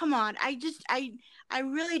 come on. I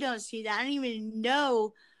really don't see that. I don't even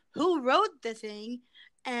know who wrote the thing.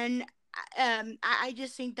 And I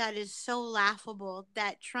just think that is so laughable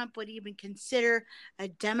that Trump would even consider a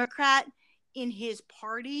Democrat in his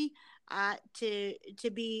party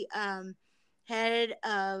to be head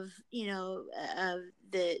of of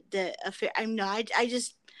the affair.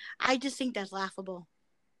 I just think that's laughable.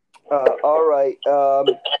 All right,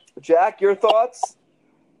 Jack, your thoughts?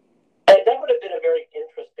 That would have been a very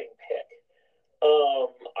interesting pick.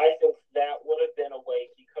 I think that would have been a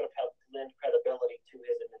way he could have helped lend credibility to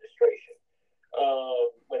his administration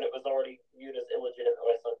when it was already viewed as illegitimate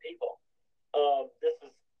by some people. This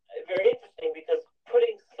is very interesting because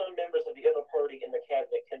putting some members of the other party in the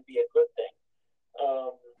cabinet can be a good thing.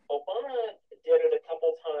 Obama did it a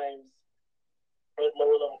couple times with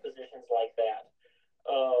lower level positions like that.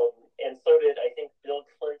 And so did, I think, Bill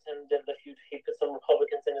Clinton did a few. He put some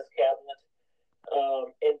Republicans in his cabinet.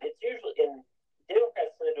 And it's usually in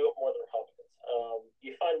Democrats tend to do it more than Republicans.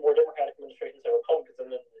 You find more Democratic administrations have Republicans, and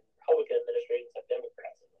then Republican administrations have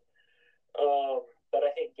Democrats in them. But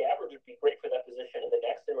I think Gabbard would be great for that position in the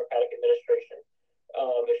next Democratic administration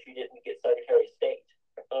if she didn't get Secretary of State.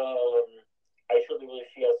 I truly believe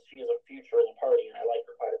she has a future in the party, and I like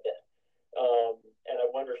her quite a bit. And I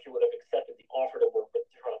wonder if she would have accepted the offer to work with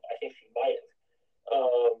Trump. I think she might have.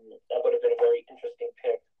 That would have been a very interesting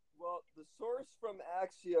pick. Well, the source from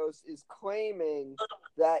Axios is claiming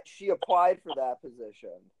that she applied for that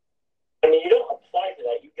position. I mean, you don't apply for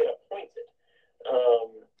that; you get appointed.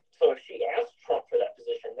 So if she asked Trump for that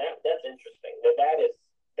position, that's interesting. That is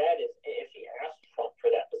if she asked Trump for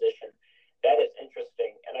that position, that is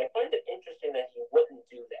interesting. And I find it interesting that he wouldn't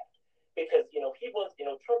do that because he wants.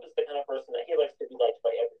 Trump is the kind of person that he likes to be liked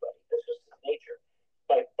by everybody. That's just his nature.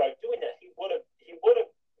 By doing that, he would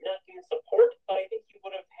have not gained support, but I think he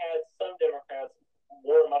would have had some Democrats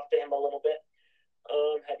warm up to him a little bit.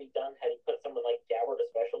 he done, had he put someone like Doward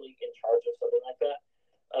especially in charge of something like that,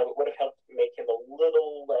 it would have helped make him a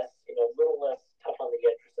little less tough on the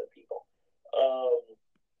edge for some people.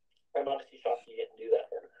 I'm honestly shocked he didn't do that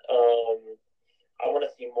then. I want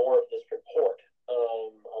to see more of this report.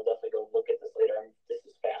 I'll definitely go look at this later. This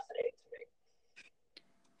is fascinating to me.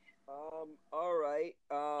 All right.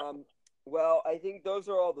 Well, I think those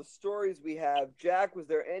are all the stories we have. Jack, was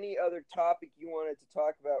there any other topic you wanted to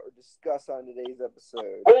talk about or discuss on today's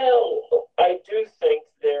episode? Well, I do think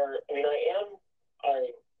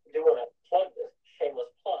I do want to plug this,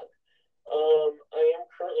 shameless plug. I am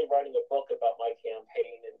currently writing a book about my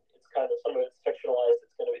campaign, and it's kind of, some of it's fictionalized.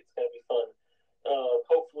 It's gonna be fun.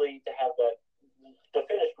 Hopefully to have the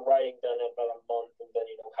finished writing done in about a month, and then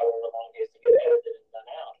however long it takes to get it edited and done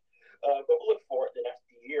out. But we'll look for it in the next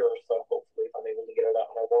year or so, hopefully, if I'm able to get it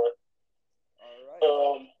out when I want. All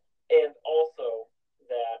right. And also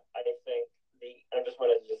that I think I just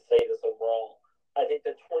wanted to just say this overall. I think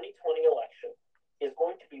the 2020 election is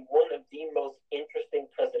going to be one of the most interesting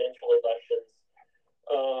presidential elections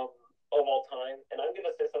of all time. And I'm going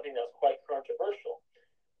to say something that's quite controversial.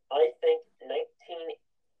 I think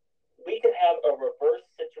we could have a reverse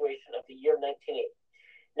situation of the year 1980.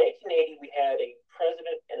 1980, we had an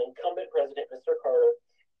incumbent president, Mr. Carter,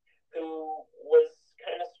 who was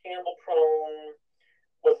kind of scandal prone,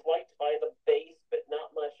 was liked by the base, but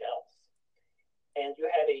not much else. And you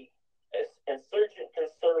had a insurgent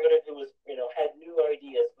conservative who was, had new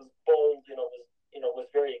ideas, was bold, was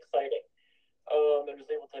very exciting, and was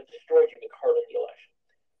able to destroy Jimmy Carter in the election.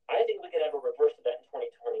 I think we could have a reverse of that in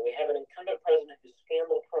 2020. We have an incumbent president who's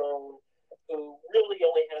scandal prone, who really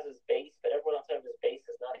only has his base, but everyone outside of his base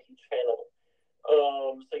is not a huge fan of him.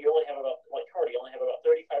 So you only have about, like Carter, you only have about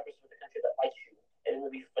 35% of the country that likes you, and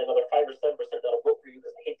maybe another 5 or 7% that'll vote for you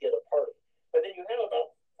because they hate the other party. But then you have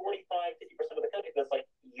about 45-50% of the country that's like,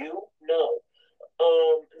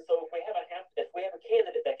 and so if we have a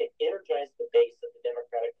candidate that can energize the base of the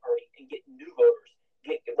Democratic Party and get new voters,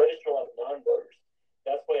 register a lot of non-voters,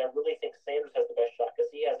 that's why I really think Sanders has the best shot, because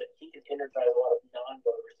he can energize a lot of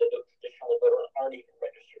non-voters that don't traditionally vote or aren't even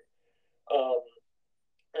registered.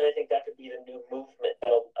 And I think that could be the new movement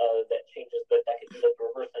that changes, but that could be like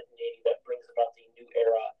reverse 1980 that brings about the new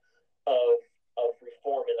era of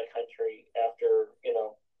reform in the country after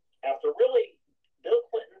really Bill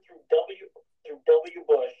Clinton through W.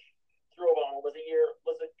 Bush through Obama was a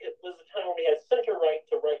time when we had center right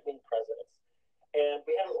to right wing presidents, and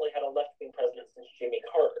we haven't really had a left wing president since Jimmy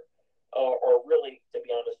Carter, or really, to be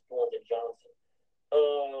honest, Lyndon Johnson.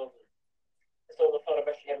 So the thought of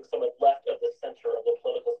actually having someone left of the center of the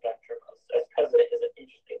political spectrum as president is an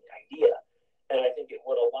interesting idea, and I think it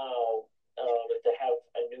would allow to have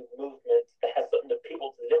a new movement that has something that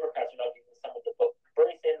people, the Democrats are not giving someone to vote.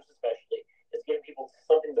 Bernie Sanders especially is giving people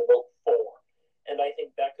something to vote for, and I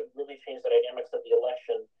think that could really change the dynamics of the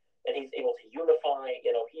election. And he's able to unify.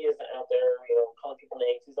 He isn't out there, calling people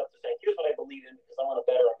names. He's up there saying, "Here's what I believe in because I want a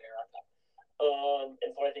better America."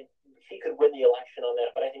 And so I think he could win the election on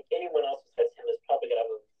that. But I think anyone else besides him is probably going to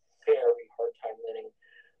have a very hard time winning.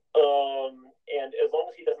 And as long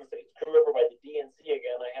as he doesn't get screwed over by the DNC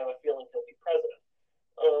again, I have a feeling he'll be president.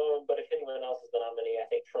 But if anyone else is the nominee, I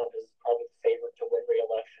think Trump is probably the favorite to win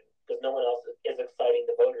re-election because no one else is exciting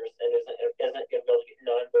the voters and isn't going to be able to get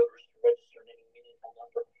non-voters to register in any meaningful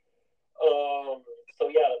number. So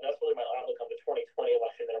yeah, that's really my outlook on the 2020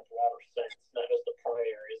 election in a broader sense, not just the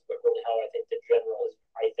primaries, but really how I think the general is.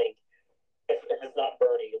 I think if it's not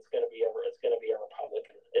Bernie, it's going to be a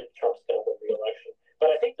Republican. Trump's going to win re-election. But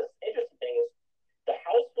I think the interesting thing is the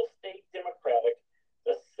House will stay Democratic.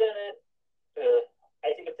 The Senate,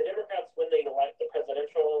 I think if the Democrats win the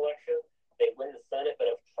presidential election, they win the Senate. But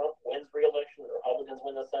if Trump wins re-election, the Republicans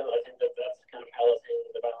win the Senate, I think that's kind of how it's hanging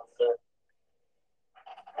in the balance there.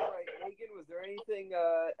 All right, Megan, was there anything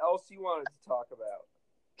else you wanted to talk about?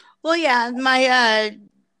 Well, yeah, my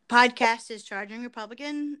podcast is Charging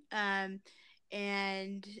Republican, and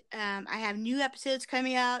I have new episodes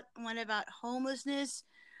coming out. One about homelessness,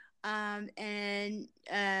 and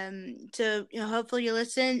so hopefully you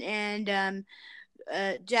listen. And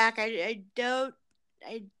Jack, I don't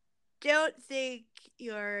think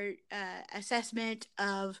your assessment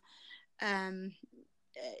of the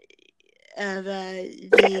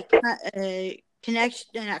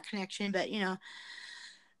not connection, but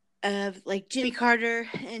of like Jimmy Carter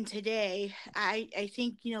and today, I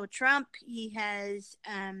think Trump, he has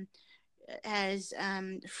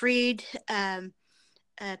freed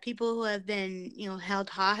people who have been held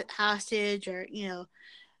hostage, or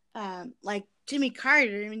like Jimmy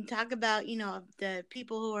Carter. I mean, talk about the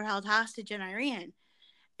people who were held hostage in Iran.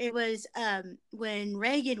 it was when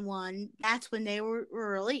Reagan won. That's when they were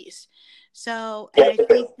released. So, and I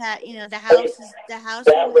think that the House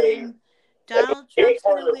will win. Donald Trump's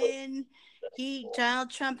going to win. Donald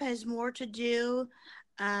Trump has more to do.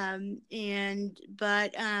 I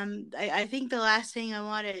think the last thing I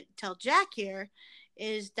want to tell Jack here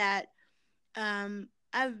is that I'm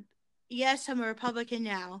a Republican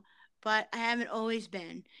now, but I haven't always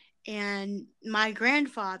been. And my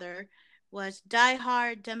grandfather was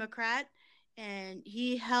diehard Democrat, and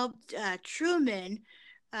he helped Truman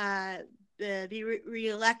be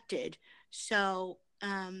reelected. So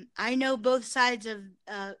I know both sides of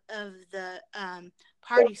the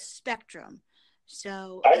party spectrum.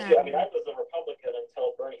 So actually, I was a Republican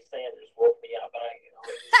until Bernie Sanders woke me up.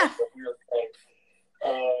 It's a weird thing.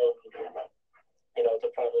 To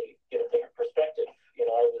probably get a different perspective.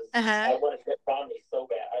 I wanted Mitt Romney so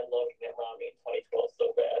bad. I loved Mitt Romney in 2012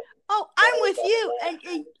 so bad. Oh, I'm with you,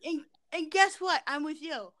 and guess what? I'm with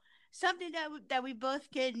you. Something that we both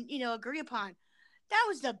can agree upon. That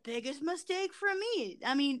was the biggest mistake for me.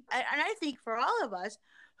 I mean, and I think for all of us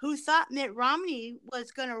who thought Mitt Romney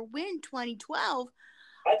was going to win 2012,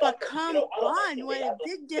 but come on, what a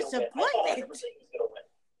big disappointment.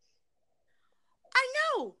 I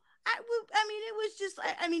know. It was just,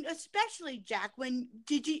 especially Jack,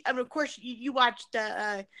 of course, you watched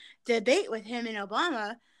the debate with him and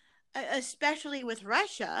Obama, especially with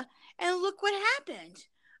Russia, and look what happened.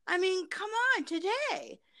 I mean, come on,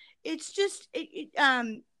 today. It's just,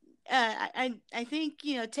 I think,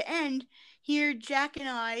 to end here, Jack and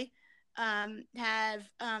I have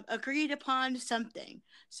agreed upon something.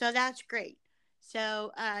 So that's great.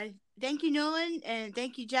 So thank you, Nolan, and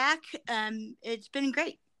thank you, Jack. It's been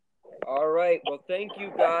great. All right. Well, thank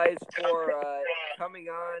you guys for coming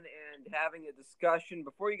on and having a discussion.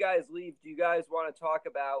 Before you guys leave, do you guys want to talk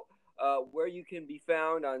about where you can be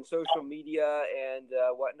found on social media and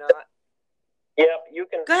whatnot? Yep, you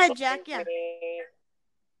can. Go ahead, Jack. Yeah. It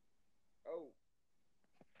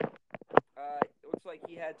looks like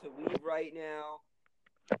he had to leave right now.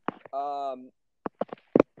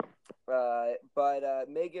 But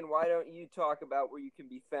Megan, why don't you talk about where you can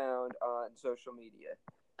be found on social media?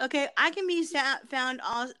 Okay, I can be found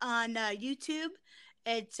on YouTube.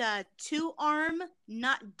 It's 2Arm,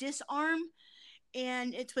 not Disarm,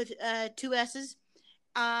 and it's with 2 S's.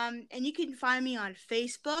 And you can find me on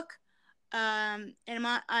Facebook. And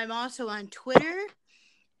I'm also on Twitter.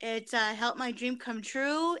 It's Help My Dream Come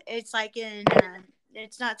True. It's like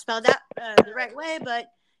it's not spelled out the right way, but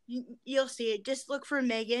you'll see it. Just look for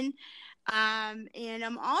Megan. And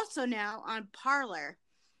I'm also now on Parler.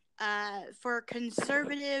 For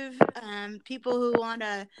conservative people who want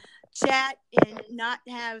to chat and not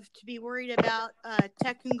have to be worried about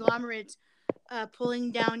tech conglomerates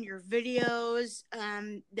pulling down your videos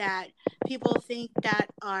that people think that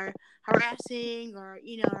are harassing or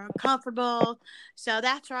are uncomfortable. So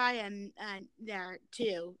that's where I am there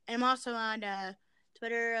too. And I'm also on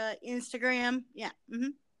Twitter, Instagram. Yeah.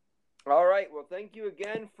 Mm-hmm. All right. Well, thank you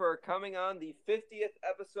again for coming on the 50th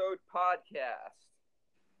episode podcast.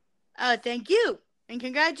 Oh, thank you. And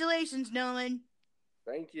congratulations, Nolan.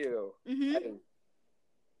 Thank you. Mm-hmm.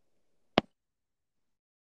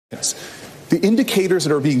 The indicators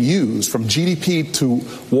that are being used from GDP to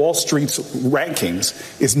Wall Street's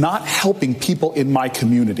rankings is not helping people in my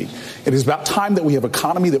community. It is about time that we have an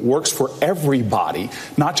economy that works for everybody,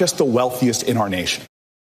 not just the wealthiest in our nation.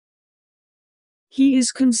 He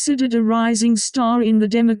is considered a rising star in the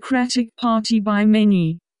Democratic Party by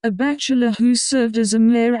many. A bachelor who served as a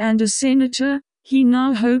mayor and a senator, he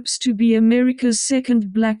now hopes to be America's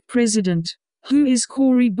second black president. Who is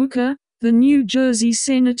Cory Booker, the New Jersey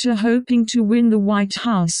senator hoping to win the White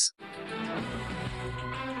House?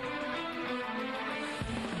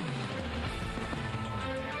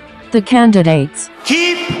 The candidates.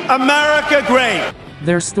 Keep America great.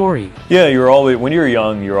 Their story. Yeah, when you're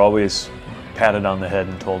young, you're always patted on the head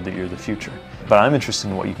and told that you're the future. But I'm interested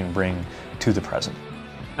in what you can bring to the present.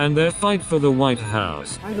 And their fight for the White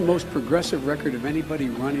House. I have the most progressive record of anybody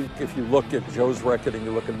running. If you look at Joe's record and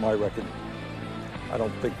you look at my record, I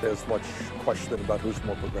don't think there's much question about who's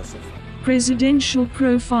more progressive. Presidential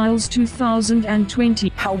Profiles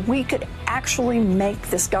 2020. How we could actually make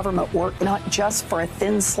this government work, not just for a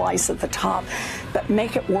thin slice at the top, but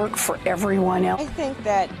make it work for everyone else. I think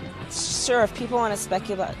that, sure, if people want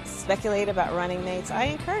to speculate about running mates, I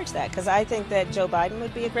encourage that because I think that Joe Biden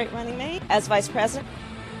would be a great running mate as vice president.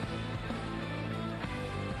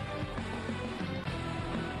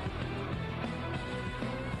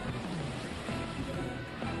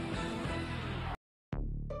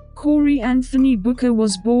 Cory Anthony Booker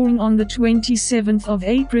was born on the 27th of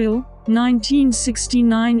April,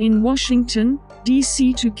 1969 in Washington,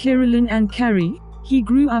 D.C. to Carolyn and Carrie. He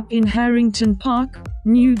grew up in Harrington Park,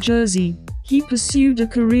 New Jersey. He pursued a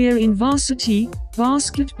career in varsity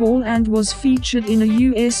basketball and was featured in a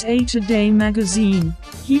USA Today magazine.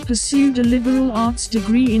 He pursued a liberal arts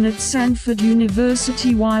degree at Sanford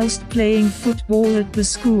University whilst playing football at the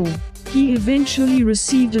school. He eventually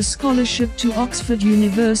received a scholarship to Oxford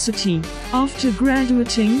University. After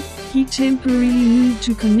graduating, he temporarily moved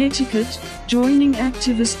to Connecticut, joining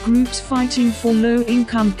activist groups fighting for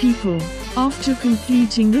low-income people. After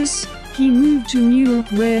completing this, he moved to New York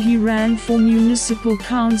where he ran for municipal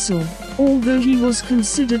council. Although he was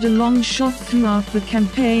considered a long shot throughout the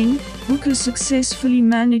campaign, Booker successfully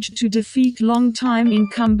managed to defeat longtime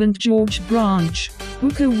incumbent George Branch.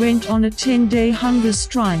 Booker went on a 10-day hunger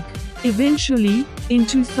strike. Eventually, in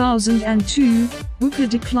 2002, Booker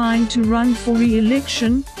declined to run for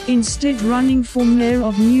re-election, instead running for mayor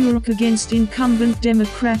of New York against incumbent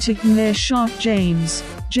Democratic Mayor Sharpe James.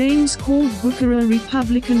 James called Booker a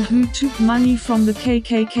Republican who took money from the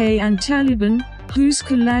KKK and Taliban, who's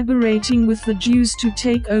collaborating with the Jews to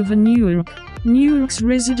take over New York. New York's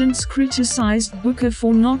residents criticized Booker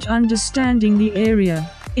for not understanding the area.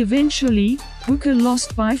 Eventually, Booker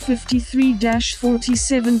lost by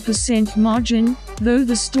 53-47% margin, though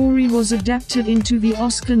the story was adapted into the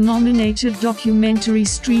Oscar-nominated documentary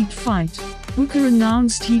Street Fight. Booker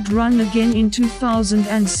announced he'd run again in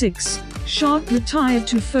 2006. Sharpe retired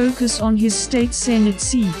to focus on his state Senate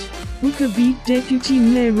seat. Booker beat Deputy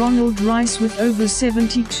Mayor Ronald Rice with over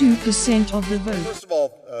 72% of the vote. First of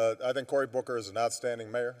all, I think Cory Booker is an outstanding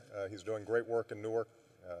mayor. He's doing great work in Newark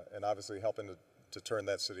and obviously helping to turn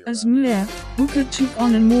that city around. As mayor, Booker took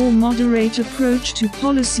on a more moderate approach to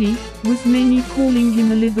policy, with many calling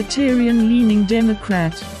him a libertarian-leaning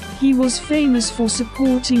Democrat. He was famous for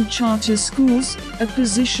supporting charter schools, a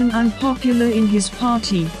position unpopular in his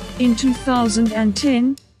party. In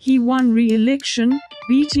 2010, he won re-election,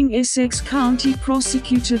 beating Essex County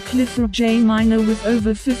Prosecutor Clifford J. Minor with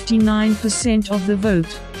over 59% of the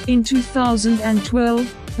vote. In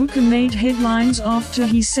 2012, Booker made headlines after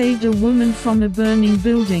he saved a woman from a burning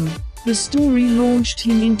building. The story launched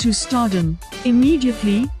him into stardom.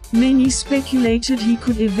 Immediately, many speculated he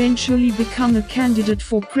could eventually become a candidate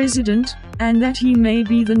for president, and that he may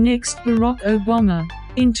be the next Barack Obama.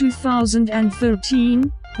 In 2013,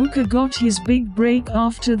 Booker got his big break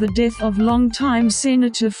after the death of longtime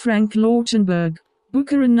Senator Frank Lautenberg.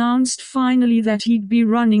 Booker announced finally that he'd be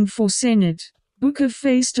running for Senate. Booker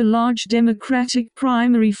faced a large Democratic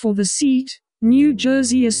primary for the seat. New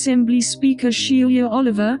Jersey Assembly Speaker Sheila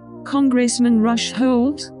Oliver, Congressman Rush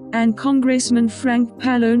Holt, and Congressman Frank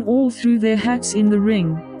Pallone all threw their hats in the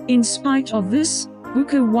ring. In spite of this,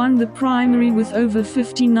 Booker won the primary with over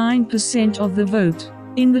 59% of the vote.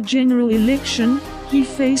 In the general election, he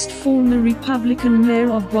faced former Republican Mayor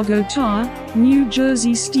of Bogota, New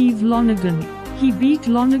Jersey Steve Lonegan. He beat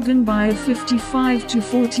Lonegan by a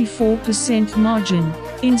 55-44% margin.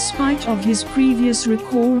 In spite of his previous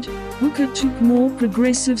record, Booker took more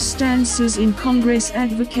progressive stances in Congress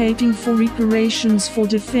advocating for reparations for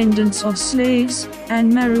descendants of slaves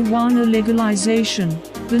and marijuana legalization.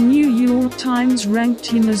 The New York Times ranked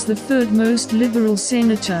him as the third most liberal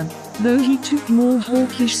senator, though he took more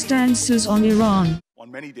hawkish stances on Iran. On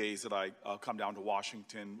many days that I come down to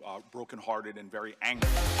Washington, brokenhearted and very angry.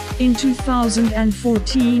 In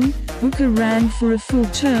 2014, Booker ran for a full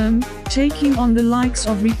term, taking on the likes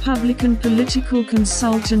of Republican political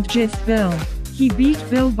consultant Jeff Bell. He beat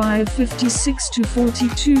Bell by a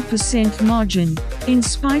 56-42% margin. In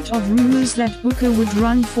spite of rumors that Booker would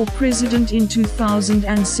run for president in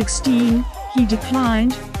 2016, he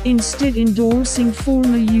declined, instead endorsing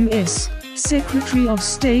former U.S. Secretary of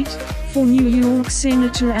State for New York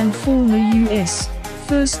Senator and former U.S.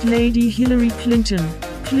 First Lady Hillary Clinton.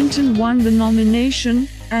 Clinton won the nomination,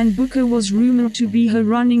 and Booker was rumored to be her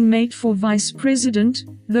running mate for vice president,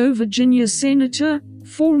 though Virginia Senator,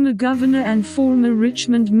 former governor and former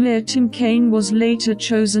Richmond Mayor Tim Kaine was later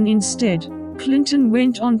chosen instead. Clinton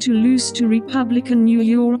went on to lose to Republican New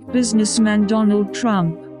York businessman Donald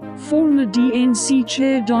Trump. Former DNC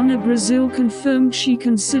Chair Donna Brazile confirmed she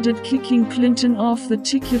considered kicking Clinton off the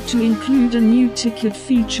ticket to include a new ticket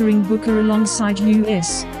featuring Booker alongside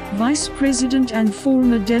U.S. Vice President and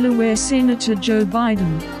former Delaware Senator Joe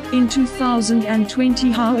Biden. In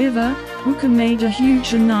 2020, however, Booker made a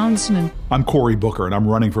huge announcement. I'm Cory Booker, and I'm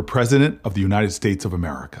running for President of the United States of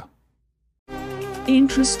America.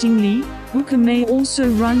 Interestingly, Booker may also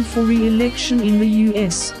run for re-election in the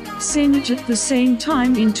U.S. Senate at the same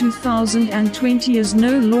time in 2020, as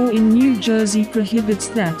no law in New Jersey prohibits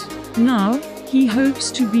that. Now, he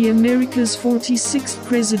hopes to be America's 46th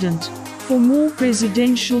president. For more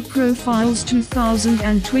presidential profiles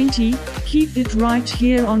 2020, keep it right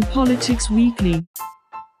here on Politics Weekly.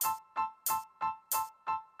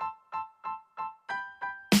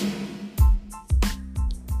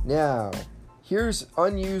 Now, here's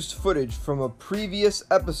unused footage from a previous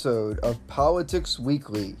episode of Politics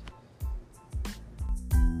Weekly.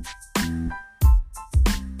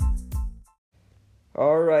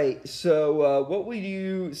 Alright, so what would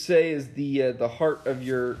you say is the heart of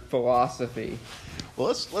your philosophy? Well,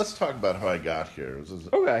 let's talk about how I got here.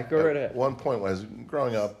 Okay, go right ahead. At one point when I was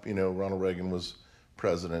growing up, Ronald Reagan was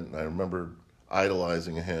president, and I remember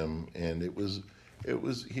idolizing him, and he was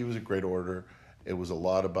a great orator. It was a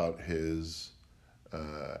lot about his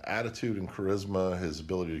attitude and charisma, his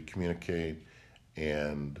ability to communicate,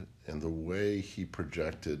 and the way he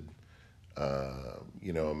projected,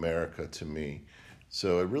 America to me.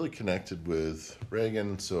 So I really connected with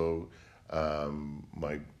Reagan. So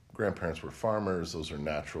my grandparents were farmers; those are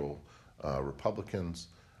natural Republicans,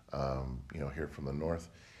 here from the North.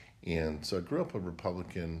 And so I grew up a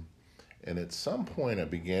Republican, and at some point I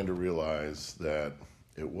began to realize that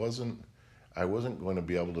I wasn't going to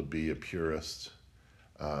be able to be a purist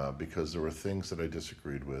because there were things that I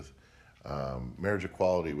disagreed with. Marriage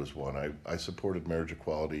equality was one. I supported marriage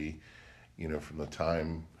equality, from the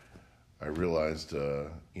time I realized,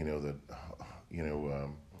 that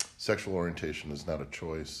sexual orientation is not a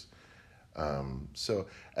choice. So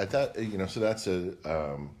at that, so that's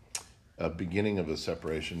a beginning of a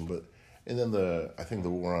separation. And then I think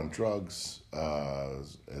the war on drugs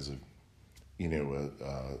as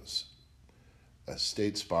a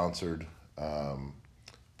state-sponsored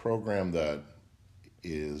program that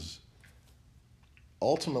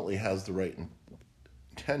ultimately has the right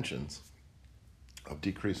intentions of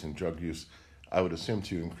decreasing drug use, I would assume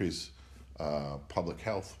to increase public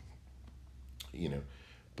health,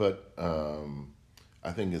 but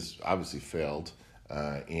I think it's obviously failed,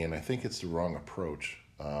 and I think it's the wrong approach.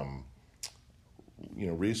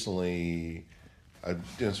 Recently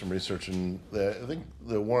I've done some research, and I think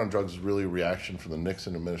the war on drugs is really a reaction from the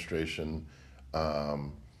Nixon administration,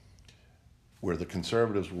 where the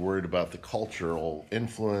conservatives were worried about the cultural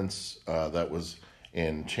influence that was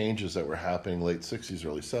and changes that were happening late 60s,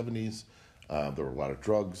 early 70s. There were a lot of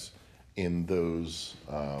drugs in those,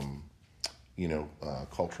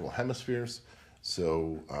 cultural hemispheres.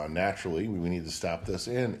 So naturally, we need to stop this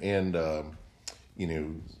and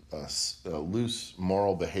loose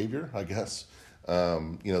moral behavior, I guess.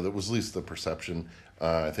 That was at least the perception.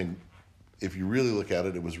 I think if you really look at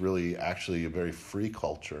it, it was really actually a very free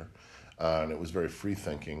culture, and it was very free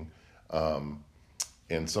thinking.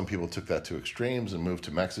 And some people took that to extremes and moved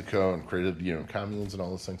to Mexico and created, communes and all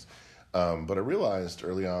those things. But I realized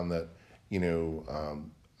early on that,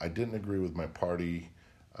 I didn't agree with my party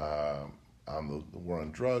on the war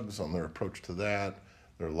on drugs, on their approach to that.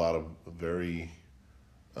 There are a lot of very,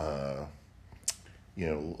 law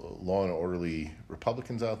and orderly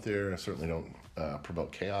Republicans out there. I certainly don't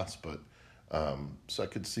promote chaos, but so I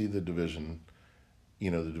could see the division,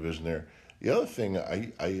 there. The other thing,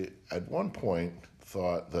 I at one point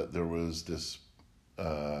thought that there was this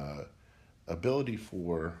ability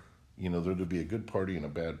for, there to be a good party and a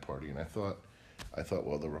bad party. And I thought,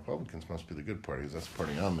 well, the Republicans must be the good party, because that's the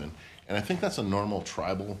party I'm in. And I think that's a normal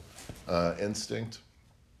tribal instinct.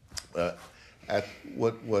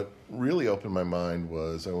 What really opened my mind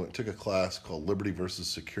was I took a class called Liberty versus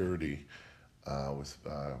Security with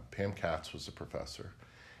Pam Katz was the professor.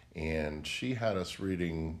 And she had us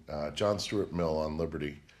reading John Stuart Mill on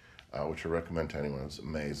Liberty, which I recommend to anyone. It's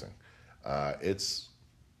amazing. It's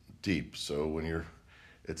deep, so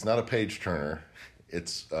it's not a page turner.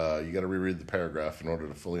 It's you got to reread the paragraph in order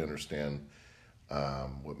to fully understand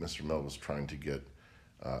what Mr. Mill was trying to get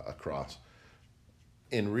across.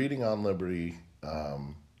 In reading on Liberty,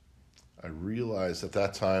 I realized at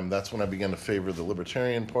that time, that's when I began to favor the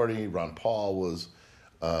Libertarian Party. Ron Paul was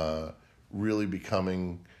really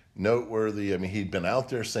becoming noteworthy. I mean, he'd been out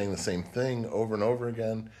there saying the same thing over and over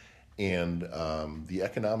again. And the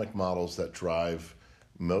economic models that drive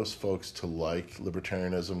most folks to like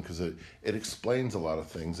libertarianism, because it explains a lot of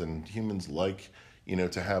things, and humans like,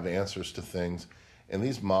 to have answers to things. And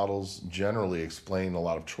these models generally explain a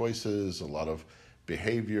lot of choices, a lot of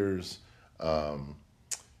behaviors.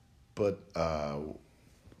 But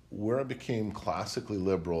where I became classically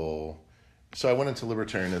liberal, so I went into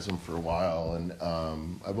libertarianism for a while, and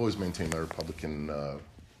I've always maintained my Republican,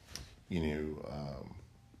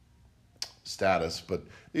 status, but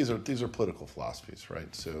these are political philosophies,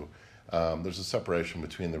 right? So there's a separation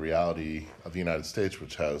between the reality of the United States,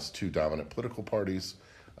 which has two dominant political parties,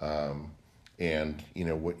 and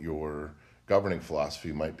what your governing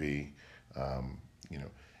philosophy might be.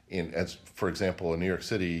 For example, in New York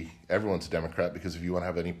City, everyone's a Democrat because if you want to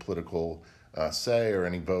have any political say or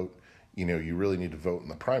any vote, you really need to vote in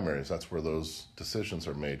the primaries. That's where those decisions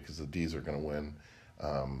are made because the Ds are going to win.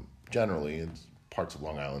 Generally, in parts of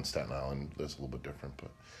Long Island, Staten Island, that's a little bit different.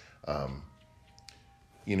 But, I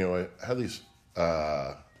had these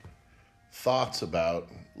thoughts about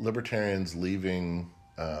libertarians leaving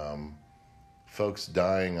folks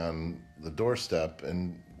dying on the doorstep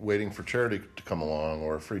and waiting for charity to come along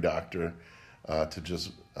or a free doctor to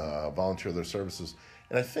just volunteer their services.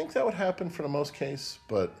 And I think that would happen for the most case,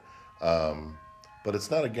 but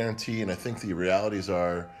it's not a guarantee. And I think the realities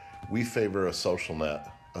are we favor a social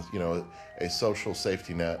net, a social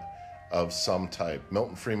safety net of some type.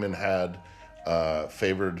 Milton Friedman had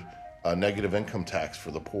favored a negative income tax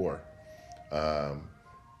for the poor.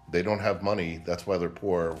 They don't have money. That's why they're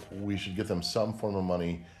poor. We should give them some form of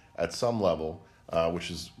money at some level,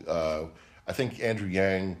 which is, I think Andrew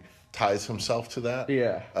Yang ties himself to that.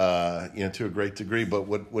 Yeah. To a great degree. But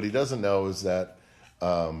what he doesn't know is that,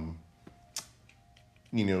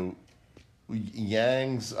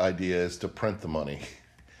 Yang's idea is to print the money.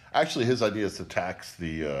 Actually, his idea is to tax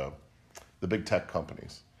the big tech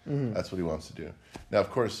companies. Mm-hmm. That's what he wants to do. Now, of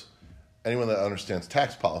course, anyone that understands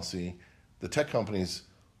tax policy, the tech companies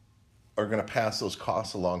are going to pass those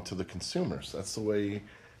costs along to the consumers. That's the way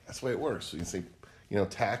it works. So you say,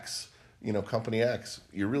 tax, company X.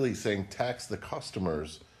 You're really saying tax the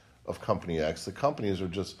customers of company X. The companies are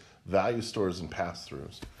just value stores and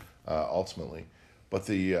pass-throughs, ultimately. But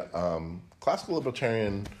the classical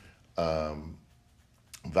libertarian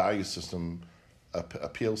value system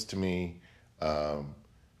appeals to me,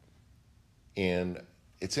 and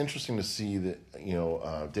it's interesting to see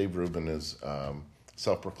that Dave Rubin is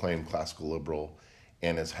self-proclaimed classical liberal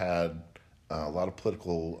and has had a lot of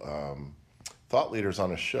political thought leaders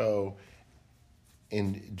on his show.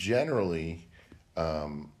 And generally,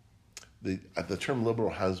 the term liberal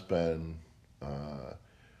has been, I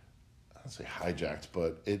don't say hijacked,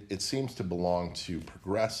 but it seems to belong to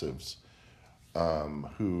progressives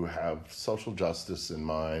who have social justice in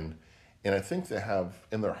mind. And I think they have,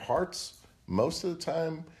 in their hearts, most of the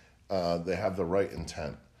time, they have the right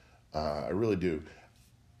intent. I really do.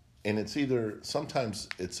 And it's sometimes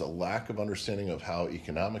it's a lack of understanding of how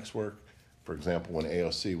economics work. For example, when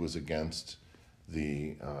AOC was against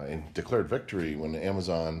and declared victory when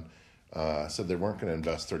Amazon said they weren't going to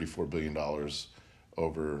invest $34 billion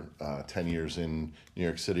over 10 years in New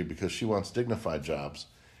York City because she wants dignified jobs.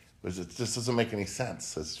 But it just doesn't make any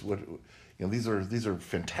sense. That's what, these are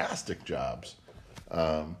fantastic jobs.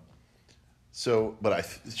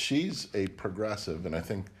 She's a progressive, and I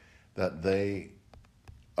think that they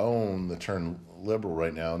own the term liberal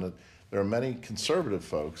right now. And there are many conservative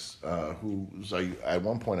folks who at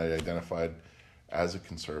one point I identified as a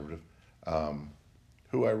conservative,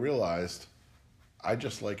 who I realized I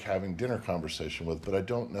just like having dinner conversation with, but I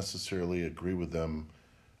don't necessarily agree with them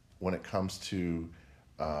when it comes to,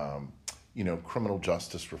 criminal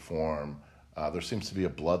justice reform. There seems to be a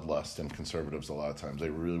bloodlust in conservatives a lot of times. They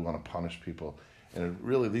really want to punish people. And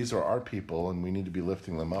really, these are our people, and we need to be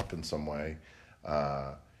lifting them up in some way.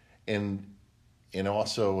 And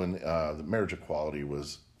also, the marriage equality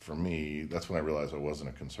was, for me, that's when I realized I wasn't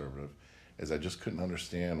a conservative, is I just couldn't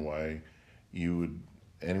understand why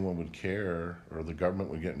anyone would care or the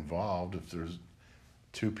government would get involved if there's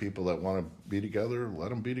two people that want to be together. Let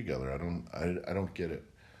them be together. I don't get it.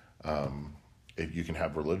 If you can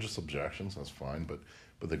have religious objections, that's fine, but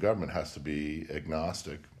the government has to be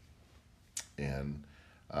agnostic, and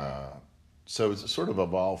so it's sort of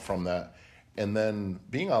evolved from that. And then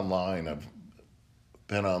being online, I've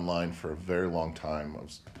been online for a very long time. I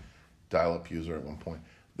was a dial-up user at one point.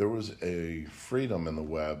 There was a freedom in the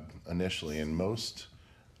web initially, and most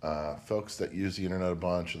folks that use the internet a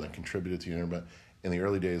bunch and that contributed to the internet in the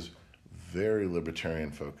early days, very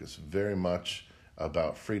libertarian focused, very much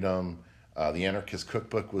about freedom. The Anarchist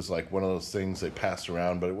Cookbook was like one of those things they passed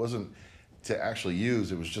around, but it wasn't to actually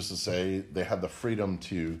use. It was just to say they had the freedom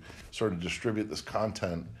to sort of distribute this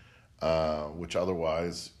content, which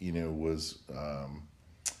otherwise, was,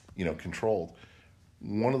 controlled.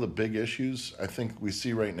 One of the big issues I think we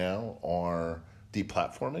see right now are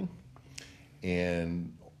deplatforming,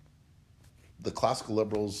 and the classical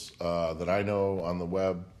liberals that I know on the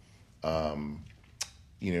web,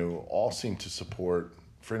 all seem to support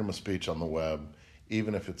freedom of speech on the web,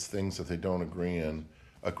 even if it's things that they don't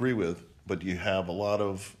agree with. but you have a lot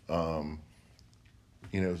of,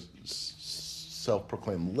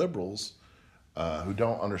 self-proclaimed liberals who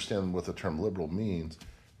don't understand what the term liberal means,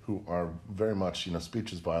 who are very much,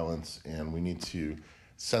 speech is violence and we need to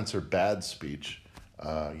censor bad speech,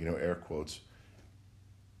 air quotes.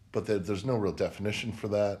 But there's no real definition for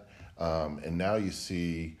that. And now you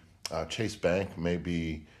see Chase Bank may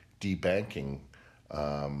be debanking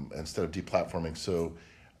instead of deplatforming. So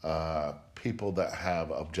people that have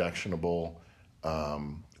objectionable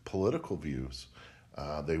political views,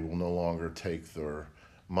 they will no longer take their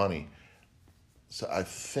money. So I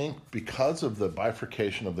think because of the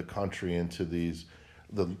bifurcation of the country into the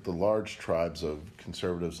large tribes of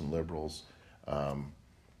conservatives and liberals,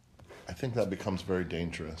 I think that becomes very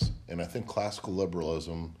dangerous. And I think classical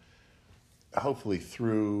liberalism, hopefully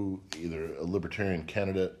through either a libertarian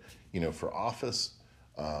candidate, for office,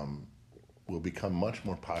 will become much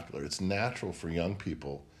more popular. It's natural for young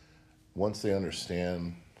people, once they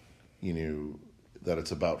understand, that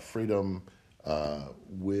it's about freedom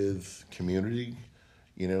with community,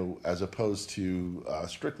 as opposed to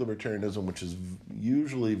strict libertarianism, which is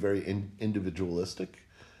usually very individualistic,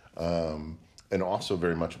 and also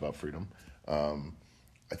very much about freedom.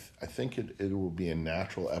 I think it will be a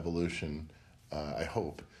natural evolution, I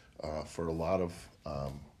hope, for a lot of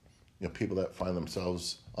people that find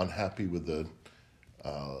themselves unhappy with the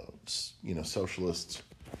socialist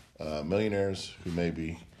millionaires who may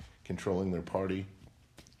be controlling their party,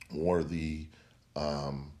 or the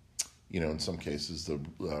in some cases the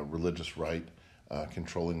religious right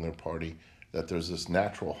controlling their party. That there's this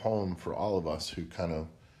natural home for all of us who kind of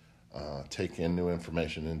take in new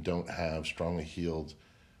information and don't have strongly heeled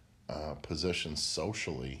positions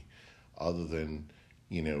socially, other than,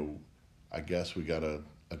 I guess we got to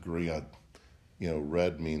agree on,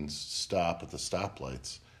 red means stop at the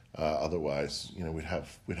stoplights. Otherwise, we'd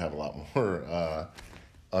have a lot more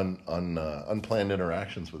unplanned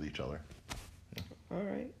interactions with each other. Yeah. All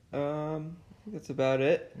right. I think that's about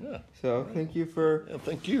it. Yeah. So thank you for. Yeah,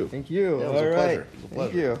 thank you. Thank you. Yeah, it was all a right. pleasure. It was a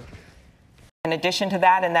pleasure. Thank you. In addition to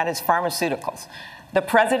that, and that is pharmaceuticals. The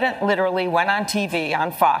president literally went on TV,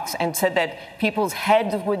 on Fox, and said that people's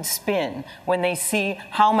heads would spin when they see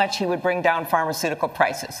how much he would bring down pharmaceutical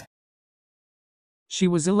prices. She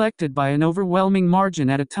was elected by an overwhelming margin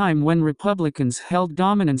at a time when Republicans held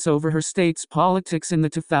dominance over her state's politics in the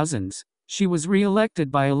 2000s. She was re-elected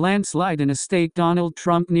by a landslide in a state Donald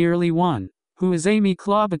Trump nearly won. Who is Amy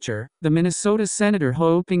Klobuchar, the Minnesota senator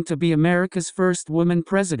hoping to be America's first woman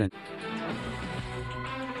president?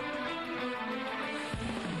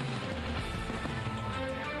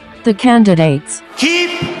 The candidates.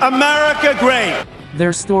 Keep America great.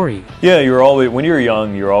 Their story. Yeah, when you're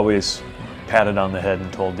young, you're always patted on the head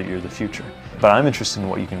and told that you're the future. But I'm interested in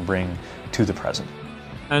what you can bring to the present.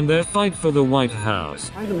 And their fight for the White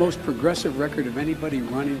House. I have the most progressive record of anybody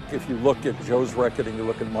running. If you look at Joe's record and you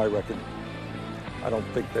look at my record, I don't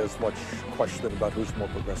think there's much question about who's more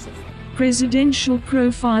progressive. Presidential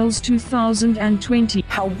Profiles 2020.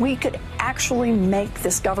 How we could actually make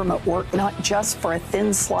this government work, not just for a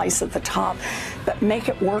thin slice at the top, but make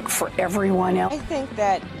it work for everyone else. I think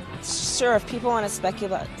that, sure, if people want to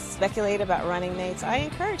speculate about running mates, I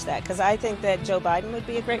encourage that, because I think that Joe Biden would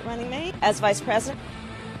be a great running mate as vice president.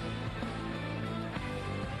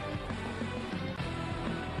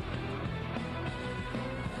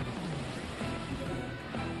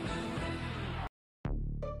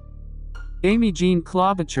 Amy Jean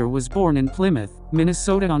Klobuchar was born in Plymouth,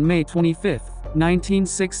 Minnesota on May 25,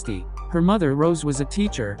 1960. Her mother Rose was a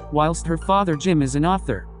teacher, whilst her father Jim is an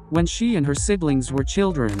author. When she and her siblings were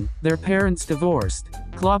children, their parents divorced.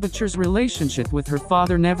 Klobuchar's relationship with her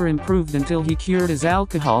father never improved until he cured his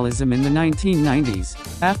alcoholism in the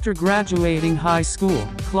 1990s. After graduating high school,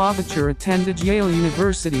 Klobuchar attended Yale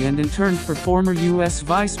University and interned for former U.S.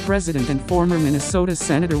 Vice President and former Minnesota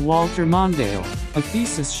Senator Walter Mondale. A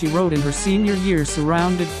thesis she wrote in her senior year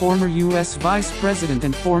surrounded former U.S. Vice President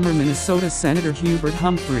and former Minnesota Senator Hubert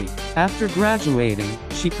Humphrey. After graduating,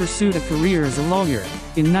 she pursued a career as a lawyer.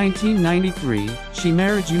 In 1993, she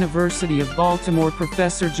married University of Baltimore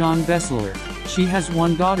professor John Bessler. She has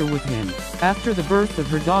one daughter with him. After the birth of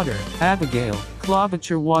her daughter, Abigail,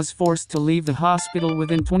 Klobuchar was forced to leave the hospital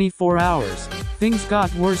within 24 hours. Things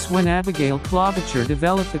got worse when Abigail Klobuchar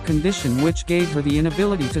developed a condition which gave her the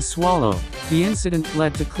inability to swallow. The incident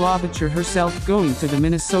led to Klobuchar herself going to the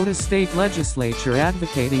Minnesota State Legislature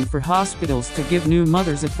advocating for hospitals to give new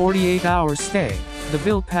mothers a 48-hour stay. The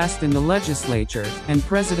bill passed in the legislature, and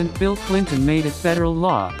President Bill Clinton made it federal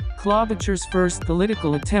law. Klobuchar's first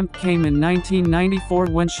political attempt came in 1994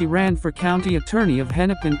 when she ran for county attorney of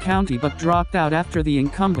Hennepin County but dropped out after the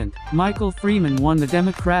incumbent, Michael Freeman, won the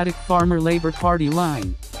Democratic Farmer-Labor Party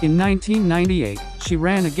line. In 1998, she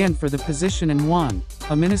ran again for the position and won.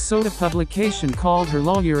 A Minnesota publication called her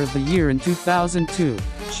Lawyer of the Year in 2002.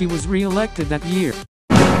 She was re-elected that year.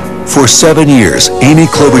 For 7 years, Amy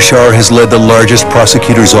Klobuchar has led the largest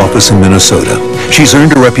prosecutor's office in Minnesota. She's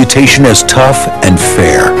earned a reputation as tough and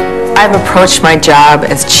fair. I've approached my job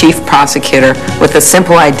as chief prosecutor with a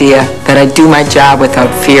simple idea that I do my job without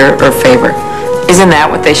fear or favor. Isn't that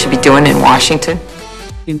what they should be doing in Washington?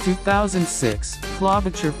 In 2006,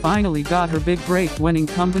 Klobuchar finally got her big break when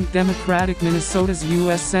incumbent Democratic Minnesota's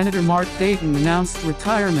U.S. Senator Mark Dayton announced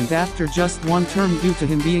retirement after just one term due to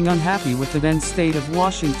him being unhappy with the then state of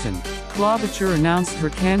Washington. Klobuchar announced her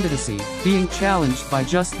candidacy, being challenged by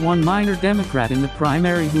just one minor Democrat in the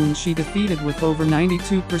primary whom she defeated with over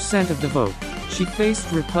 92% of the vote. She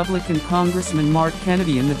faced Republican Congressman Mark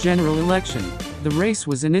Kennedy in the general election. The race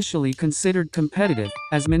was initially considered competitive,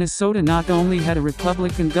 as Minnesota not only had a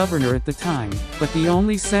Republican governor at the time, but the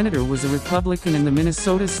only senator was a Republican and the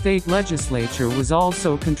Minnesota state legislature was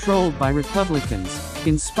also controlled by Republicans.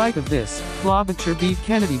 In spite of this, Klobuchar beat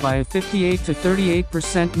Kennedy by a 58 to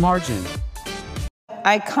 38% margin.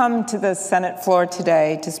 I come to the Senate floor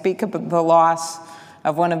today to speak about the loss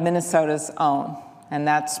of one of Minnesota's own, and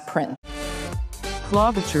that's print.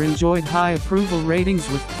 Klobuchar enjoyed high approval ratings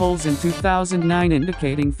with polls in 2009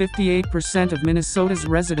 indicating 58% of Minnesota's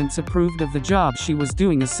residents approved of the job she was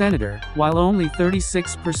doing as senator, while only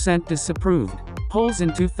 36% disapproved. Polls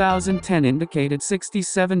in 2010 indicated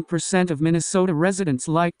 67% of Minnesota residents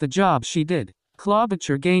liked the job she did.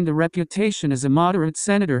 Klobuchar gained a reputation as a moderate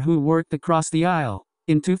senator who worked across the aisle.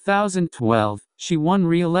 In 2012, she won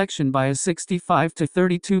re-election by a 65 to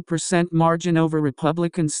 32% margin over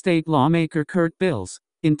Republican state lawmaker Kurt Bills.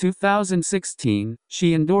 In 2016,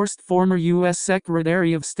 she endorsed former U.S.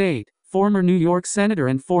 Secretary of State, former New York Senator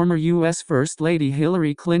and former U.S. First Lady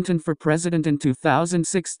Hillary Clinton for president in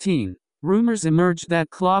 2016. Rumors emerged that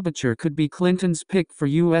Klobuchar could be Clinton's pick for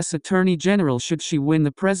U.S. Attorney General should she win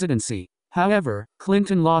the presidency. However,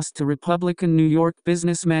 Clinton lost to Republican New York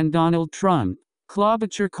businessman Donald Trump.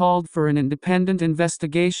 Klobuchar called for an independent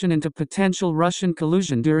investigation into potential Russian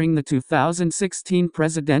collusion during the 2016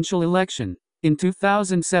 presidential election. In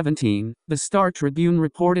 2017, the Star Tribune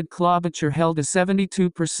reported Klobuchar held a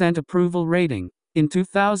 72% approval rating. In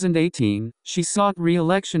 2018, she sought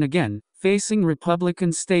re-election again, facing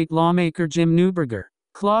Republican state lawmaker Jim Neuberger.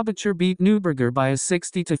 Klobuchar beat Neuberger by a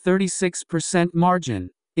 60 to 36% margin.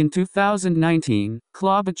 In 2019,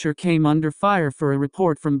 Klobuchar came under fire for a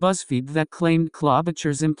report from BuzzFeed that claimed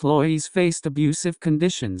Klobuchar's employees faced abusive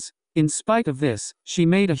conditions. In spite of this, she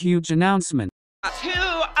made a huge announcement.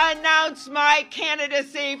 To announce my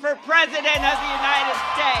candidacy for President of the United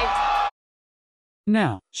States.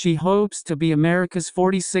 Now, she hopes to be America's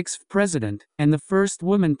 46th president, and the first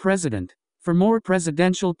woman president. For more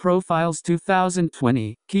presidential profiles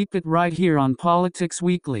 2020, keep it right here on Politics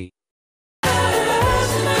Weekly.